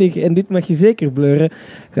 2023 en dit mag je zeker blurren.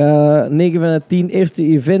 Ga 9 van de 10 eerste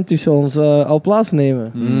event tussen ons al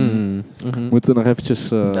plaatsnemen. Moeten nog eventjes...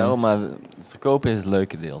 Daarom, maar het verkopen is het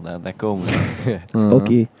leuke deel. Daar komen we.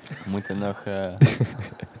 Oké. We moeten nog... we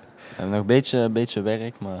hebben nog een beetje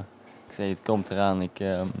werk, maar ik zeg, het komt eraan.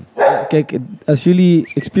 Kijk, als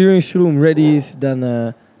jullie experience room ready is, dan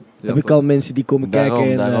heb ik al mensen die komen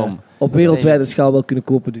kijken en op wereldwijde schaal wel kunnen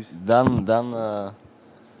kopen. Dus. Dan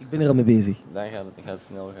ik ben er al mee bezig. Dan gaat het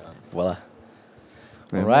snel gaan. Voilà.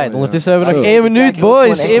 Alright, ondertussen hebben we nog 1 minuut,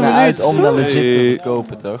 boys. 1 minuut. Om dat legit te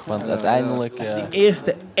verkopen, toch? Want uiteindelijk... De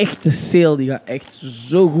eerste echte sale die gaat echt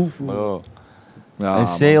zo goed voelen. Bro. Ja, een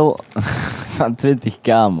sale van 20k,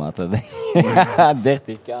 maat.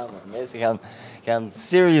 30k, man. Mensen gaan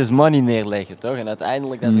serious money neerleggen, toch? En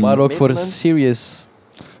uiteindelijk... Dat is Maar een ook voor commitment. serious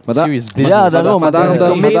business. Ja, daarom. Maar daarom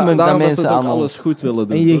dat mensen mensen allemaal alles goed willen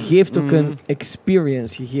doen. En je geeft ook een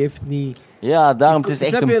experience. Je geeft niet... Ja, daarom. Het is echt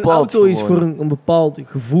Snap je, een een pad auto is gewoon. voor een bepaald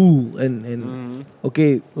gevoel. En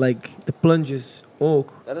oké, like de plunges ook.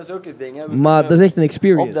 Dat is ook het ding, hè. Maar dat is echt een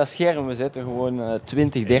experience. Op dat scherm, we zetten gewoon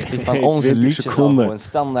 20, 30 van onze liedjes al gewoon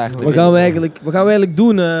standaard. Wat gaan we eigenlijk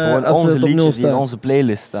doen als onze het op 0 liedjes die in staat? onze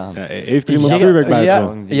playlist staan. Ja, heeft er iemand vuurwerk bij?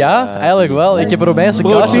 Ja, eigenlijk wel. Ik heb Romeinse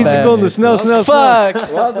Bro, kaartjes 10 bij. seconden, snel. Fuck!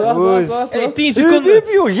 Hey, 10 seconden.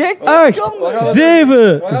 8,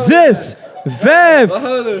 7, 6, 5,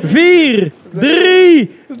 4,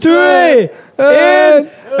 3, 2, 1.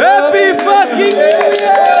 Happy fucking New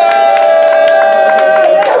Year!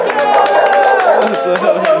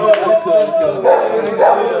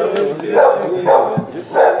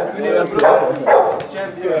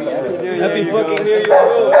 Happy fucking New Year,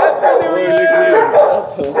 bro. Happy New Year!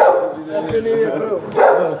 Happy New Year, bro.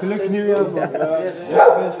 Gelukkig nieuwjaar, man.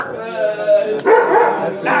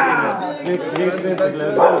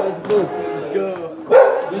 Let's go.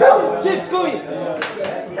 Chips, kom hier!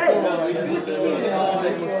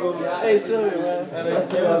 Hey, sorry, man.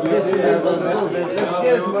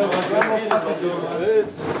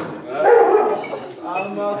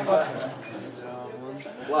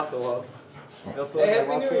 Lachen, man.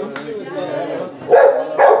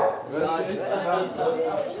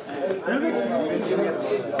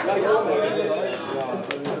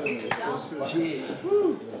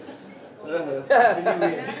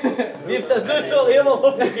 Die heeft dat zo al helemaal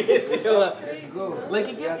opgegeten, jongen.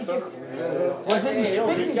 Lekker keer. Wat is dit?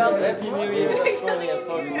 Happy New Year. Dat is gewoon niet als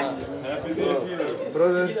fucking man.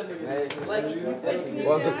 Broeder, we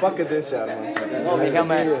gaan ze pakken dit jaar, man. Je gaat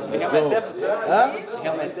mij tappen, toch? Huh? Je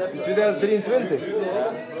gaat mij tappen. 2023.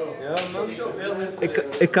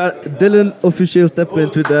 Ik ga Dylan officieel tappen in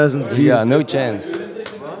 2004. Ja, no chance.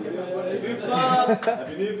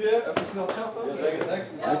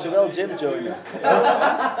 Moet je wel gym joinen.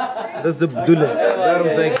 Dat is de bedoeling. Daarom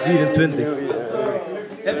zeg ik 24.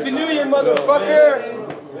 Happy New Year, motherfucker!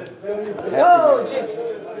 Yo, chips!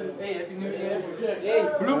 Hey, Happy New Year. Hey,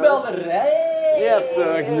 bloembelderij! Ja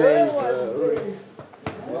toch, nee.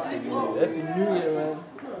 Happy New Year, man.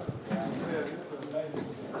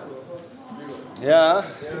 Ja.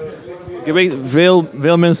 Ik heb echt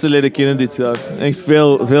veel mensen leren kennen dit jaar. Echt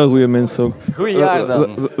veel goede mensen ook. Goeie jaar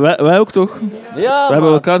dan. Wij ook toch? Ja, We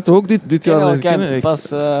hebben elkaar toch ook dit jaar leren kennen? Echt.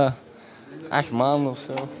 Pas 8 maanden of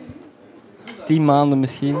zo. 10 maanden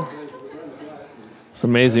misschien. That's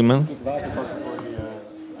amazing, man.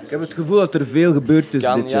 Ik heb het gevoel dat er veel gebeurd is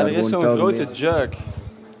dit jaar. Er is zo'n grote jerk.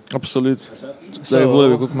 Absoluut. Dat gevoel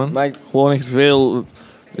heb ik ook, man. Gewoon echt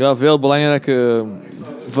veel belangrijke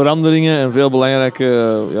veranderingen en veel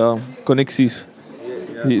belangrijke connecties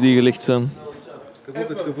die gelegd zijn. Ik heb ook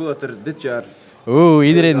het gevoel dat er dit jaar... Oeh,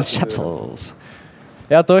 iedereen chapsels.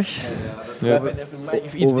 Ja, toch? Ja.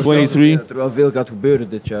 Iets 23. Dat er wel veel gaat gebeuren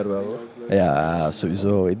dit jaar wel, hoor. Ja,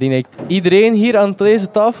 sowieso. Ik denk dat iedereen hier aan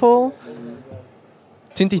deze tafel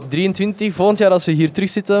 2023, volgend jaar als we hier terug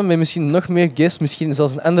zitten, met misschien nog meer guests, misschien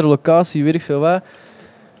zelfs een andere locatie, weet ik veel wat.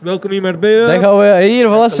 Welkom hier maar bij. Dan gaan we hier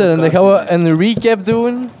vast zijn. Dan gaan we een recap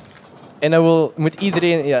doen En dan moet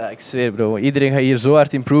iedereen... Ja, ik zweer bro. Iedereen gaat hier zo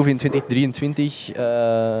hard improven in 2023.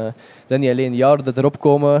 Dan niet alleen jaren dat erop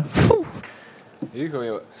komen. Hugo,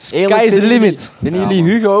 joh. Sky is the limit. Vinden jullie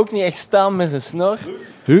Hugo ook niet echt staan met zijn snor?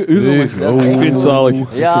 Hugo is Dat is echt- Ik vind het zalig.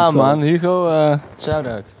 Ja man, Hugo,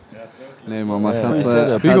 shout-out. Nee man, maar Goeie gaat...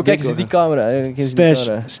 setup. Hugo, kijk eens in die camera.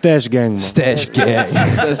 Stash gang, man. Stash gang.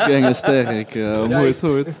 Stash is sterk.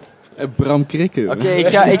 Hoort. En Bram Krikke. Oké,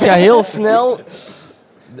 ik ga heel snel.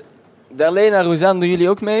 Darlene en Rouzanne, doen jullie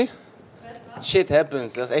ook mee? Shit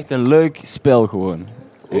happens. Dat is echt een leuk spel gewoon.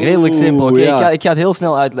 Redelijk simpel. Oké, ja. ik ga het heel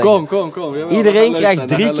snel uitleggen. Kom. Iedereen krijgt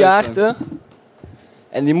 3 kaarten.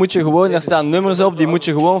 En die moet je gewoon, daar staan nummers op, die moet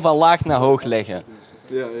je gewoon van laag naar hoog leggen.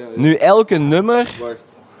 Nu, elke nummer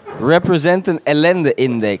represent een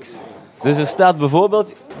ellende-index. Dus er staat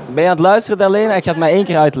bijvoorbeeld... Ben je aan het luisteren, Darlene? Ik ga het maar 1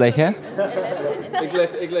 keer uitleggen. Hè?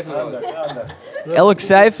 Ik leg hem uit. Elk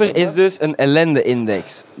cijfer is dus een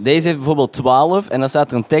ellende-index. Deze heeft bijvoorbeeld 12 en dan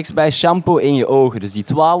staat er een tekst bij, shampoo in je ogen. Dus die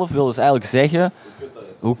 12 wil dus eigenlijk zeggen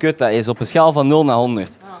hoe kut dat is, op een schaal van 0 naar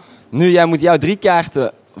 100. Nu, jij moet jouw 3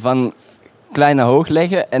 kaarten van klein naar hoog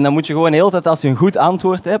leggen en dan moet je gewoon de hele tijd, als je een goed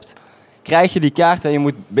antwoord hebt, krijg je die kaart en je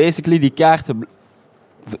moet basically die kaarten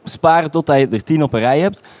sparen totdat je er 10 op een rij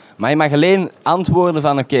hebt. Maar je mag alleen antwoorden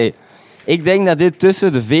van oké, ik denk dat dit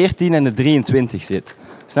tussen de 14 en de 23 zit.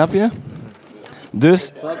 Snap je?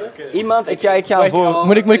 Dus, iemand, ik ga voor...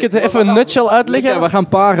 Moet ik het even een nutshell uitleggen? We gaan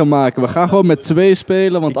paren maken. We gaan gewoon met 2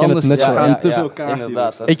 spelen, want Ik ken anders het nutshell. gaan te veel kaarten.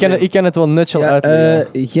 Inderdaad, dat is Ik ken het wel nutshell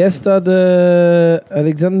uitleggen. Jij staat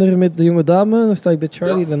Alexander met de jonge dame, dan sta ik bij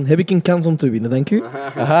Charlie. Dan heb ik een kans om te winnen, dank u.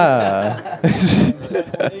 Aha.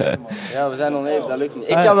 Ja, we zijn oneven, dat lukt niet.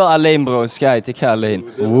 Ik kan wel alleen, bro, scheid. Ik ga alleen.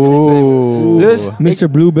 Oeh. Dus, Mr.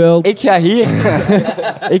 Bluebelt. ik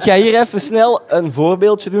ga hier even snel een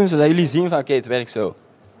voorbeeldje doen, zodat jullie zien van oké, het werkt zo.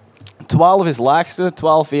 12 is laagste,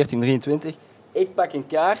 12, 14, 23. Ik pak een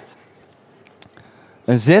kaart.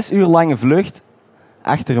 Een 6 uur lange vlucht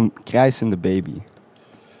achter een krijsende baby.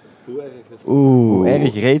 Hoe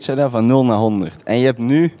erg reed je dat van 0 naar 100? En je hebt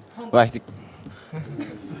nu... Wacht,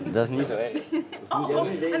 dat is niet zo erg.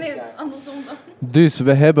 Nee, andersom dan. Dus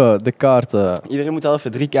we hebben de kaarten. Iedereen moet al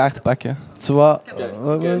even 3 kaarten pakken.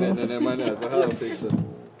 Nee, maar net. We gaan het fixen.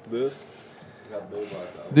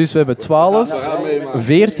 Dus we hebben 12,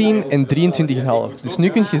 14 en 23,5. Dus nu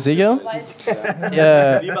kun je zeggen,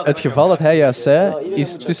 het geval dat hij juist zei,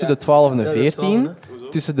 is tussen de 12 en de 14,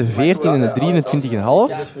 tussen de 14 en de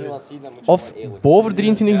 23,5, of boven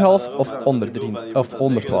 23,5 of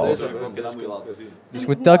onder 12. Dus je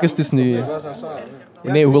moet telkens dus nu...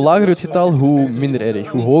 Nee, hoe lager het getal, hoe minder erg.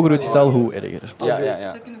 Hoe hoger het getal, hoe erger. Ja. Dit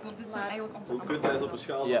zijn eigenlijk onze handen. Kunt hij eens op een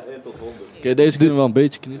schaal van 1 tot 100? Oké, deze kunnen we wel een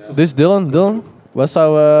beetje knippen. Dus Dylan, wat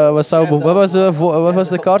was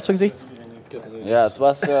de kaart zo gezegd? Ja, het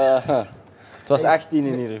was 18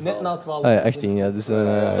 in ieder geval. Net na 12. Ah ja, 18, ja. Dus...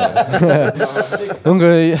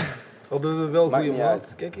 Oké. Oh, we hebben wel Maakt goede niet maat.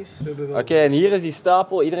 uit. Kijk eens. We hebben wel... Oké, en hier is die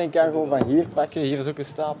stapel. Iedereen kan gewoon van hier pakken. Hier is ook een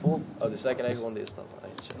stapel. Oh, dus wij krijgen gewoon deze stap.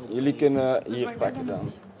 Jullie kunnen hier pakken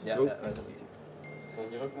dan. Ja, wij zijn het. Ik zal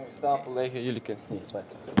hier ook nog een stapel leggen. Jullie kunnen hier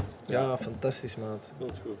pakken. Ja, fantastisch, maat. Dat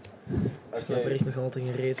is goed. Ik snap er echt nog altijd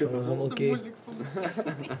geen reet van. Dat is allemaal oké.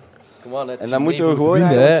 Come on, En dan moeten we gewoon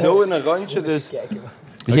eigenlijk zo in een rondje. Dus degene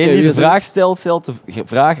Oké, die wie de is vraag stelt, stelt de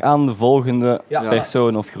vraag aan de volgende Ja.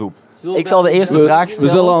 persoon of groep. Ik zal de eerste vraag We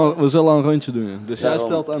stellen. zullen al een rondje doen. Dus jij Daarom.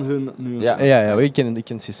 stelt aan hun nu. Ja. Ja, ik ken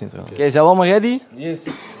het systeem trouwens. Oké, zijn we allemaal ready? Yes.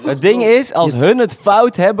 Het ding is, als hun het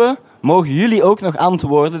fout hebben, mogen jullie ook nog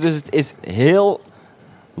antwoorden. Dus het is heel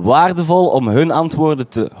waardevol om hun antwoorden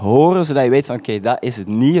te horen, zodat je weet van oké, dat is het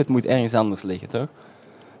niet, het moet ergens anders liggen, toch?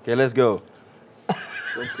 Oké, let's go.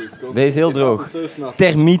 Deze is heel droog.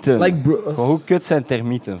 Termieten. Like Gewoon, hoe kut zijn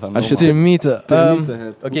termieten? Van Als je Termieten. termieten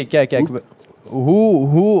hebt. Oké, kijk.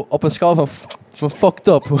 Hoe op een schaal van fucked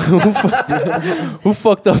up, hoe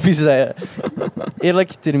fucked up is hij?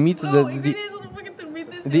 Eerlijk, termieten... Bro, ik weet niet eens wat een fucking termiet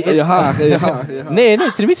is. die- In je haar, in je haar. Nee,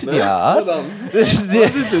 termieten niet. Ja. Wat dan? Waar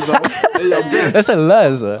zit dit dan? In je bek. Dat zijn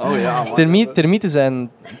luizen. Oh ja, man. Termieten zijn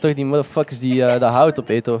toch die motherfuckers die dat hout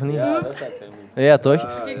opeten, of niet? Ja, dat zijn termieten. Ja, toch?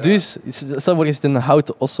 Dus, stel voor je zit in een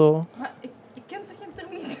houten osso. Maar ik ken toch geen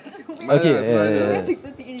termieten? Dus hoe Oké, weet ik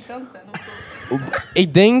dat die irritant zijn of zo?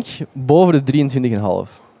 ik denk boven de 23,5. Nee, jongen,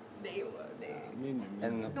 nee.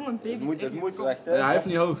 En Noem een baby. het moet wacht, hè. Ja, hij heeft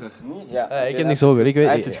niet hoger. Niet? Ja. Ik heb niks hoger. Ik weet,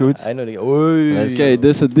 Hij heeft het goed. Hij nodig. Oei. Oké,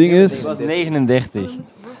 dus het ding Het is... was 39.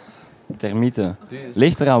 Termieten.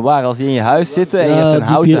 Ligt eraan waar, als die in je huis zitten en je hebt een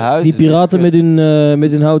houten huis. Die dus piraten het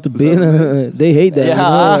met hun houten benen, they hate them. Ja.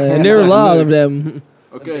 you know? And there are a lot of them.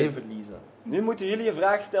 Oké. Nu moeten jullie een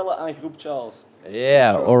vraag stellen aan groep Charles.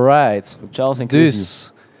 Yeah, alright. Groep Charles en Chris.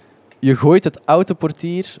 Dus, Je gooit het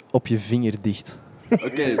autoportier op je vinger dicht.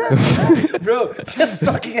 Oké. Bro, shut the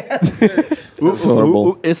fucking ass.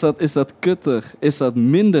 Hoe is dat kutter? Is dat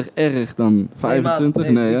minder erg dan 25?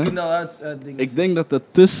 Nee, hè? Ik denk dat het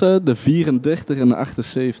tussen de 34 en de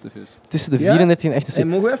 78 is. Tussen de 34 en 78. En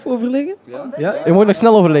mogen we even overleggen? Ja? Je moet nog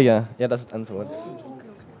snel overleggen. Ja, dat is het antwoord.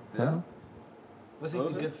 Ja? Wat zegt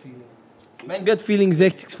je gut feeling? Mijn gut feeling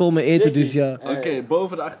zegt, ik vol me eten, dus ja. Oké,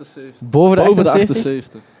 boven de 78. Boven de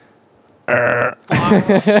 78?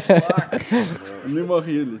 Nu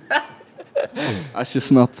mogen jullie. Als je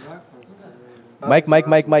snapt. Mike.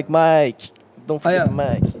 Don't forget the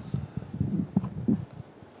mic.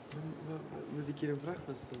 Moet ik hier een vraag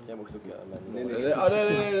van stellen? Jij mocht ook, ja. Nee.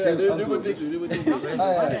 Nu moet ik.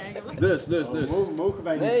 Dus. Mogen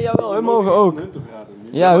wij niet? Nee, jawel, hun mogen ook.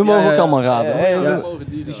 Ja, hun mogen ook allemaal raden. Ja.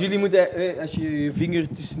 Dus jullie moeten, als je je vinger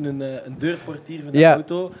tussen een deurportier van de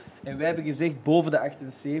auto... En wij hebben gezegd boven de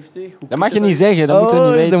 78. Dat mag je niet zeggen, dat moeten we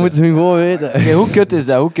niet weten. Dat moeten ze gewoon weten. Okay, hoe kut is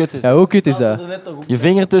dat? Ja, hoe kut is dat? Je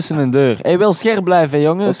vinger tussen een deur. Hey, wel scherp blijven,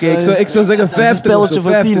 jongens. Oké, ik zou zeggen 50 spelletje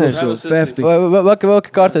voor tieners. 50. Welke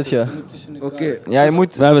kaart heb je? Oké. Ja, je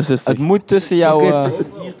moet... 65. Het moet tussen jou...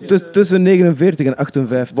 Tussen 49 en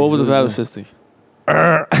 58. Boven de 65.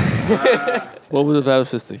 Boven de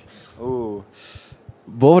 65. Oeh.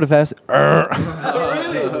 Boven de 50.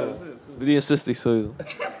 63, sorry.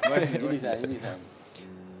 Jullie zijn.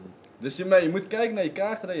 Dus je moet kijken naar je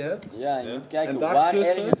kaarten die je hebt. Ja, je moet kijken En waar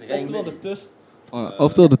daartussen, ergens ring. oftewel ertussen.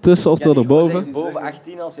 Oftewel ertussen, oftewel erboven. Boven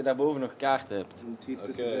 18 als je daarboven nog kaarten hebt.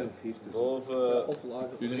 Boven...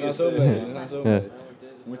 Jullie gaan zo mee.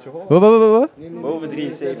 Moet je horen. Wat? Boven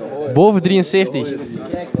 73. Boven 73.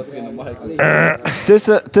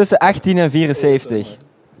 Tussen 18 en 74.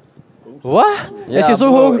 Wat? Heb je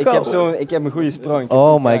zo hoog gekomen? Ik heb een goede sprong.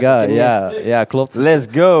 Oh my god, ja, klopt. Let's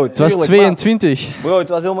go. Het was 22. Bro, het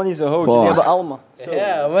was helemaal niet zo hoog. Jullie hebben allemaal...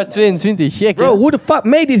 Ja, maar 22, gek. Bro, who the fuck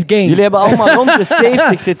made this game? Jullie hebben allemaal rond de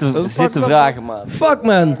 70 zitten vragen, man. Fuck,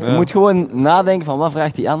 man. Je moet gewoon nadenken van wat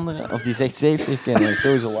vraagt die andere. Of die zegt 70, en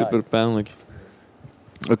sowieso laag. Super pijnlijk.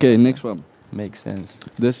 Oké, niks van. Makes sense.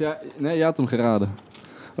 Dus jij had hem geraden.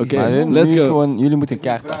 Oké, let's go. Gewoon, jullie moeten een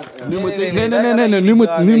kaart pakken. Nu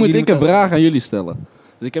moet ik een vraag aan jullie stellen.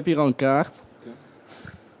 Dus ik heb hier al een kaart.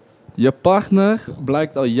 Je partner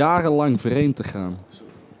blijkt al jarenlang vreemd te gaan.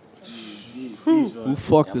 Hoe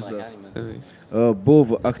fucked is dat?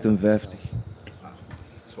 Boven 58. Dat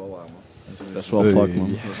is wel waar, man. Dat is wel fucked,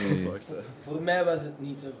 man. Voor mij was het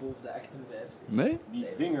niet zo boven de 58. Nee?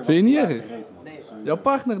 Vind je niet erg? Nee. Jouw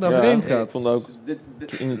partner daar vreemd gaat? Ik vond dat ook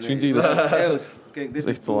in de 20, dat is... Kijk, dit is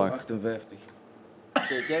echt te laag. 58. Oké,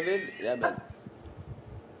 Kevin, jij bent.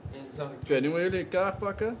 Oké, nu moeten jullie een kaart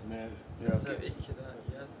pakken.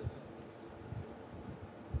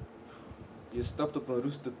 Je stapt op een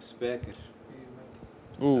roeste spijker.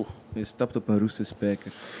 Oeh. Je stapt op een roeste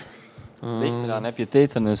spijker. Ligt eraan, heb je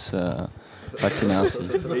tetanus vaccinatie?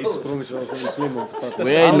 Deze sprong is wel gewoon slim om te pakken.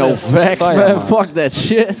 We ain't no facts, man. Fuck that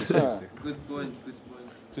shit. Good point.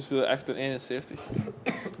 Tussen de 8 en 71.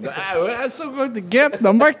 Dat is zo'n grote gap,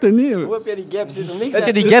 dat mag er niet. Hoe heb jij die gap zitten? Niks Heb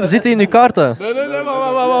je die gap zitten in je kaarten? Nee,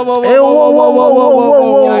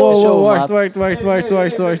 wacht.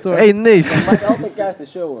 Hey, neef. mag altijd kaarten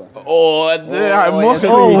showen. Hij mocht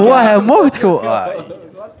het Oh, niet. wat, hij mocht gewoon.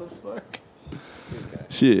 What the fuck?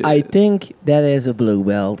 Shit. I think that is a blue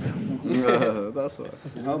belt. Dat is waar.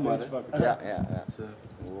 Hou maar, hè. Ja.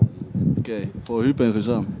 Oké, voor Huub en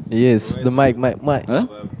Ruzan. Yes, de mic. Huh?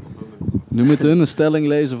 Nu moeten hun een stelling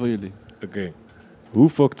lezen voor jullie. Oké. Hoe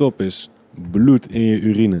fucked up is bloed in je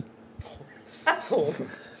urine?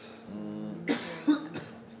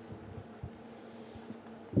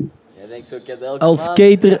 Jij denkt zo, ik heb elke Als maand-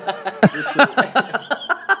 skater...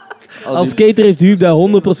 Als skater heeft Huub dat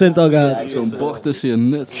 100% al gehad. Zo'n bord tussen je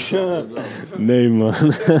nuts. Nee, man.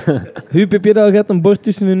 Huub, heb je dat al gehad, een bord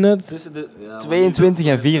tussen je nuts? Tussen de 22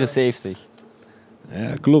 en 74.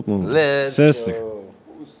 Ja, klopt, man. 60.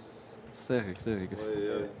 Sterk. Jij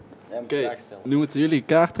moet Oké, vraag stellen. nu moeten jullie een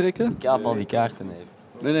kaart trekken. Ik heb al die kaarten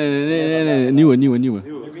even. Nee. Nieuwe.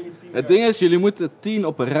 Het ding is, jullie moeten 10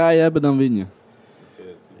 op een rij hebben, dan win je.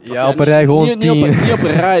 Ja, op een rij gewoon Niet 10. op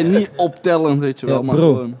een rij, niet optellend, weet je wel. Ja, maar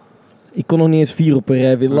bro. gewoon Ik kon nog niet eens 4 op een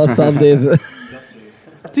rij vinden. Last aan deze.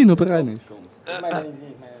 10 op een rij niet.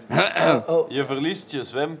 Je verliest je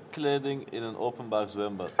zwemkleding in een openbaar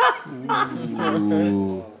zwembad.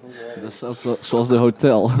 Oeh. Dat is zoals de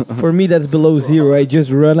hotel. For me that's below 0. I just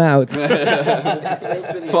run out.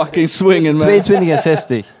 Fucking swingen, man. 22 en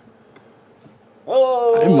 60.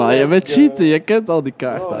 Hey, maar je bent cheaten, je kent al die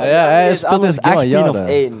kaarten. Ja, hij speelt anders eens game al 18 of jaren.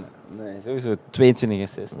 1. Nee. sowieso 22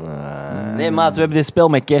 assists. Nee, maat, we hebben dit spel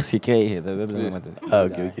met kerst gekregen. We hebben het met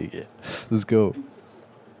Oké. Let's go.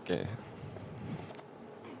 Oké.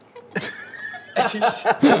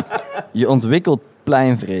 Je ontwikkelt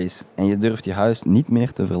pleinvrees en je durft je huis niet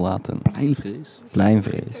meer te verlaten.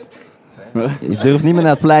 Pleinvrees. Je durft niet meer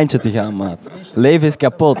naar het pleintje te gaan, maat. Leven is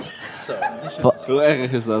kapot. Zo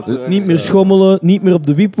erg is dat. Niet meer schommelen, niet meer op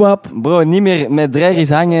de wiepwap. Bro, niet meer met drerries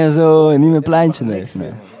hangen en zo, en niet meer pleintje. Nee.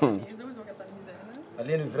 Sowieso gaat dat niet zijn, hè?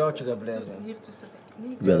 Alleen uw vrouwtje gaat blij zijn. Hier tussen.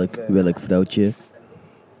 Nee, Welk vrouwtje?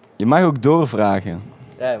 Je mag ook doorvragen.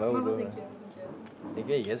 Ja, maar maar ook wat door. denk je? Ik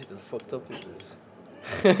weet, jij ziet dat het fucked up is dus.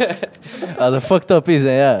 Als het fucked up is,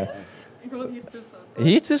 hè, ja. Gewoon hier tussen.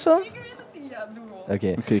 Hier tussen? Ik weet het niet, ja, doe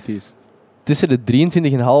gewoon. Oké. Kies. Tussen de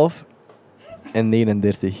 23,5 en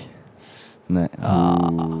 39. Nee.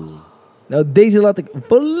 Nou, deze laat ik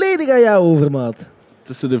volledig aan jou over, maat.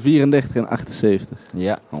 Tussen de 34 en 78.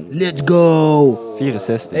 Ja. Let's go!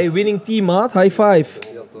 64. Hey, winning team, maat. High five.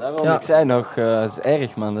 Daarom, Ja. ik zei nog, het is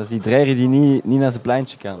erg, man. Dat is die drerrie die niet naar zijn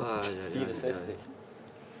pleintje kan. 64.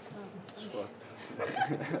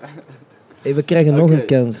 Hey, we krijgen nog een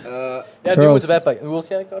kans. Ja, nu Charles. moeten wij pakken. Hoe wil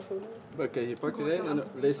jij een kaart voor? Oké, je pakt er één en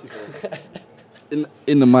lees die voor.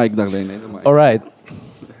 In de mic, Darlene, in de mic. Alright.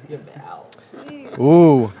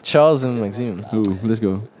 Oeh, Charles en Maxime. Oeh, let's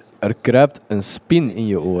go. Er kruipt een spin in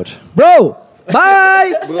je oor. Bro,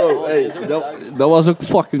 bye! Bro, hey, dat was ook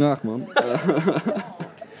fucking hard, man.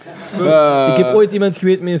 Ik heb ooit iemand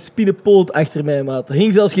geweten met een spinnenpoot achter mij, maat. Er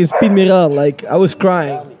hing zelfs geen spin meer aan. Like, I was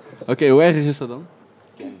crying. Oké, hoe erg is dat dan?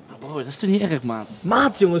 Bro, dat is toch niet erg, maat?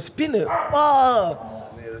 Maat, jongen, spinnen. Ah.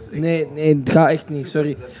 Nee, het gaat echt niet,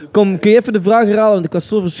 sorry. Kom, kun je even de vraag herhalen? Want ik was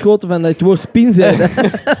zo verschoten van dat het woord spin zei. Dat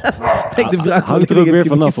ik de vraag Hangt er ook weer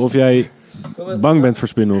vanaf of jij bang bent voor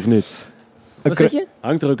spinnen of niet. Wat zeg je?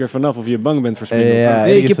 Hangt er ook weer vanaf of je bang bent voor spinnen Ja, of niet.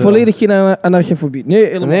 Nee, ik heb volledig geen anarchofobie. Nee,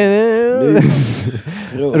 helemaal Nee.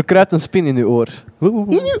 Er kruipt een spin in je oor. In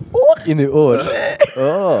je oor? In je oor.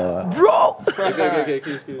 Oh. Bro! Oké,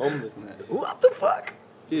 kies. What the fuck?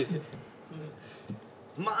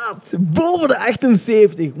 Maat, boven de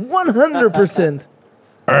 78. 100%.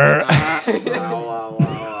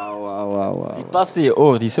 Die past in je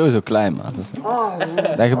oor, die is sowieso klein, man.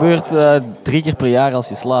 Dat gebeurt 3 keer per jaar als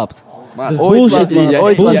je slaapt. Dat is Ooit bullshit, was die- man.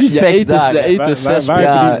 ooit was die Je fact eet daar. Waar heb je die facts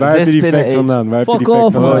vandaan? Waar heb je Fuck die facts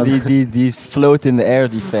off, vandaan? man. Die float in the air,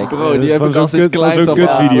 die fact. Bro, die is heb van ik zo'n als iets kut- van kleins zo'n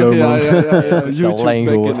kutvideo, ja, man. YouTube Alleen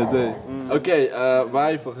back in gehoord. the day. Oké,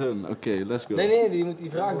 wij voor hun. Oké, let's go. Nee, die moet die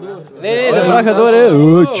vraag door. Nee, de vraag gaat door, hè.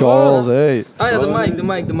 Oh, Charles, hey. Ah ja,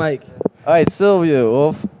 de mic. Alright, Silvio,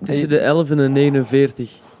 of... Tussen de 11 en de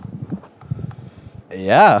 49.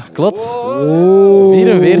 Ja, klopt. Oh.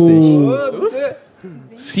 44.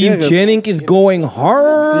 Team Jennings is going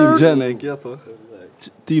hard. Team Jennings, ja toch?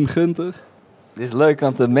 Team Gunter. Dit is leuk,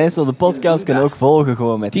 want de mensen op de podcast kunnen ook volgen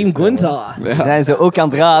gewoon met Team die spellen. Gunther. Die zijn ze ook aan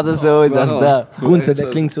het raden, zo, dat is dat. Gunther, dat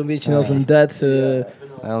klinkt zo'n beetje als een Duitse...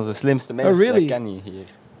 En onze slimste mensen, really? dat kan niet hier.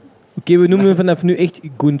 Oké, we noemen hem vanaf nu echt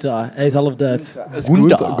Gunther. Hij is half Duits.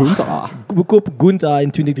 Gunter. We kopen Gunther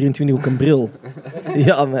in 2023 ook een bril.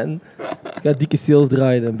 Ja, man. Ik ga dikke sales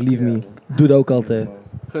draaien, dan, believe me. Doe dat ook altijd.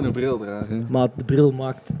 Gewoon een bril dragen. Maar de bril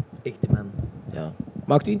maakt echt de man. Ja.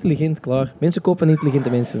 Maakt u intelligent, klaar. Mensen kopen intelligente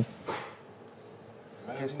mensen.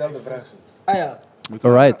 Ah ja,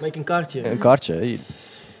 Alright. maak een kaartje. Een kaartje, hier.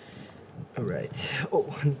 Alright. Oh,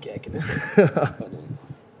 kijken hè.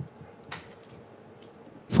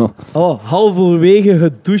 Oh, halverwege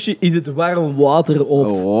het douchen is het warm water op.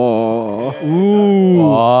 Oh. Oeh.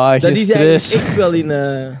 Oh, Dat geen is stress. eigenlijk echt wel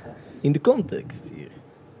in de context hier.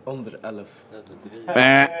 Onder 11.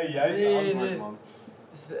 Juist Nee, antwoord, nee. man.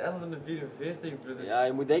 Tussen de 11 en de 44, broeder. Ja,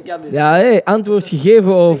 je moet denken aan dit. Ja, hé, antwoord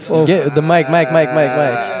gegeven of De mic.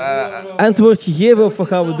 antwoord gegeven of wat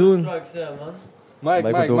gaan we doen?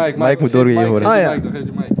 Mike moet doorgegeven worden. Ah, ja.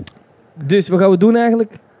 Dus wat gaan we doen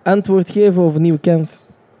eigenlijk? Antwoord geven of een nieuwe kans?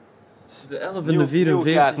 Tussen de 11 en de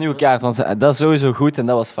 44. Nieuwe kaart, want dat is sowieso goed en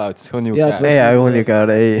dat was fout. Het is gewoon nieuwe Ja, kaart. het was- Ja, gewoon die kaart,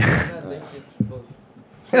 hey.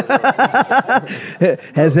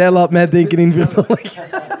 Hij zei laat mij denken in vervolg. Ja,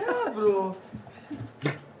 bro.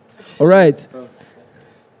 Alright.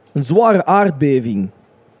 Een zware aardbeving.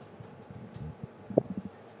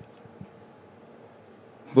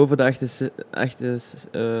 Boven de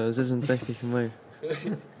 86 mei.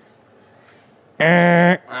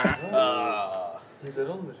 Zit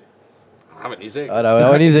eronder. Gaan we niet zeggen. Oh, dat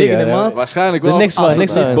gaan we niet zeggen. hè, hè. maat? Waarschijnlijk De wel. next one, als het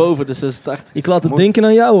next niet one. boven de 86. Ik laat het denken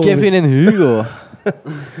aan jou. hoor. Kevin en Hugo.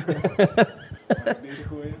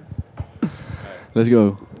 Let's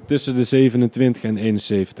go. Tussen de 27 en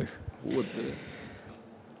 71.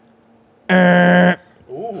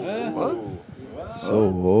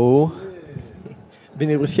 Zo, wow. Ben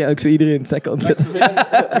je waarschijnlijk zo iedereen in het zak aan het zetten.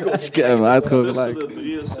 Scam, hij had gewoon gelijk. Tussen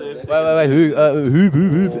de 73.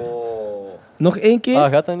 Huub. Nog 1 keer?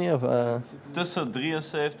 Ah, gaat dat niet? Of, Tussen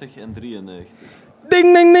 73 en 93.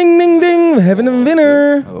 Ding, ding, ding, ding, ding. We hebben een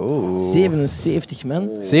winnaar. Oh. 77, man.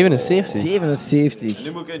 77? 77. En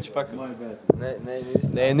nu moet ik eentje pakken.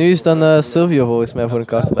 Nee, nu is dan Silvio volgens mij voor een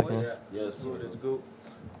kaart te pakken. Yes.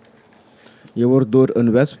 Je wordt door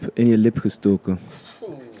een wesp in je lip gestoken.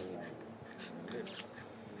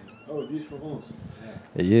 Oh, die is voor ons.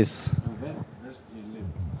 Yes.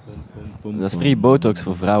 Dat is free botox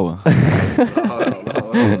voor vrouwen.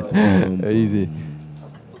 Easy.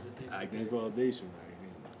 Ja, ik denk wel deze.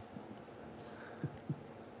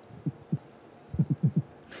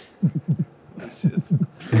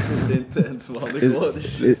 Intens, man. Ik hoor die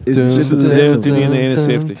shit. Tussen de 27 en de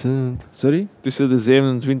 71. Sorry? Tussen de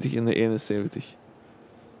 27 en de 71.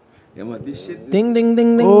 Ja, maar die shit... Ding, ding,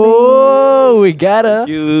 ding, ding. Oh, we got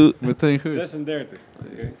it. Meteen goed. 36.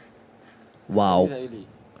 Wauw.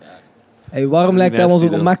 Hey, waarom lijkt het allemaal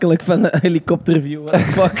zo gemakkelijk van een helikopterview? What the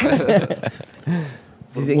fuck?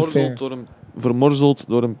 Die is echt fair. Vermorzeld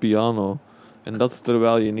door een piano. En dat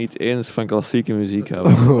terwijl je niet eens van klassieke muziek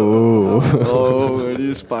houdt. Oh, die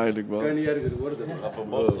is pijnlijk, man. Kan niet erger worden.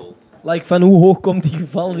 Like, van hoe hoog komt die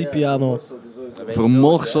gevallen, die piano?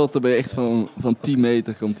 Vermorseld, dan ben je echt van 10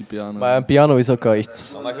 meter komt die piano. Maar een piano is ook wel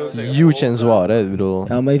echt huge en zwaar, hè? Ik bedoel.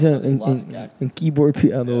 Ja, maar is dat een keyboard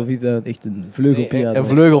piano of is dat echt een vleugelpiano? Een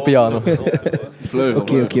vleugelpiano.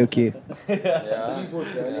 Oké.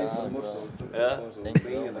 Ja.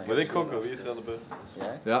 Moet ik gokken? Wie is er aan de beurt?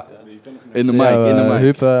 Ja. In de mic.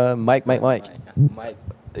 Huub, Mike.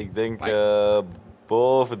 Ik denk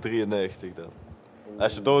boven 93 dan.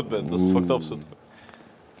 Als je dood bent, dat is fucked up.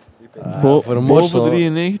 Voor een morsel. Boven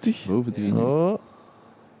 93? Boven 93. Oh.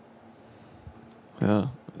 Ja.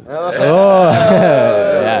 Ja.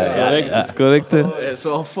 Dat is correct, hè. Dat is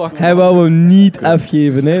wel fucking... Hij wou hem niet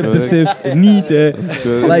afgeven, hè? Besef, niet, hè?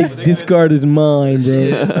 Like, this card is mine,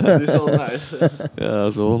 bro. Dat is wel nice. Ja, dat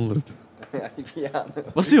is 100.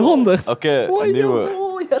 Was die 100? Oké, een nieuwe.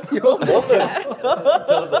 Ja, die 100. Ja,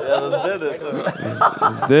 dat is dit, hè.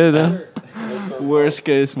 Dat is dit, hè. Worst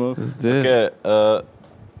case, man. Dat is dit. Oké,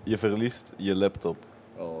 je verliest je laptop.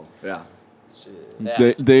 Oh, ja.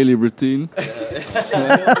 Daily routine.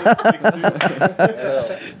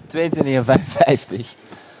 22 en 55.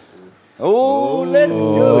 Oh, let's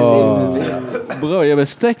go. Bro, jij bent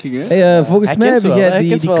stacking, hè? Hey, volgens mij heb jij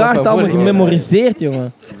die wel kaart van allemaal vorige gememoriseerd,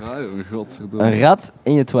 jongen. Ja, joh, godverdomme. Een rat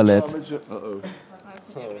in je toilet.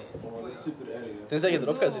 Tenzij je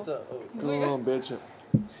erop gaat zitten. Oh, een beetje.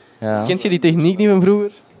 Ja. Kent je die techniek niet van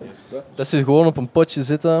vroeger? Dat ze gewoon op een potje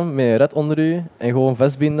zitten met een rat onder u en gewoon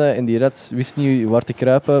vastbinden en die rat wist niet waar te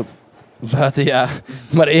kruipen. Buiten, ja.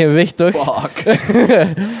 Maar één weg, toch? Fuck.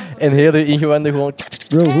 En heel je ingewanden gewoon...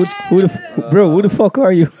 Who the fuck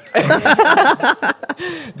are you?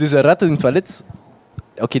 Dus een rat in het toilet...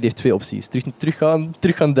 Oké, die heeft 2 opties.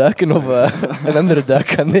 Terug gaan duiken of een andere duik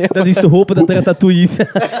gaan nemen. Dat is te hopen dat er een tattoo is.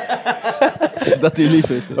 Dat hij lief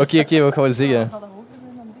is. Oké, wat gaan we zeggen? Zal dat hoger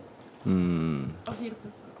zijn dan dit? Of hier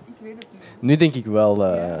tussen? Ik weet het niet. Nu denk ik wel...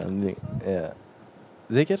 ja.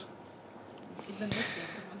 Zeker? Ik ben net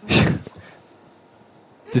zeker.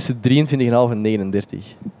 Tussen 23,5 en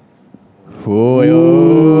 39. Oh,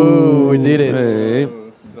 we did it. Hey.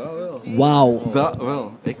 Wauw. Dat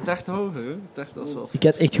wel. Ik dacht hoger, hè? Ik dacht dat is wel... Ik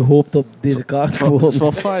had echt gehoopt op deze kaart Dat gewoon. is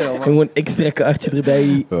wel fire, man. Gewoon een extra kaartje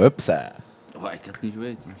erbij. Hupsa. Oh, ik had het niet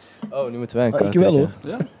geweten. Oh, nu moeten wij een Ah, kaart ik wel, trekken.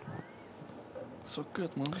 hoor. Ja? Dat is wel kut,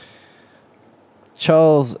 man.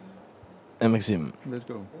 Charles en Maxime. Let's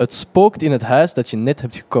go. Het spookt in het huis dat je net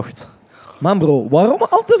hebt gekocht. Man bro, waarom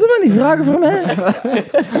altijd zo van die vragen voor mij?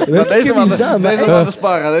 Welke Deze heb man je gedaan? deze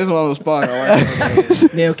man de sparen.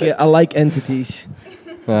 Nee, oké, I like entities.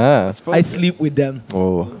 Ah. I sleep with them.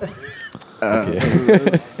 Oh. Oké.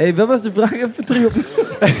 Hey, wat was de vraag even terug op?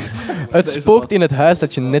 Het spookt in het huis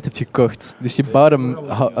dat je net hebt gekocht. Dus je bouwt een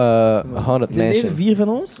haunted Zijn deze mansion. 4 van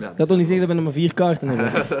ons? Ik had toch niet zeggen dat we nog maar 4 kaarten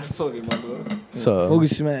hebben? Sorry, man, bro. Zo.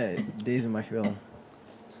 Volgens mij, deze mag wel.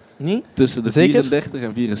 Niet? Tussen de Zeker? 34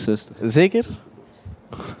 en 64. Zeker?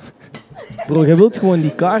 Bro, jij wilt gewoon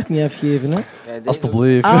die kaart niet afgeven, hè?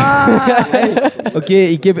 Alsjeblieft. Ah! Hey. Oké,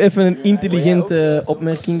 ik heb even een intelligente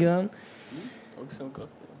opmerking gedaan.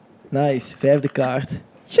 Nice, 5e kaart.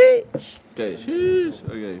 Sheesh. Oké,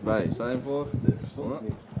 Oké, wij zijn voor...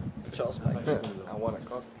 Charles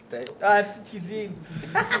Ah, hij heeft het gezien.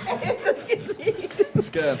 Hij heeft het gezien.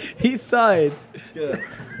 Scan. He saw it. Scan.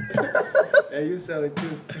 Hey, you saw it too.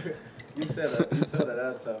 You saw that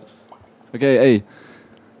I saw. Oké, hey.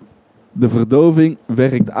 De verdoving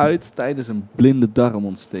werkt uit tijdens een blinde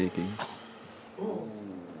darmontsteking.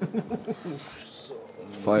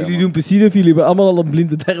 Jullie doen precies of jullie hebben allemaal al een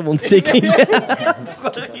blinde darmontsteking.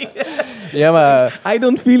 Sorry. Ja, maar... I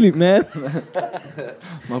don't feel it, man.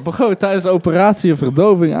 Maar bro, tijdens de operatie een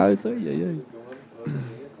verdoving uit, hè? Jee.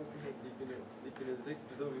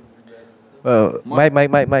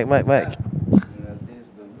 Mike.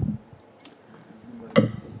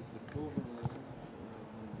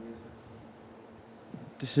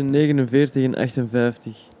 Tussen 49 en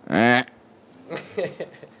 58.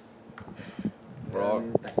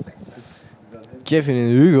 Kevin en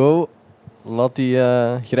Hugo, laat die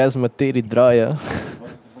grijze materie draaien. Wat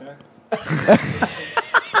is de vraag?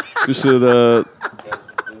 Tussen de...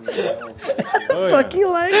 Fucking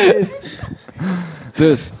like this.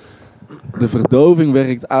 Dus, de verdoving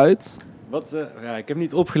werkt uit. Wat? Ja, ik heb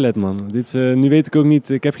niet opgelet, man. Nu weet ik ook niet.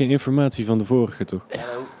 Ik heb geen informatie van de vorige, toch?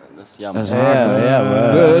 Dat is jammer. Dus,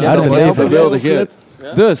 Ja, dat dat leven heb wilde Gert.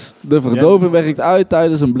 Dus, de verdoving werkt uit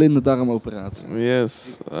tijdens een blinde darmoperatie.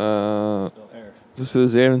 Yes. Tussen de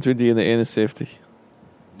 27 en de 71.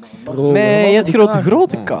 Bro, Nee, je hebt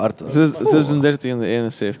grote kaarten. 36 en de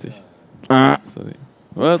 71. Sorry.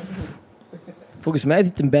 Wat? Volgens mij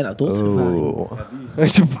zit hem bijna doodsgevaar.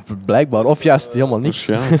 Blijkbaar. Of juist helemaal niks.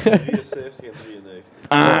 73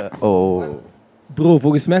 en 93. Bro,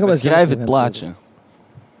 volgens mij gaan we Beschrijf het plaatje.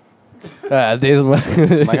 Deze man.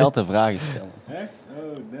 Je mag altijd vragen stellen.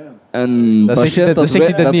 Een Dat zegt hij- patiënt dat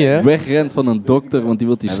zegt hij dat niet, hè? wegrent van een dokter, want die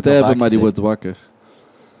wil die Heb ik al stabben, vaak maar die gezegd. wordt wakker.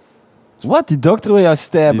 Wat? Die dokter wil jou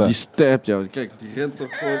stabben? Die stabt jou. Kijk, die rent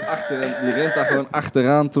toch gewoon achteraan. Die rent daar gewoon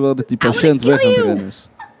achteraan terwijl die patiënt weg aan het rennen is.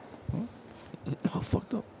 Oh, fuck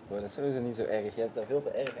dat. Dat is sowieso niet zo erg. Je hebt daar veel te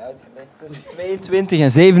erg uitgelegd. Tussen 22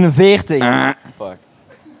 en 47. Fuck.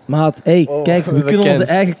 Maat, hey, kijk, we kunnen bekend. onze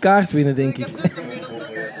eigen kaart winnen, denk ik.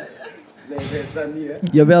 Nee, dat niet, hè.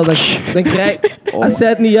 Jawel, dan krijg... Als zij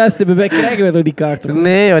het niet juist hebben, wij krijgen we door die kaart. Of niet?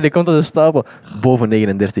 Nee, maar die komt uit de stapel. Boven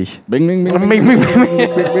 39. Bing, bing, bing, Bing, bing,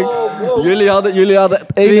 bing. Jullie hadden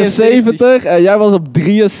 71 en jij was op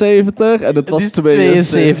 73 en het was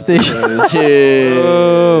 72. 72.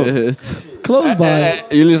 Shit. Close by.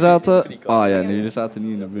 Jullie zaten... Ah ja, nee, jullie zaten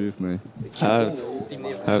niet in de buurt, nee. Hard.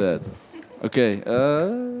 Zet. Oké,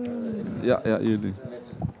 ja, jullie.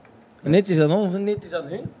 Net is aan ons en net is aan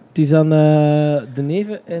hun. Het is aan de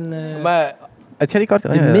neven en Maar, heb jij die kaart?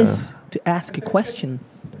 de miss to ask a question.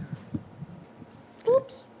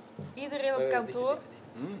 Oeps. Iedereen op kantoor.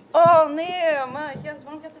 Oh nee, maar yes,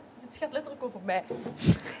 waarom gaat dit gaat letterlijk over mij?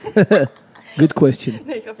 Good question.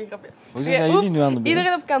 Nee, grapje. Hoe Oké, zijn jullie oeps. nu aan de beurt?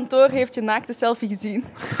 Iedereen op kantoor heeft je naakte selfie gezien.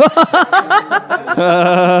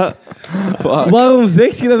 Waarom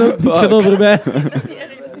zeg je dat ook niet gaat over mij? Dat is niet erg.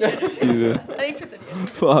 En ik vind het niet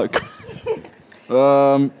erg. Fuck.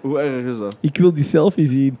 Hoe erg is dat? Ik wil die selfie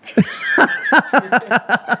zien.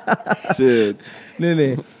 Shit.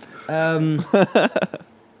 Nee.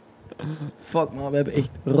 Fuck man, we hebben echt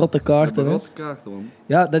rotte kaarten. Hè? Rotte kaarten, man.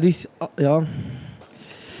 Ja, dat is... ja.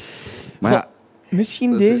 Maar ja, Misschien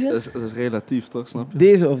dat deze? is relatief, toch? Snap je?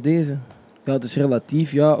 Deze of deze? Ja, het is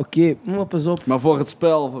relatief. Ja, oké. Maar pas op. Maar voor het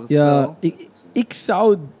spel, Ja, ik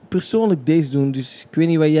zou persoonlijk deze doen. Dus ik weet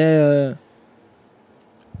niet wat jij...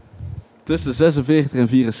 Tussen 46 en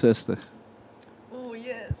 64. Oeh, yes.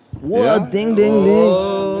 Wow, Ja? ding.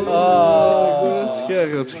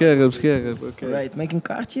 Scherp. Oké. Right, maak een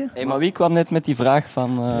kaartje? Hey, maar wie kwam net met die vraag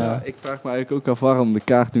van... Ja, ik vraag me eigenlijk ook af waarom de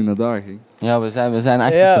kaart nu naar daar ging. Ja, we zijn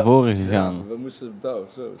achterstevoren gegaan. We moesten zo,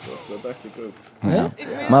 dat dacht ik ook. Ja.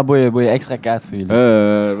 Maar boeien, extra kaart voor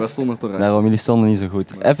jullie. Waar stond het eruit? Daarom, jullie stonden niet zo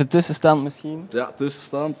goed. Even tussenstand misschien. Ja,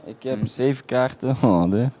 tussenstand. Ik heb 7 kaarten. Oh,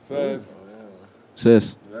 nee. 5.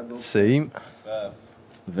 6. Same. 5.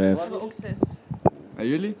 5. We hebben ook 6. En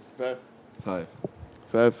jullie? 5.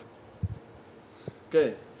 5.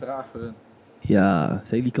 Oké, vraag voor hun. Ja, zijn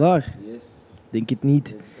jullie klaar? Yes. Denk het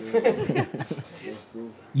niet.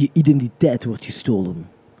 Je identiteit wordt gestolen.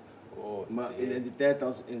 Maar identiteit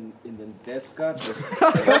als identiteitskaart?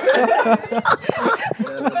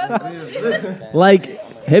 Like,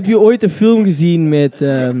 heb je ooit een film gezien met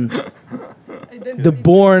The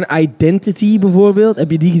Bourne Identity bijvoorbeeld?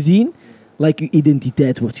 Heb je die gezien? Like, je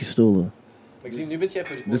identiteit wordt gestolen. Ik zie nu ben jij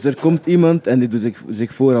voor die Dus er komt iemand en die doet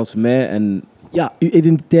zich voor als mij en Ja, je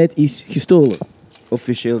identiteit is gestolen.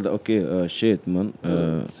 officieel, oké, shit man.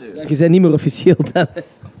 Ja, je bent niet meer officieel dan.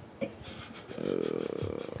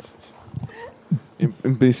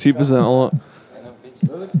 In principe zijn alle...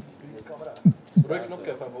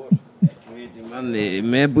 Man, nee,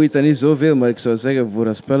 mij boeit dat niet zoveel, maar ik zou zeggen voor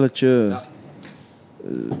een spelletje...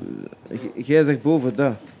 jij zegt boven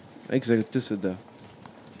dat. Ik zeg tussen dat.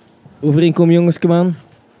 Overeenkomen, jongens, kom aan.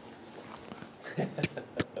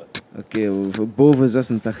 Oké, boven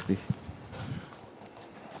 86.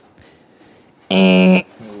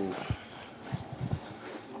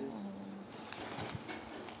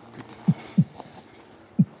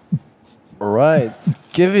 Alright,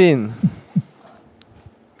 Kevin.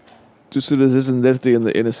 Tussen de 36 en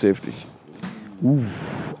de 71.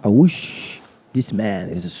 Oef, awoosh. This man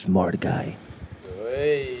is a smart guy.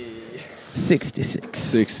 66.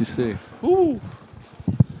 66.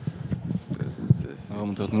 Waarom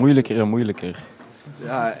het wordt moeilijker en moeilijker.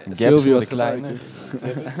 Ja, Gaps Sylvie worden wat kleiner.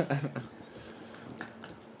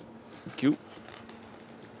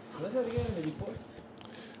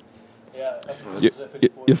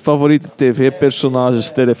 Je favoriete tv-personage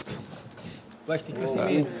sterft. Wacht, ik wist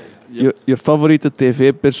niet meer. Je favoriete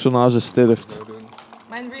tv-personage sterft.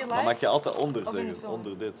 Maar in real Dan life? mag je altijd onder Of in zeggen, de film?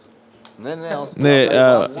 onder dit. Nee, als Nee, In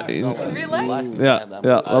real life? ja,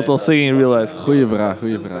 laat ons zeggen in real life. Goeie vraag,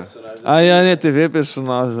 goeie vraag. Ah ja, nee,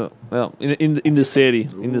 tv-personage. Ja, in de serie.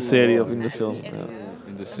 In de serie of in de film. Ja.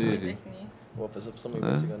 In de serie. Pas op, sommige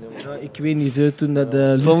mensen gaan heel... Ja, ik weet niet, zo, toen dat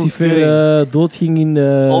Soms Lucifer doodging in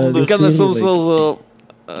de Ik kan er serie, soms wel zo...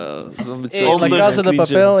 zo'n beetje Hey, La Casa de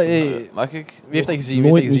Papel, hey. Mag ik? Wie heeft dat gezien?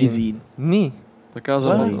 Nooit Wie heeft niet dat gezien? gezien. Niet. La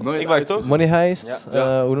Casa de Wat? Papel. Ik mag toch? Money Heist,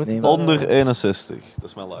 Ja. hoe noemt Nee, het? maar- Onder 61. Dat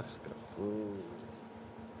is mijn laagste.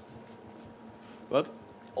 Wat?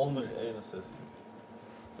 Onder 61.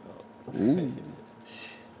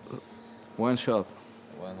 One shot.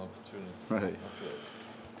 One opportunity. Nee.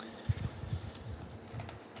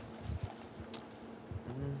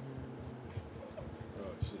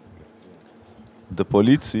 De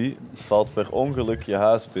politie valt per ongeluk je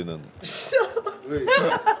huis binnen.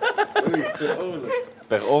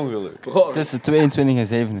 Per ongeluk. Tussen 22 en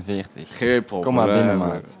 47. Geen probleem. Kom maar binnen,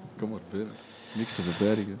 maat. Kom maar binnen. Niks te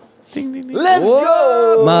verbergen. Let's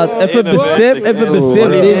go! Maat, even besef,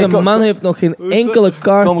 deze man heeft nog geen enkele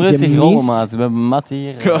kaart Kom rustig gemist. rollen, maat. We hebben Matt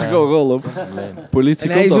hier. Ga gewoon rollen. Politie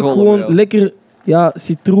En hij komt is al ook rollen. gewoon lekker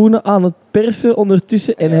citroenen aan het persen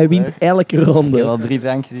ondertussen en hij wint elke Ik heb ronde. al 3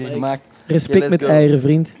 drankjes hier gemaakt. Respect let's met go. eieren,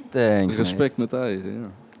 vriend. Thanks. Respect met eieren, ja.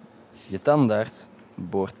 Je tandarts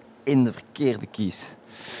boort in de verkeerde kies.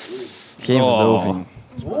 Geen verdoving.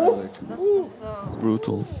 Dat is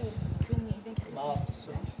Brutal. Ik weet niet, ik denk er is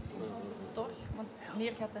tussen. Toch? Want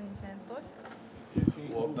meer gaat dat niet zijn, toch?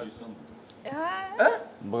 Ja.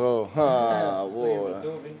 Bro. Wow.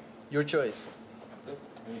 Your choice.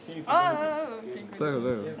 Oké, goed. Zeg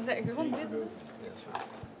maar. Zeg, gewoon deze.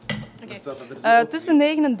 Oké. Tussen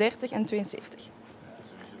 39 en 72.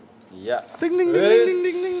 Ja.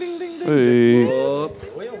 Hey.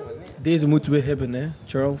 Deze moeten we hebben, hè,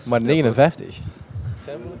 Charles. Maar 59.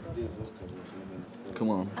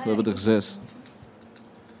 Come on, we hebben er 6.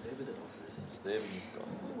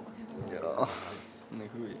 Een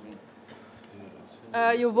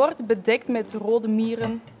goeie. Je wordt bedekt met rode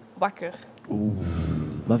mieren wakker.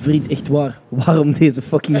 Maar vriend, echt waar. Waarom deze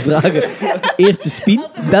fucking vragen? Eerst de spin,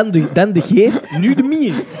 dan de geest, nu de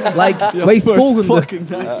mier. Like, wat is het volgende?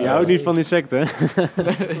 Je houdt niet van insecten, hè?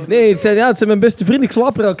 Nee, het zijn mijn beste vrienden. Ik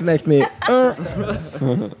slaap er elke nacht mee.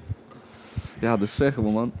 Ja, dus zeggen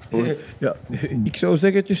we, man. Ja, ik zou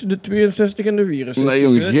zeggen tussen de 62 en de 64. Nee,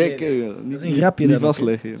 jongen, hè. gek. Nee, Niet, dat is een grapje. Niet dat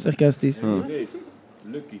vastleggen. joh. Sarcastisch. Ja.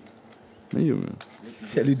 Nee, jongen.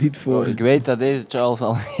 Stel u dit voor. Ik weet dat deze Charles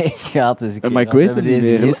al heeft gehad. Dus Maar ik weet het niet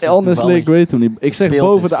meer. Honestly, ik weet hem niet. Ik zeg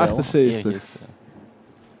boven de 78.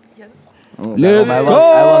 Yes. Oh, Let's hij go!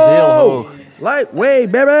 was heel hoog.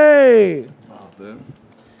 Lightweight, baby!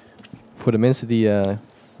 Voor de mensen die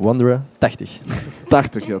wonderen, 80.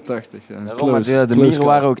 80, ja, 80. Ja. Daarom, maar de mieren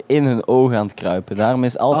waren ook in hun ogen aan het kruipen. Daarom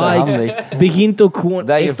is het altijd handig Begint ook gewoon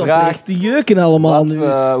dat je echt vraagt oprecht te jeuken allemaal nu.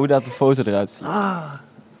 hoe dat de foto eruit ziet.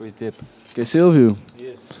 Goeie tip. Oké, Silvio.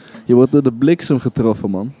 Je wordt door de bliksem getroffen,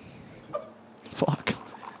 man. Fuck.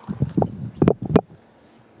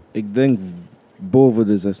 Ik denk boven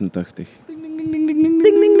de 86.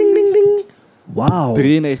 Wauw.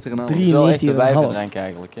 93 en Het is wel echt een 93,5. wijvendrank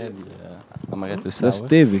eigenlijk, hè, die amaretto Dat is sour.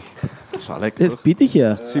 stevig. Dat is wel lekker, Dat is pittig,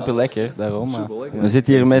 ja. Super lekker, daarom. maar Superlekker. we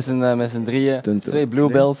zitten hier met z'n drieën, Tunten. 2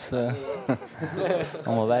 bluebells.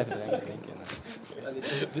 Allemaal wijvendrank drinken.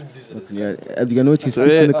 Ja, heb je nooit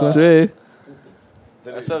gespeeld in de klas?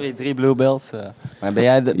 Sorry, 3 bluebells. Maar ben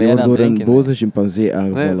jij Je dan wordt aan het door een drinken? boze chimpansee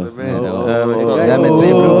aangevallen. We zijn met 2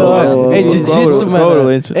 bluebells. Hey, jiu-jitsu man.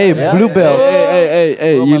 Hey, bluebells.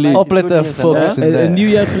 Hey, jullie. Opletten, folks. Een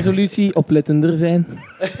nieuwjaarsresolutie, oplettender zijn.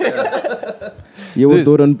 Je wordt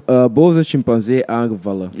door een boze chimpansee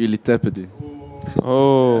aangevallen. Jullie tappen die.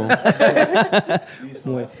 Oh.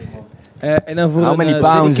 Mooi. En dan voor How many een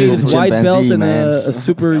pounds is dedicated the white belt chimpanzee, en man? een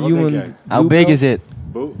superhuman. How big is it?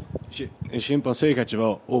 Een chimpansee gaat je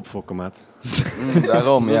wel opfokken, maat.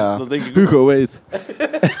 Daarom, ja. Dat denk ik ook. Hugo weet.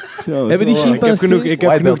 Hebben die chimpansees? Ik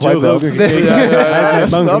heb genoeg Joe Rogan gekeken. Hij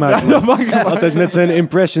heeft bang gemaakt. Altijd met zijn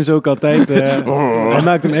impressions ook altijd. Hij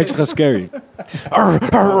maakt hem extra scary.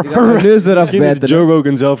 Neus eraf Misschien is bijten. Joe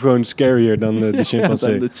Rogan zelf gewoon scarier dan de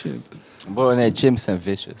chimpansee. Bro, nee, chimps zijn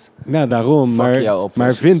vicious. Nou, daarom. Fuck jou op, Maar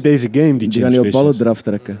vicious. vindt deze game die Die gaan chimps niet op ballen vicious? eraf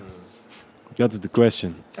trekken. Dat is de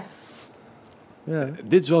question. Ja.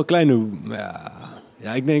 Dit is wel een kleine...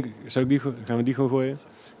 Ja, ik denk... Gaan we die gewoon gooien?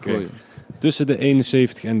 Oké. Tussen de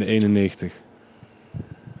 71 en de 91.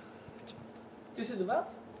 Tussen de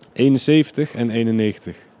wat? 71 en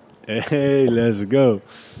 91. Hey, let's go.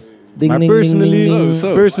 Ding, Maar ding, personally, ding, ding,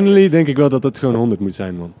 ding. personally denk ik wel dat het gewoon 100 moet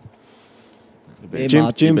zijn, man.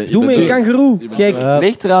 Doe me een kangeroe. Kijk, Het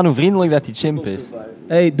ligt eraan hoe vriendelijk dat die chimp is.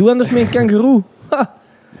 hey, doe anders met een kangeroe. Ha.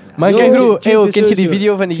 Maar Yo, kangaroo, chimp is kent je die sowieso-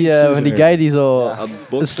 video van die guy die zo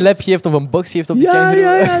een slap geeft of een box geeft op die Ja,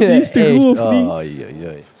 kangaroo? ja, die is te Echt, goed, of niet? Oei, oei,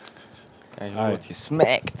 oei. Kijk, je wordt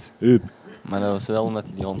gesmakt. Hup. Maar dat was wel omdat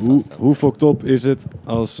hij die hond vast had. Hoe fucked up is het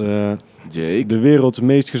als Jake. de werelds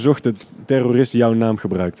meest gezochte terrorist jouw naam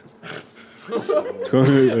gebruikt? Gewoon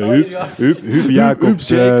Huub Jacobs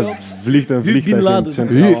vliegt een Bin vliegtuig in Laden. het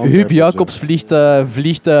centraal Antwerpen Huub of zo. Jacobs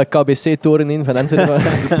vliegt KBC-toren in van Antwerpen.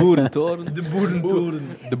 De boerentoren. De boerentoren.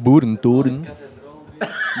 De boerentoren.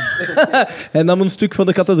 En nam een stuk van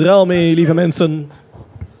de kathedraal mee, lieve mensen.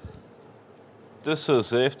 Tussen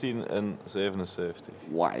 17 en 77.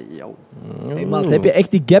 Hey, maat, heb je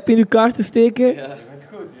echt die gap in je kaart te steken? Ja, je bent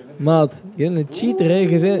goed. Maat, je bent een cheater, hè.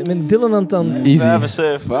 Je bent met Dylan aan het tand. Easy.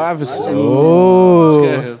 75. Oh.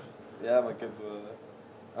 Ja, maar ik heb...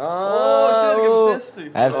 Oh, shit, ik heb 60.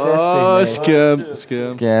 Hij heeft 60. Oh, nee.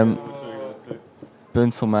 scam. Scam.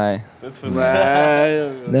 Punt voor mij.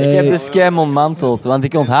 Nee. Ik heb de scam ontmanteld, want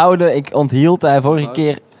ik onthield dat hij vorige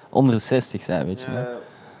keer onder de 60 zei, weet je wel.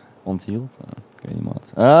 Onthield? Ik weet niet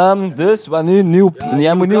wat. Dus, wat nu?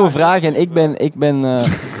 Jij moet nieuwe vragen en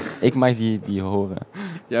ik mag die horen.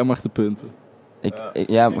 Jij mag de punten.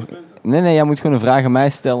 Nee, jij moet gewoon een vraag aan mij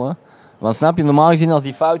stellen. Want snap je, normaal gezien als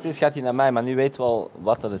die fout is, gaat hij naar mij, maar nu weet wel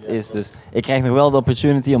wat dat het is. Dus ik krijg nog wel de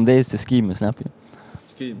opportunity om deze te schemen, snap je?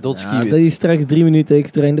 Ja, dat is straks 3 minuten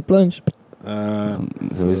extra in de plunge.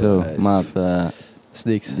 Sowieso, maat. is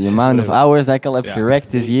niks. The amount of hours dat ik al heb gerekt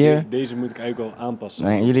this year. Deze moet ik eigenlijk wel aanpassen.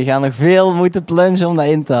 Nee, jullie gaan nog veel moeten plungen om dat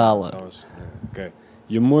in te halen. Oké.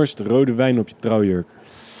 Je morst rode wijn op je trouwjurk.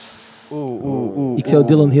 Ik zou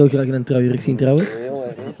Dylan heel graag in een trouwjurk zien, trouwens. Heel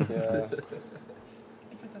erg, ja.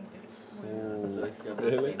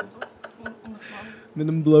 Met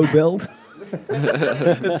een blue belt.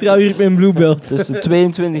 Een trouwjurk met een blue belt. Tussen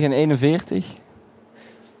 22 en 41.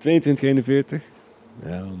 22, 41. Ja,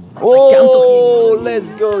 man. Oh, kan toch niet? Let's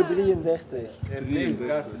go, 33.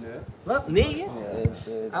 Wat? 9?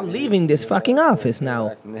 I'm leaving this fucking office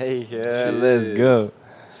now. 9, let's go.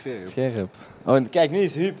 Scherp. Oh, en kijk, nu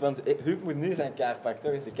is Huub, want Huub moet nu zijn kaart pakken,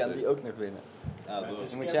 toch? Dus ik kan die ook nog winnen.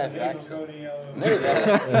 Dus moet jij vragen stellen.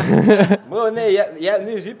 Bro, nee,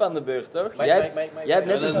 nu is Huub aan de beurt, toch? Jij hebt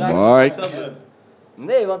net de vraag gesteld.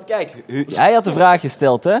 Nee, want kijk, hij had de vraag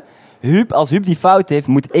gesteld, hè. Als Huub die fout heeft,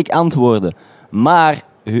 moet ik antwoorden. Maar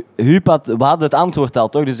we hadden het antwoord al,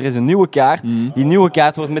 toch? Dus er is een nieuwe kaart. Die nieuwe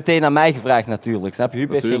kaart wordt meteen aan mij gevraagd, natuurlijk. Snap je?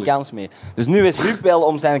 Huub heeft geen kans meer. Dus nu is Huub wel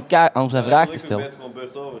om zijn vraag te stellen.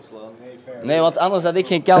 Nee, want anders had ik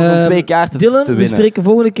geen kans om 2 kaarten Dylan, te winnen. we spreken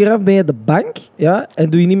volgende keer af bij de bank. Ja, en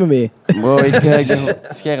doe je niet meer mee. Bro, ik ben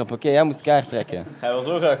scherp. Oké, jij moet kaart trekken. Hij wil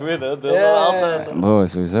zo graag winnen. Dylan altijd. Bro,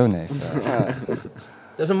 sowieso nee.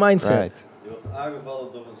 Dat is een mindset. Right. Je wordt aangevallen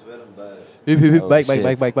door een zwerm bij. Huub, Oh,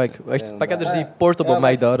 bike. Wacht, pak anders die portable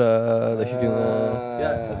mic daar, dat je kunt...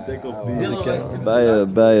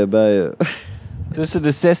 Bijen. Tussen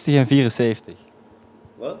de 60 en 74.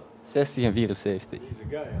 Wat? 60 en 74. Deze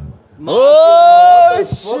guy, Oh,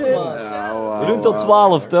 shit. We doen tot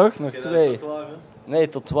 12, toch? Nog 2. Nee,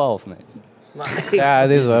 tot 12, nee. Ja,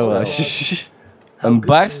 dit is wel Een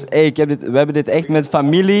bars. Hey, we hebben dit echt met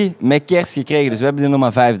familie, met kerst gekregen. Dus we hebben dit nog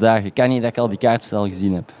maar 5 dagen. Ik kan niet dat ik al die kaartjes al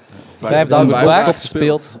gezien heb. 5 dagen Een op barst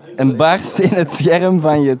gespeeld. Een barst in het scherm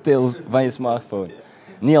van je smartphone.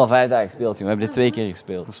 Niet al 5 dagen gespeeld, jongen. We hebben dit 2 keer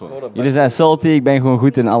gespeeld. Jullie zijn salty, ik ben gewoon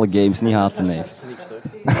goed in alle games. Niet haten, neef.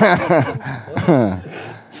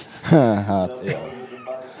 Haat.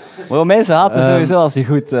 Bro, mensen haten sowieso als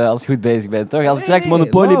je goed bezig bent, toch? Als ik straks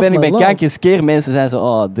Monopoly ben, ik ben kankjeskeer, mensen zijn zo,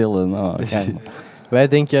 oh, Dylan, oh, Wij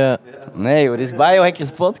denken nee, hoor, dit is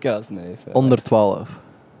BioHackers podcast, nee. onder 12.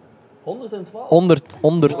 112?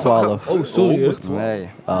 Onder 12. Oh, sorry. Nee.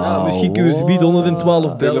 Ja, misschien kunnen we ze bieden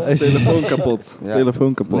 112 bellen. Telefoon kapot. Ja.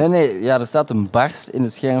 Telefoon kapot. Nee, ja, er staat een barst in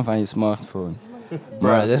het scherm van je smartphone.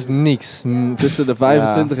 Bro, dat is niks. Tussen de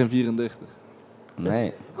 25 en 34.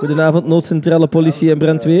 Nee. Goedenavond, noodcentrale politie en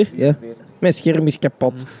brandweer. Ja. Mijn scherm is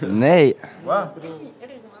kapot. Nee. Wat? Dat is niet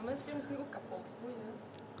erg, maar mijn scherm is nu ook kapot. Oei,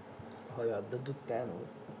 hè. Oh ja, dat doet pijn hoor.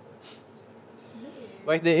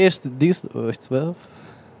 Wacht, de eerste... Wacht, wel.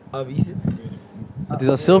 Ah, wie is het? Het is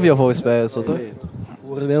dat Sylvia volgens mij, zo toch?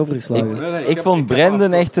 Worden wij overgeslagen? Ik vond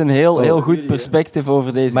Brandon echt een heel goed perspectief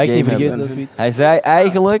over deze Mag ik game niet vergeten hebben. dat tweet? Hij zei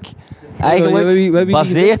eigenlijk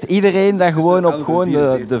baseert iedereen dat gewoon op gewoon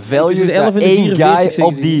de values Tussen de 11 dat en de één 44 guy zeggen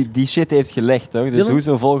op ze die shit heeft gelegd, toch? Dus Dylan?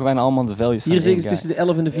 hoezo volgen wij nou allemaal de values van Hier één zeggen ze guy? tussen de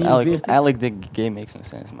 11 en de 44. Eigenlijk de game makes no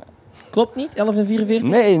sense, maar... Klopt niet? 11 en 44?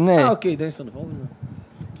 Nee. Ah, oké, dan is dat de volgende.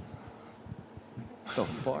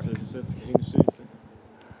 66, 71.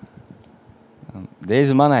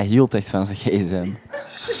 Deze man, hij hield echt van zijn gsm.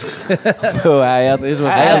 Bro, hij had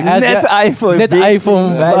Hij net had iPhone. Net 14.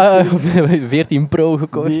 iPhone 14 Pro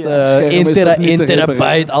gekocht. Die, 1 is toch niet te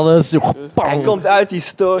terabyte, alles. Hij komt uit die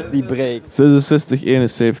store, die breekt. 66,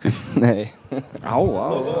 71. Nee. Auw.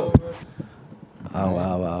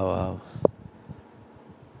 Auw.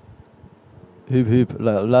 Huub,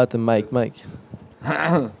 laat hem, Mike.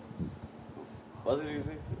 Wat heb je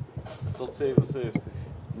gezegd? Tot 77.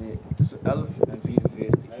 Nee, tussen 11 en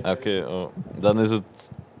 44. Oké, dan is het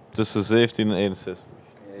tussen 17 en 61.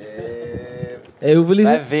 Hey, hoeveel is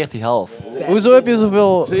het? 45,5. Hoezo heb je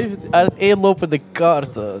zoveel uiteenlopende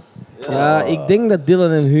kaarten? Ja, ik denk dat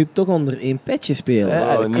Dylan en Huub toch onder één petje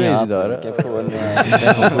spelen. Crazy daar, hè? Ik heb gewoon...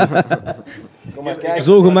 Kom maar kijken.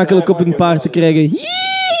 Zo gemakkelijk op een paard te krijgen.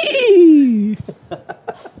 Hiii!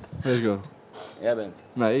 Let's go. Jij bent.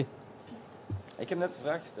 Nee. Ik heb net de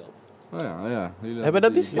vraag gesteld. Oh ja. Hebben we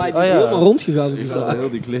dat niet? Maar het is helemaal rondgegaan. Ik zat heel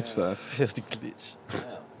die glitch daar. Die glitch.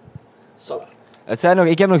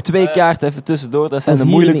 Ik heb nog 2 kaarten even tussendoor. Dat zijn Als de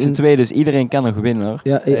hier moeilijkste in- 2, dus iedereen kan nog winnen hoor.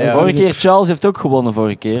 Ja, Ja. Vorige keer, Charles heeft ook gewonnen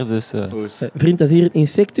vorige keer, dus... Vriend, als hier een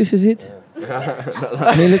insect tussen zit.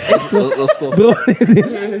 Meen het echt wel? Dat is top. Bro,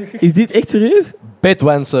 is dit echt serieus?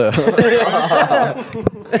 Bedwensen.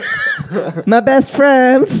 My best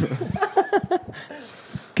friends.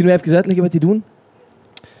 Kunnen we even uitleggen wat die doen?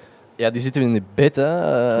 Ja, die zitten in de bed,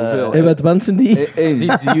 hè. Hoeveel? En wat wensen die?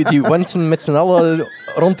 Die wensen met z'n allen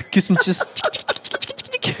rond de kussentjes.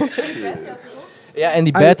 Ja, en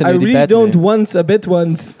die bijten I nu, die really bijten don't nu. want a bit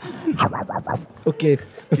once. Oké.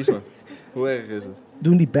 Kies maar. Hoe erg is het?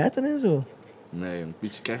 Doen die bijten en zo? Nee, ik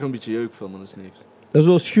krijg gewoon een beetje jeuk van, maar dat is niks. Dat is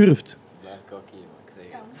zo schurft. Blijf kokkie, maar ik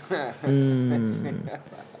zeg het.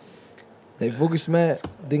 Nee, volgens mij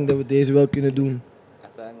denk dat we deze wel kunnen doen.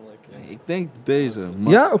 Uiteindelijk. Ik denk deze.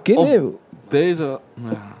 Maar Ja, oké, of nee. Deze.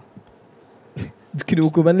 Ja. Kunnen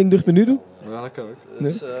we ook een wandeling door het menu doen? Ja, dat kan ook.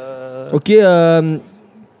 Dus, Oké,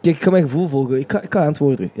 kijk, ik ga mijn gevoel volgen. Ik ga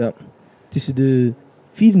antwoorden. Ja. Tussen de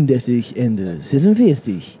 34 en de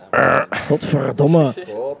 46. Godverdomme.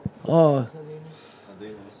 Oh.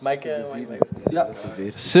 Mike.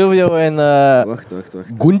 Silvio en Wacht.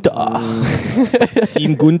 Gunther.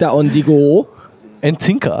 Team Gunta on Digo. En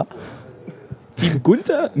Tinka. Team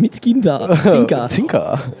Gunta met Kinta. Tinka.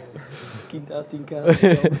 Tinka. Kinta, Tinka.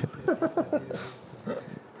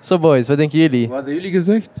 Zo boys, wat denken jullie? Wat hadden jullie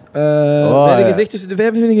gezegd? We hebben ja. gezegd tussen de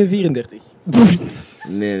 25 en 34.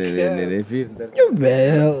 Nee, 34.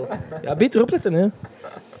 Jawel. Ja, beter opletten, hè.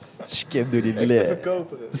 Skip door die blij.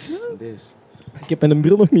 Deze. Ik heb mijn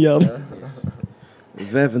bril nog niet aan.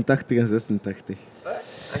 85 en 86.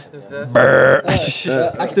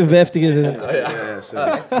 58 en 36.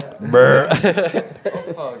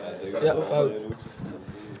 Ja, of oud.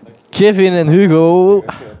 Kevin en Hugo,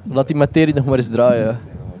 laat die materie nog maar eens draaien.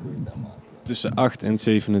 Tussen 8 en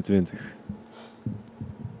 27.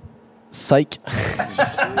 Psych.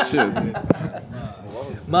 Shit.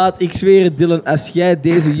 Maat, ik zweer het, Dylan, als jij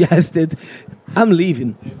deze juist hebt, I'm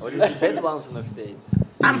leaving. Oh, die is die bedwansen nog steeds.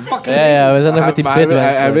 Ja, we zijn nog met die Maar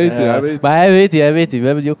bedwensen. hij weet het, Ja. hij weet het. Maar hij weet die, we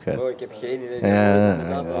hebben die ook gehad. Oh, ik heb geen idee. Ja.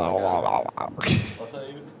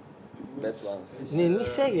 Bedwansen. Nee, niet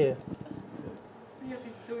zeggen.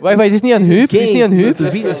 Wacht, het is niet aan Huub. Het is niet aan Huub.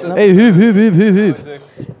 Wie dat snapt. Hey, Huub.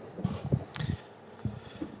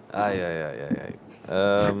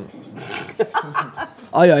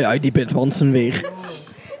 Ai. Ai, die Bert Hansen weer.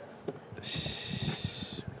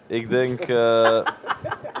 Ik denk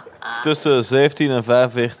tussen 17 en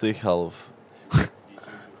 45 half.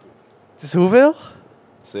 Het is hoeveel?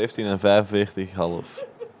 17 en 45 half.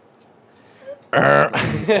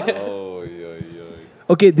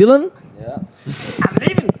 Oké, Dylan. Ja.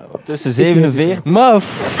 Tussen 47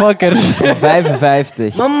 Motherfucker. en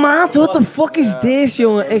 55. Maar maat, what the fuck is deze,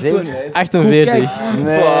 jongen? Echt, 48.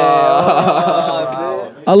 Nee.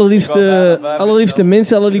 allerliefste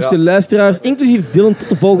mensen, allerliefste luisteraars, inclusief Dylan, tot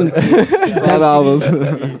de volgende keer. Goedenavond.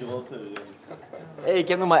 Hey, ik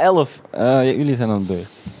heb nog maar 11. Jullie zijn aan de beurt.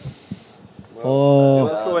 Oh.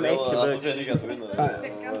 Dit was gewoon echt geluk.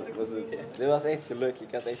 Dit was echt geluk. Ik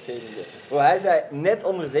had echt geen idee. Oh, hij zei net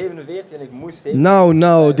onder 47 en ik moest heen.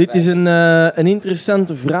 Nou, dit is een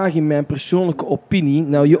interessante vraag in mijn persoonlijke opinie.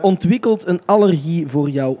 Nou, je ontwikkelt een allergie voor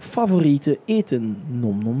jouw favoriete eten.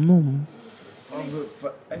 Nom nom nom.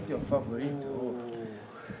 Echt jouw favoriet?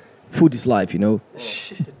 Food is life, you know.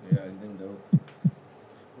 Ja, ik denk dat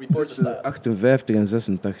ook. Tussen 58 en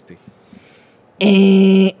 86.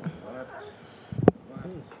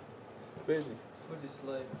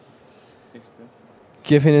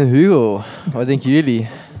 Kevin en Hugo, wat denken jullie?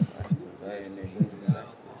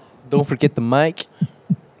 Don't forget the mic.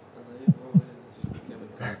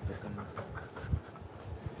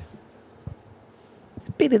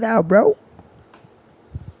 Spit it out, bro.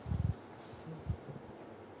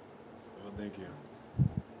 Wat denk je?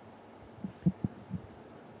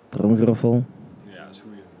 Tromgeroffel. Ja, is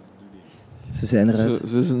goed. Doe die. Ze zijn eruit.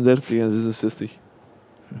 36 en 66.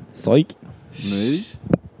 Psych. Nee.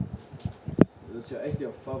 Dat is echt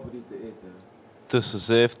jouw favoriete eten. Tussen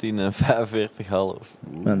 17 en 45,5.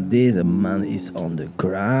 Man, deze man is on the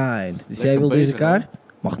grind. Dus jij wil bezig, deze kaart?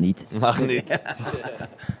 Mag niet. Mag niet.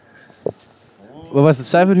 Wat was het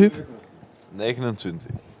cijfer, Huub? 29.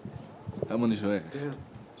 Helemaal niet zo erg.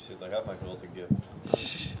 Shit, dat gaat maar grote keer.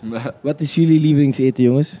 Wat is jullie lievelingseten,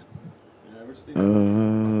 jongens?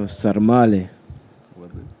 Sarmale.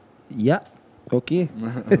 Ja, oké.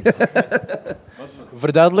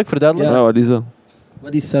 Verduidelijk. Ja, wat is dat?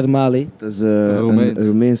 Wat is sarmale? Dat is Roemeens. een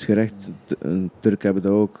Roemeens gerecht. Turken hebben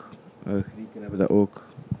dat ook. Grieken hebben dat ook.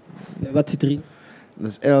 Wat zit erin? Dat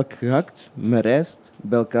is eigenlijk gehakt met rijst,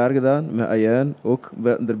 bij elkaar gedaan, met ajuin ook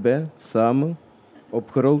erbij, samen,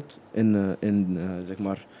 opgerold in zeg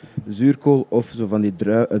maar zuurkool of zo van die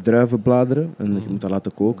druivenbladeren. En je moet dat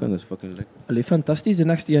laten koken en dat is fucking lekker. Allee, fantastisch. De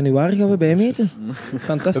 8 januari gaan we bij hem eten.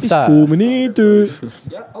 Fantastisch. Hupsa. Komen eten.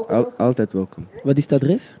 Altijd welkom. Wat is het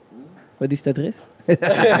adres? Wat is het adres?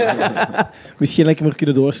 Misschien dat ik hem er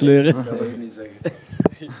kunnen doorsleuren. Dat wil je niet zeggen.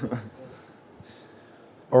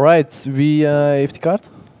 Alright, wie heeft die kaart?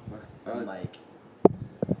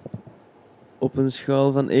 Op een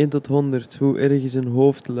schaal van 1 tot 100, hoe erg is een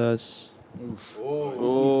hoofdluis?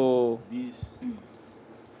 Oh.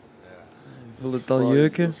 Voel het al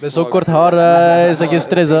jeuken? Met zo'n kort haar is dat geen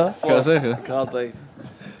stress, hè? Ik ga zeggen. Ik haat echt.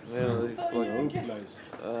 Nee, dat is fucking.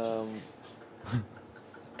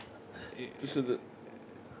 Tussen de...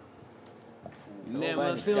 Nee,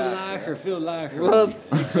 maar veel lager. Wat?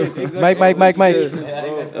 Mike.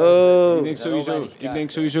 Oh. Ik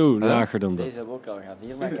denk sowieso lager dan dat. Deze hebben we ook al gehad.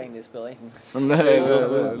 Hiermee kan ik dit spel echt niet. Nee.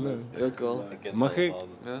 Ook al. Mag ik?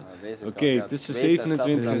 Ja. Oké, tussen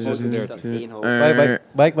 27 en 36.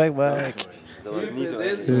 Mike. Dat was niet zo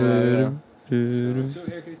erg. Zo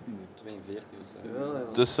erg is die niet. 42 of zo.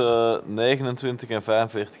 Tussen 29 en 45,5.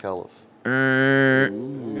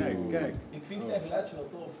 Kijk. Ik vind zijn geluidje wel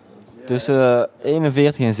tof. Tussen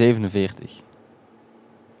 41 en 47.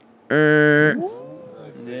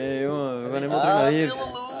 Nee, jongen, we gaan helemaal terug naar hier.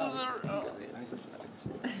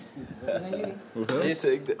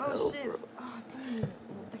 Deze ik de Oh shit. Oh,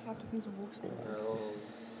 dat gaat toch niet zo hoog zijn?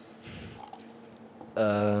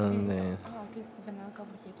 Nee. Ik ben ook al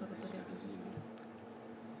vergeten wat het de rest is.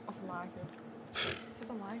 Of lager. Is het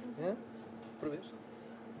al lager? Ja? Probeer.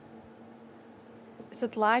 Is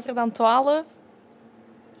het lager dan 12?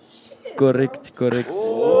 Correct.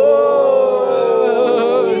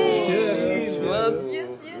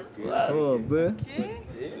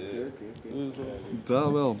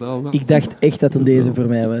 Daar wel. Ik dacht echt dat het deze voor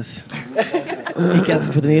mij was. Ik had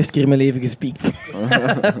voor de eerste keer in mijn leven gespiekt.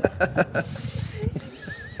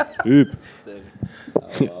 Huub.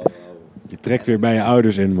 Je trekt weer bij je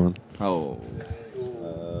ouders in, man. Oh.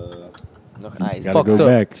 Nog ijs. Gotta go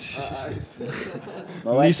back.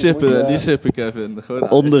 Die sippen, Kevin. Gewoon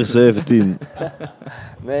Onder 17.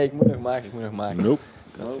 Nee, ik moet nog maken.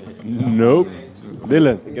 Nope.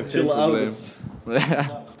 Dylan, Ik heb chille ouders.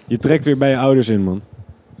 je trekt weer bij je ouders in, man.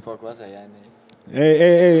 Fuck, wat zei jij? Nee.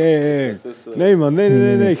 Hey. Nee, man.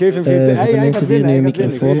 Nee. Geef hem geen Voor de mensen die nu een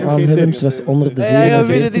microfoon aan hebben, zoals onder de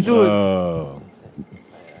 47. Oh.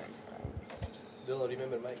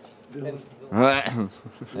 Ja,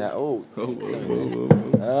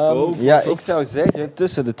 ja, ik zou zeggen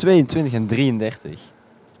tussen de 22 en 33.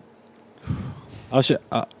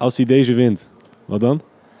 Als hij deze wint, wat dan?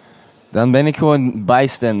 Dan ben ik gewoon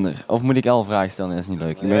bystander. Of moet ik al een vraag stellen? Dat is niet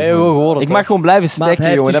leuk. Ik mag gewoon blijven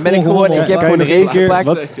stekken, jongen. Dan ben ik gewoon... Ik heb gewoon een race gepakt.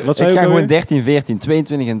 Wat Ik ga gewoon 13, 14,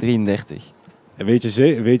 22 en 33. En weet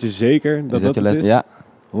je zeker dat het is? Ja.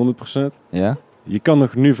 100%? Ja. Je kan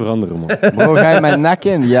nog nu veranderen, man. Bro, ga je mijn nek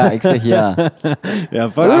in? Ja, ik zeg ja. Ja,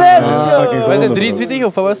 fuck. Wij zijn 23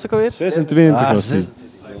 of wat was het ook alweer? 26 was die.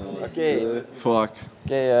 Oké. Fuck.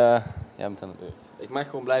 Oké, jij bent aan de beurt. Ik mag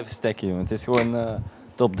gewoon blijven stekken, jongen. Het is gewoon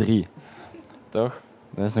top 3. Toch?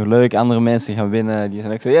 Dat is nog leuk. Andere mensen gaan winnen. Die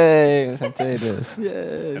zijn ook zo, yay, we zijn tweede.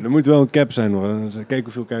 En er moet wel een cap zijn, hoor. Kijk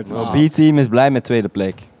hoeveel kaarten er zijn. B-team is blij met tweede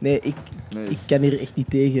plek. Nee, ik kan hier echt niet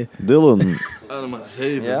tegen. Dylan, Nummer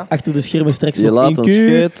 7. Ja? Achter de schermen straks je nog laat één een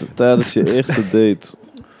keer. skate tijdens je eerste date.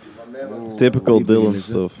 Typical Dylan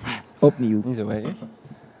stuff. Opnieuw. Niet zo erg.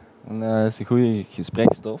 En, dat is een goede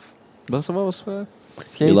gesprekstof. Wat was de vraag?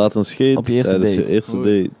 Je laat een skate Op je eerste tijdens je date. eerste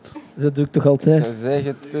date. Dat doe ik toch Ik altijd. zou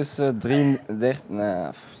zeggen tussen 33... Nee,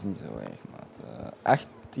 dat is niet zo erg, maat.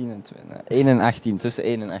 18 en 2. Nee, 1 en 18. Tussen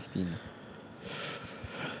 1 en 18.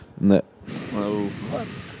 Nee.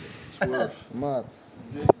 Maat.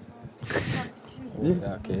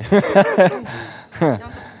 Ja, oké.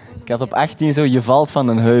 Ik had op 18 zo, je valt van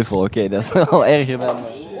een heuvel. Oké, dat is wel erger dan...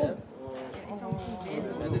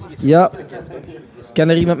 Ja. Kan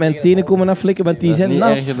er iemand mijn tenen komen aflikken, want die Dat is zijn niet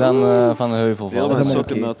nat. erger dan van een heuvel vallen. dat is allemaal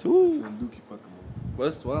sokken oké. nat. Wat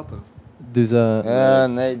is het water? Dus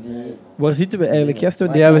nee, die... Waar zitten we eigenlijk, gasten?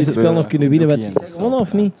 Ja, Ja, we we het zitten- spel nog kunnen winnen. Doekie Want en hij gewonnen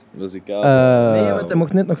of niet? Dat is die kamer. Nee, want hij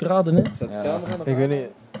mocht net nog raden, hè? ik weet niet.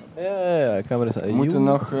 Ja, ik kan maar eens. We moeten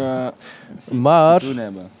nog... Maar- citroen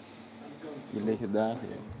hebben. Die liggen daar.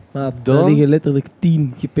 Maar Dan- er liggen letterlijk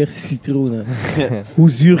 10 geperste citroenen. Hoe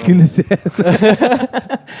zuur kunnen ze zijn?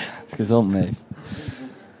 Het is gezond, nee.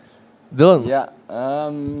 Dylan. Ja,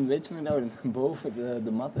 weet je nog nou boven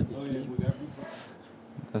de mat heb je...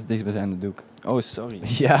 Dat is dichtstbijzijnde doek. Oh, sorry.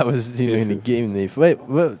 Ja, we zitten hier nog in de game, neef. Wait,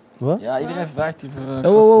 wat? Ja, iedereen vraagt die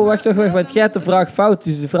voor... Oh, wacht, want jij hebt de vraag fout,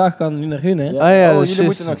 dus de vraag gaat nu naar hun, hè? Ah ja, Oh, dat is jullie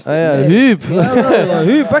juist. moeten nog Ah ja, Nee. Huub. Ja,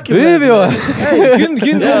 Huub, pak je Huub, joh. Hey,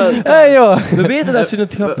 gun Hey, joh. We weten dat ze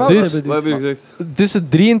het gaan fout Dus- hebben, Wat dus. heb je gezegd? Tussen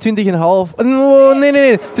 23,5. Oh,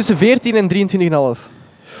 nee. Tussen 14 en 23,5.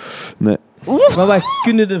 Nee. Maar wacht,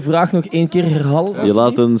 kunnen de vraag nog één keer herhalen? Je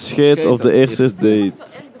laat een skate op de eerste date.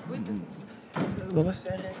 Wat was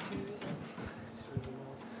zijn reactie?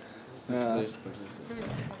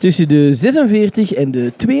 Tussen de 46 en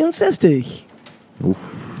de 62. Oef.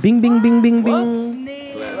 Bing, bing, bing, bing, bing.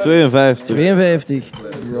 52. 52.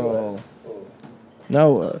 Bro.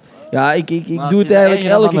 Nou, ja, ik Maar doe het het is eigenlijk erger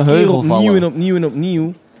dan elke van de keer heuvel opnieuw vallen. en opnieuw en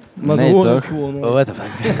opnieuw. Maar ze Nee, horen het toch? gewoon. hoor. Oh, what the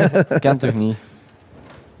fuck. Dat kan toch niet?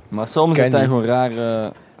 Maar soms Kan is dat niet. gewoon raar...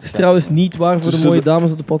 Het is trouwens niet waar voor de Dus mooie de-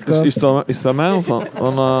 dames op de podcast. Is dat mij of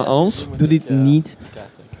aan ons? Doe dit niet.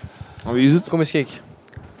 Aan wie is het? Kom eens, kijk.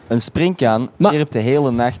 Een springkaan Maar- chirpt de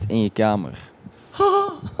hele nacht in je kamer.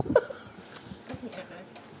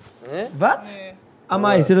 Wat?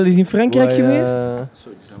 Amai, zijn dat eens in Frankrijk geweest?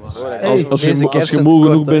 Hey, Als deze je kerst moe kort,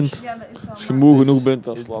 genoeg toch? bent. Als je moe genoeg bent,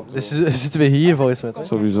 dan slaap je. Dus zitten we hier volgens mij, toch?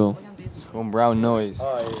 Sowieso. Het is gewoon brown noise.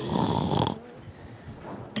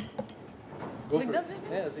 Moet ik dat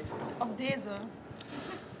zeggen? Of deze?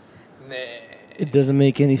 It doesn't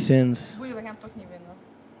make any sense. Boeien, we gaan toch niet winnen.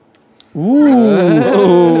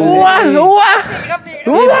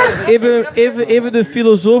 Even de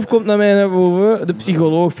filosoof komt naar mij naar boven. De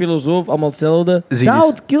psycholoog, filosoof, allemaal hetzelfde. Zie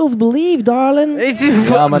Doubt kills belief, darling.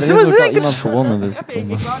 Ja, maar er is ook al iemand gewonnen, dus... Grapje, ik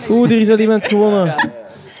wou niet. Oeh, er is al iemand gewonnen.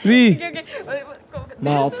 Wie? Oké. Kom,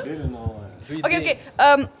 Maat. Oké.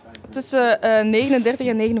 Tussen 39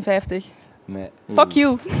 en 59. Nee. Fuck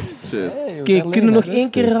you. Oké, kunnen we nog één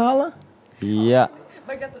keer herhalen? Ja.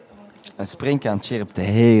 Maar ik dacht Een springkaan chirpt de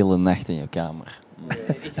hele nacht in je kamer.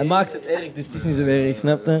 Hij maakt het erg, dus het is niet zo erg,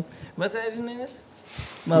 snap je? Wat zei ze net?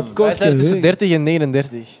 Maar het Wij kort zijn tussen geheugen. 30 en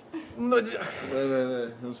 39. Nee.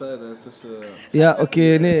 Hoe zei dat? Het is... Ja, oké,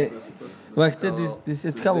 nee. Wacht,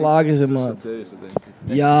 het gaat lager zijn, maat. Deze, denk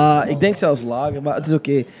ik. Ja, ik denk zelfs lager, maar het is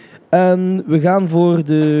oké. We gaan voor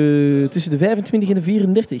tussen de 25 en de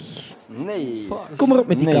 34. Nee. Kom maar op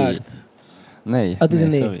met die Nee. kaart. Nee. Het is een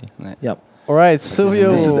nee. Sorry. Nee. Alright, Silvio.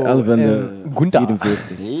 Tussen de 11 en de Gunther.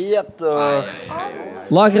 44. Ja toch.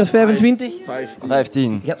 Lager als 25?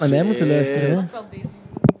 15. Je gaat naar mij moeten luisteren, hè. dat wel deze.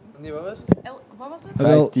 Nee, wat was het? Wat was het?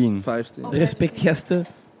 Wel, 15. 15. respect, gasten.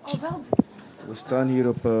 Oh, wel. We staan hier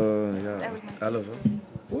op 11. hè.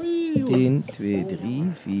 1, 2, 3,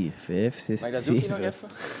 4, 5, 6, Mag ik dat doekje 7. nog even?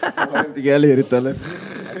 Wat heb jij leren tellen?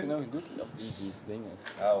 Heb je nog een doekje of die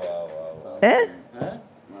dingen?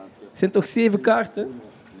 Zijn toch 7 kaarten?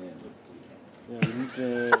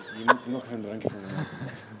 Je moet nog een drankje voor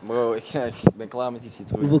me. Bro, ik ben klaar met die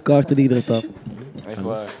citroen. Hoeveel kaarten liggen er op? Echt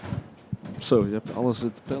waar. Zo, je hebt alles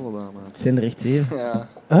in te pellen daar, man. Het zijn er echt 7. Ja.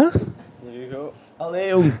 Huh? Hier, Hugo. Allee,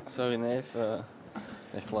 jong. Sorry, neef.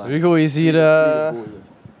 Echt klaar. Hugo is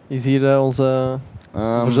hier onze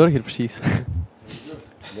verzorger, precies.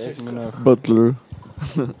 Deze moet nog. Butler.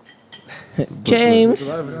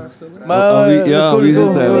 James. Maar wie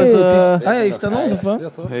zit er? Hij is aan ons, of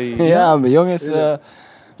wat? Hey. Ja, maar jongens.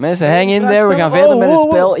 Mensen, hang in there. We gaan verder met het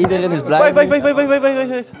spel. Iedereen is blij. Wacht.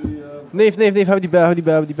 Nee, hou die bij. Je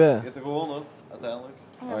hebt er gewonnen, uiteindelijk.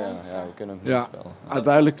 Oh ja, we kunnen hem Ja. spelen.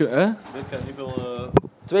 Uiteindelijk, hè? Dit gaat niet veel...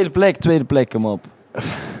 Tweede plek, kom op.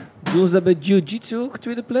 Doen ze dat bij Jiu-Jitsu ook,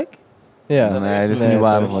 tweede plek? Ja. Nee, dat is niet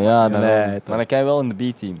waardevol. Ja, Nee, maar toch. dan kan je wel in de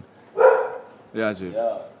B-team. Ja, Jim.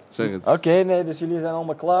 Zeg het. Oké, nee, dus jullie zijn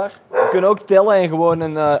allemaal klaar. We kunnen ook tellen en gewoon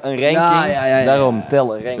een ranking. Ja. Daarom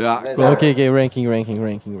tellen, ranking. Ja. Oké,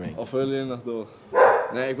 ranking. Of willen jullie nog door?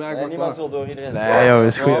 Nee, ik ben Nee, eigenlijk niemand klaar. wil door, iedereen is Nee, klaar. joh,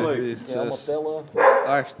 is goed. Ja, allemaal tellen.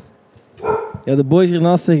 8. Ja, de boys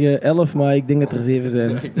hiernaast zeggen 11, maar ik denk dat er 7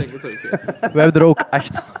 zijn. Ik denk het ook, ja. We hebben er ook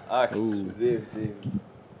 8. 8, 7.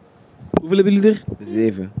 Hoeveel hebben jullie er?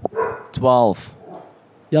 7. 12.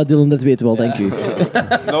 Ja, Dylan, dat weten we wel, denk ik.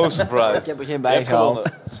 No surprise. Ik heb er geen Je bij hebt gehaald.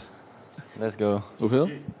 gewonnen. Let's go. Hoeveel?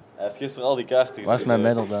 Hij heeft gisteren al die kaarten Waar is mijn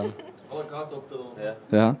medal dan?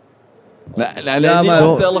 Ja. Nee, Ja, niet maar-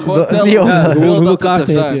 optellen, gewoon tellen. niet optellen. Ja, Hoeveel gewoon hoeveel dat het er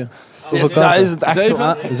kaarten heb zijn. je? Hoeveel kaarten?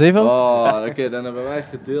 1800. 7? Oh, oké, dan hebben wij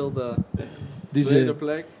gedeelde Dus, tweede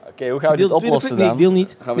plek. Oké, hoe gaan we dit deel tweede oplossen plek? dan? Nee, deel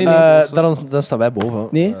niet. Gaan we Nee, Dan staan wij boven.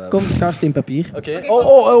 nee, kom, schaarsteen papier. Oké.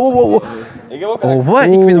 Oh. Ik heb ook Oh, wat? Ik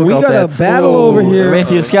Oh, win ook we got a altijd. battle over Er here. werd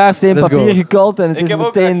hier schaarsteen Let's papier go. gekald en het Ik is heb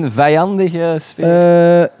ook meteen vijandige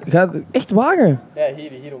sfeer. Gaat het echt wagen? Ja,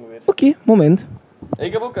 hier ongeveer. Oké, moment.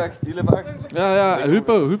 Ik heb ook 8. Jullie hebben 8. Ja,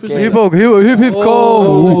 Hupo is Oké. Huub ook. Huub,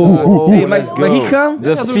 kom. Hey, mag ik gaan?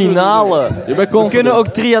 De finale. Je bent We kunnen ook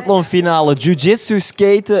triathlon finale. Jiu-jitsu,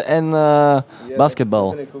 skaten en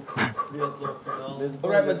basketbal.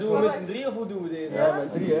 Alright, maar doen we met z'n 3 of hoe doen we deze? Ja,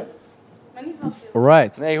 met 3 hè. Maar niet van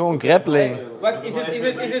Right. Nee, gewoon grappling. Wacht,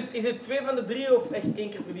 is het 2 van de 3 of echt 1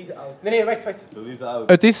 keer verliezen oud? Nee, wacht. Verliezen oud.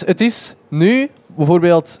 Het is nu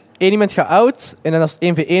bijvoorbeeld 1 iemand gaat out en dan als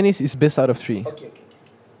het 1v1 is het best out of 3. Oké.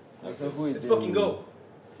 Let's fucking go.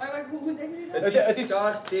 Maar hoe zeggen jullie dat? Het is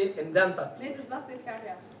schaarsteen en dan papier. Nee, het is bladzijde schaar,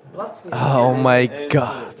 ja. Bladsteen. Oh my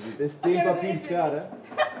god. Steen, papier, schaar, hè?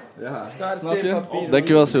 Ja, Schaar, snap steen, je? papier.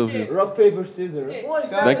 Dankjewel, Sylvie. Rock, paper, scissors.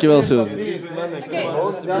 Dankjewel, Sylvie. Oké.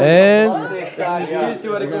 En... Discussie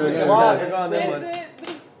waar ik over Klaar. ga. 2, 2, 3.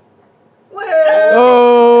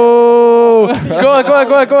 Oh!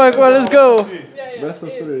 Come on, let's go! Ja. Best of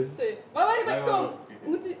 3. 2. Maar kom.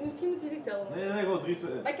 Misschien moeten jullie tellen. Nee, gewoon 3,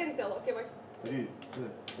 2, 1. Maar ik kan niet tellen. Oké, wacht. 3, 2,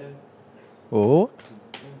 1. Oh.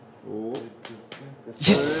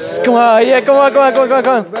 Yes! Kom on, yeah, kom on.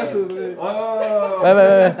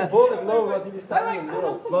 Voor het logo wat jullie staan in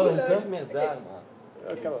beeld. Waarom? Iets meer daar,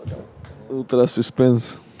 man. Ultra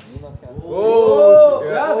suspense.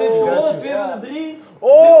 Ja, ze is gewoon 2 van de 3.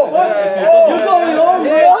 Oh! You're going home,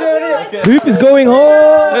 Yeah, bro. Huub is going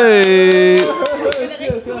home. Hey!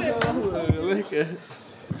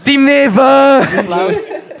 Team Neven! Applaus.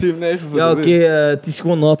 Team Neven voor Ja, de oké, het is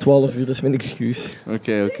gewoon na 12 uur, dat is mijn excuus.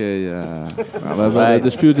 Oké, ja. Nou, we hebben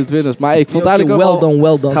disputed winners. Maar ik vond Ja, oké, eigenlijk ook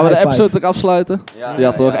well done. Gaan we de High five. episode ook afsluiten?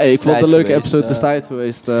 Ja, toch? Hey, ik vond het een leuke episode. Het is tijd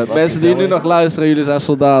geweest. Mensen die nu nog luisteren, jullie zijn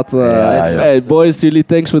soldaat. Hey, boys, jullie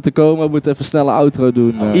thanks voor te komen. We moeten even snel een outro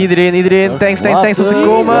doen. Iedereen, thanks om te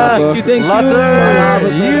komen. Thank you. Later!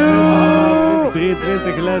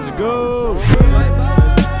 2023, let's go!